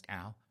decided to ask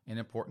Al an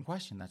important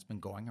question that's been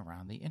going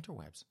around the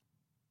interwebs.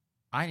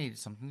 I needed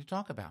something to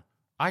talk about.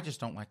 I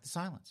just don't like the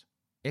silence.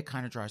 It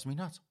kind of drives me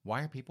nuts.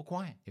 Why are people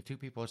quiet? If 2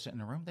 people are sitting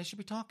in a room, they should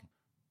be talking.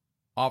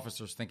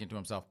 Officer's thinking to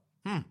himself,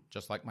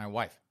 just like my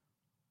wife.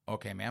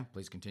 Okay, ma'am,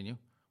 please continue.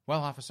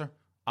 Well, officer,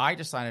 I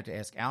decided to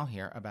ask Al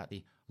here about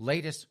the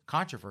latest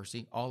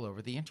controversy all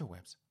over the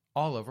interwebs,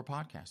 all over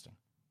podcasting.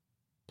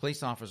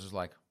 Police officer's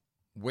like,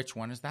 which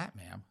one is that,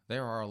 ma'am?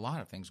 There are a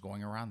lot of things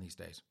going around these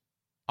days.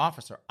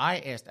 Officer, I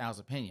asked Al's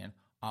opinion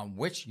on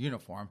which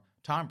uniform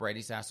Tom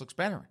Brady's ass looks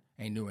better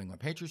in a New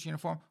England Patriots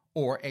uniform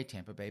or a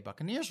Tampa Bay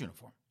Buccaneers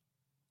uniform.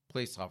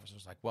 Police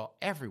officer's like, well,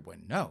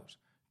 everyone knows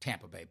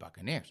Tampa Bay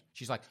Buccaneers.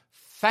 She's like,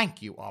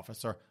 thank you,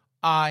 officer.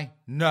 I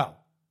know.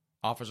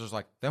 Officer's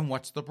like, then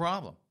what's the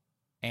problem?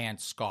 Ann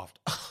scoffed.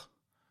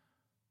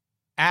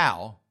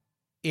 Al,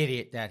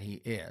 idiot that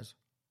he is,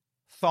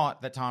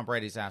 thought that Tom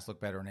Brady's ass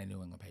looked better in a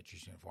New England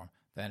Patriots uniform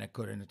than it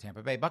could in a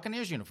Tampa Bay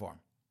Buccaneers uniform.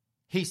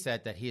 He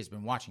said that he has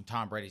been watching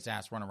Tom Brady's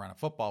ass run around a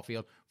football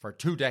field for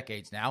 2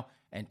 decades now,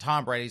 and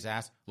Tom Brady's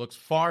ass looks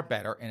far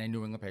better in a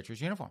New England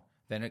Patriots uniform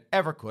than it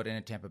ever could in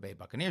a Tampa Bay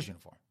Buccaneers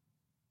uniform.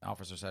 The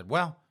officer said,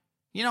 well,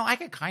 I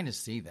could kind of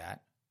see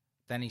that.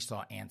 Then he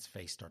saw Ann's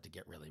face start to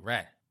get really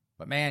red.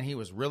 But man, he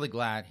was really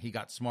glad he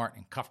got smart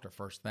and cuffed her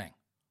first thing.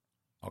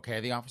 Okay,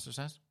 the officer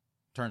says.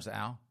 Turns to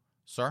Al.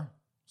 Sir,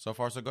 so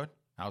far so good?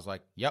 Al's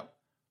like, yep.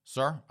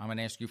 Sir, I'm going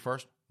to ask you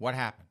first, what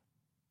happened?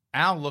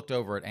 Al looked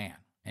over at Ann,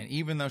 and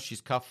even though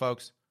she's cuffed,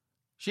 folks,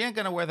 she ain't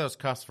going to wear those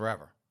cuffs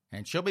forever,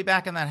 and she'll be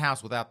back in that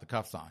house without the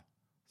cuffs on.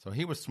 So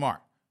he was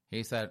smart.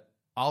 He said,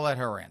 I'll let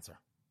her answer.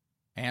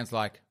 Ann's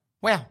like,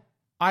 well,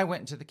 I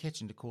went into the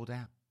kitchen to cool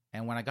down,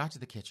 and when I got to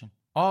the kitchen,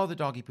 all the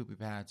doggy poopy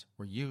pads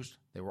were used.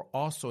 They were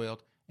all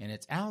soiled, and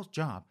it's Al's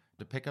job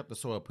to pick up the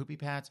soiled poopy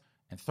pads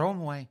and throw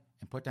them away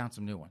and put down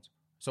some new ones.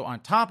 So on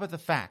top of the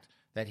fact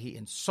that he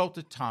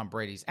insulted Tom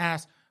Brady's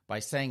ass by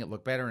saying it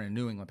looked better in a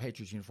New England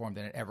Patriots uniform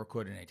than it ever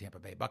could in a Tampa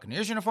Bay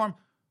Buccaneers uniform,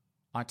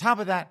 on top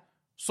of that,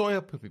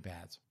 soiled poopy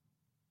pads.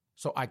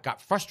 So I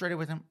got frustrated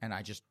with him, and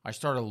I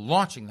started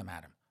launching them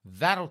at him.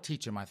 That'll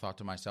teach him, I thought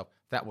to myself.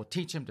 That will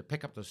teach him to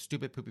pick up those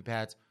stupid poopy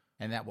pads,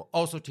 and that will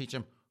also teach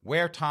him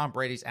where Tom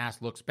Brady's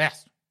ass looks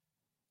best.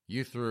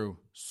 You threw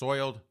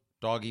soiled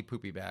doggy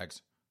poopy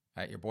bags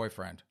at your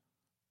boyfriend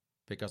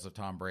because of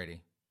Tom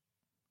Brady.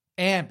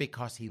 And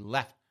because he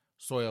left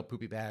soiled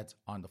poopy pads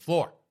on the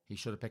floor. He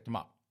should have picked them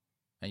up.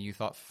 And you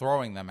thought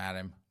throwing them at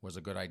him was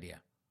a good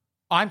idea.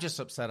 I'm just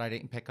upset I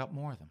didn't pick up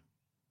more of them.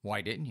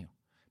 Why didn't you?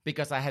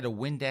 Because I had to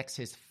Windex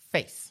his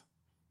face.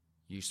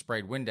 You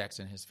sprayed Windex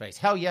in his face.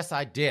 Hell yes,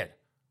 I did.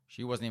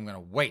 She wasn't even going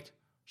to wait.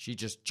 She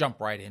just jumped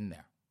right in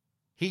there.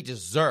 He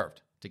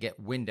deserved to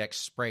get Windex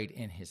sprayed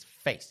in his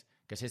face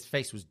because his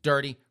face was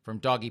dirty from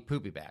doggy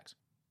poopy bags.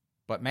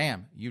 But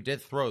ma'am, you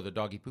did throw the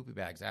doggy poopy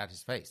bags at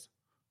his face.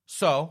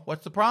 So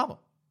what's the problem?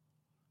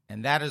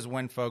 And that is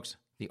when, folks,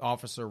 the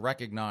officer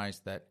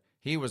recognized that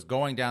he was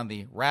going down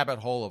the rabbit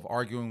hole of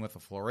arguing with a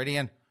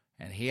Floridian,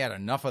 and he had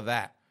enough of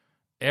that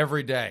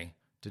every day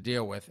to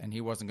deal with, and he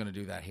wasn't going to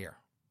do that here.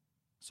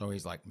 So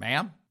he's like,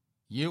 ma'am,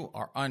 you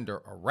are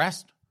under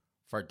arrest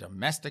for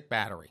domestic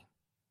battery.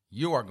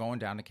 You are going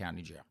down to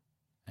county jail.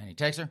 And he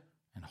takes her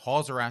and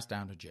hauls her ass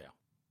down to jail.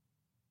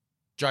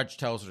 Judge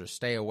tells her to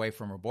stay away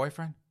from her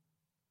boyfriend.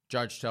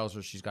 Judge tells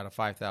her she's got a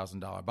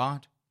 $5,000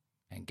 bond.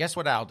 And guess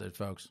what Al did,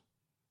 folks?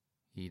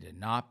 He did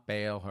not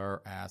bail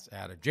her ass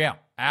out of jail.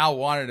 Al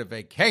wanted a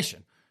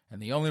vacation,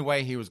 and the only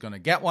way he was going to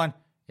get one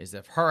is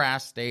if her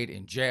ass stayed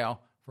in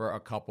jail for a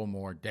couple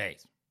more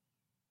days.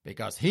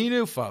 Because he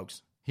knew,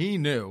 folks, he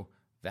knew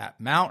that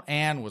Mount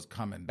Ann was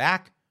coming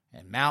back,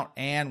 and Mount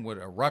Ann would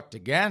erupt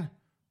again,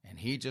 and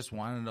he just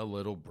wanted a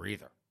little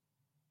breather.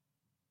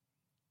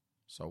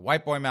 So,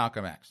 White Boy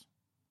Malcolm X,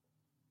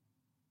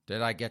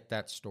 did I get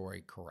that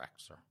story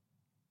correct, sir?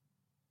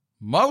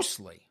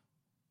 Mostly.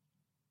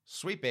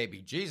 Sweet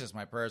baby Jesus,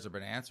 my prayers have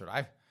been answered.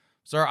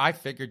 I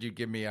figured you'd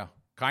give me a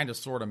kind of,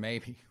 sort of,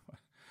 maybe.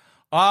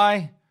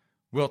 I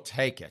will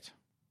take it.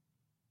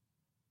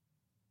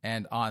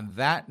 And on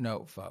that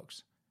note,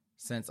 folks,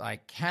 since I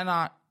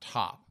cannot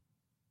top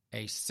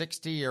a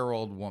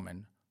 60-year-old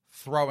woman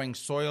throwing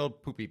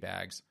soiled poopy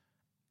bags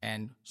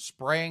and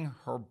spraying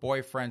her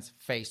boyfriend's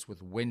face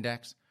with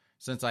Windex,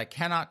 since I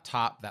cannot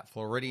top that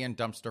Floridian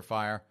dumpster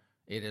fire,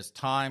 it is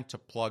time to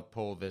plug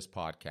pull this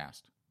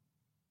podcast.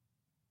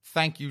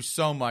 Thank you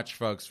so much,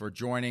 folks, for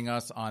joining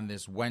us on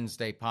this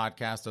Wednesday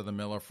podcast of The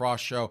Miller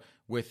Frost Show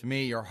with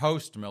me, your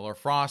host, Miller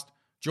Frost,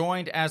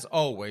 joined as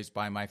always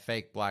by my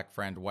fake black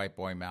friend, White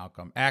Boy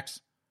Malcolm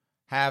X.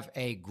 Have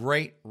a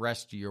great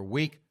rest of your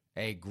week,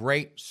 a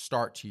great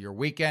start to your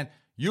weekend.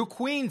 You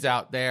queens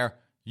out there,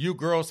 you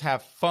girls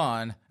have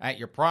fun at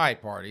your pride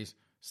parties.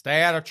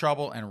 Stay out of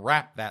trouble and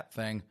wrap that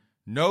thing.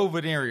 No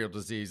venereal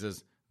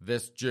diseases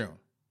this June.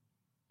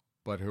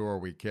 But who are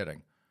we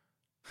kidding?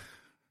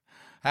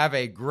 Have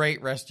a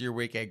great rest of your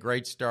week, a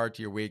great start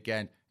to your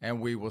weekend, and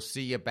we will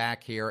see you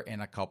back here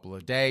in a couple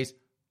of days.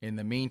 In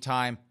the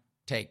meantime,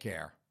 take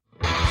care.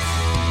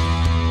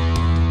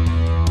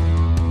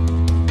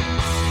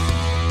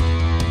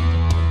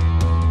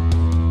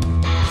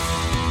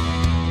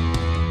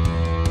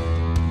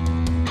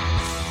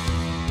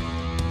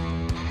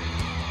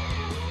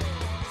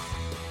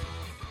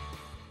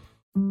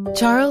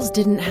 Charles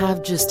didn't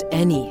have just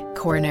any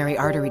coronary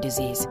artery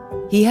disease.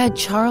 He had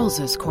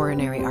Charles's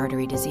coronary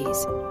artery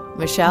disease.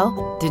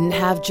 Michelle didn't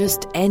have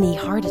just any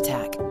heart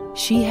attack.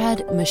 She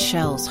had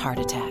Michelle's heart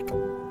attack.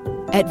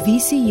 At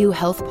VCU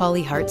Health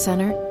Poly Heart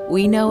Center,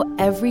 we know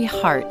every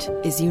heart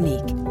is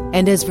unique.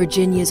 And as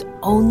Virginia's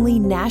only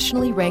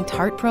nationally ranked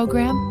heart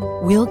program,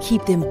 we'll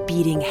keep them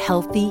beating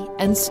healthy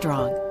and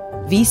strong.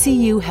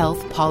 VCU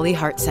Health Poly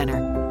Heart Center.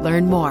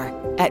 Learn more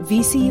at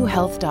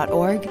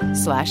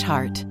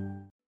vcuhealth.org/heart.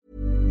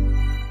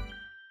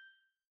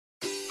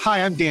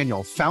 Hi, I'm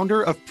Daniel,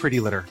 founder of Pretty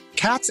Litter.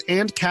 Cats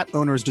and cat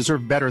owners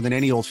deserve better than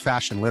any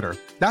old-fashioned litter.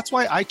 That's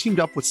why I teamed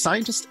up with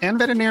scientists and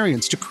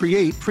veterinarians to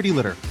create Pretty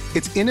Litter.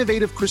 Its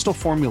innovative crystal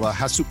formula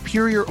has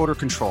superior odor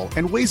control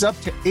and weighs up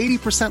to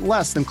 80%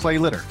 less than clay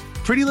litter.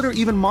 Pretty Litter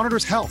even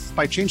monitors health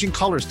by changing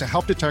colors to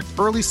help detect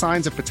early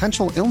signs of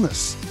potential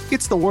illness.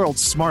 It's the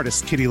world's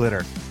smartest kitty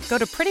litter. Go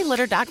to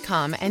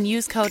prettylitter.com and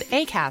use code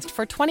ACAST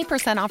for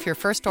 20% off your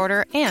first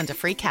order and a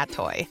free cat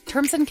toy.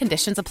 Terms and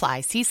conditions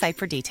apply. See site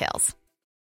for details.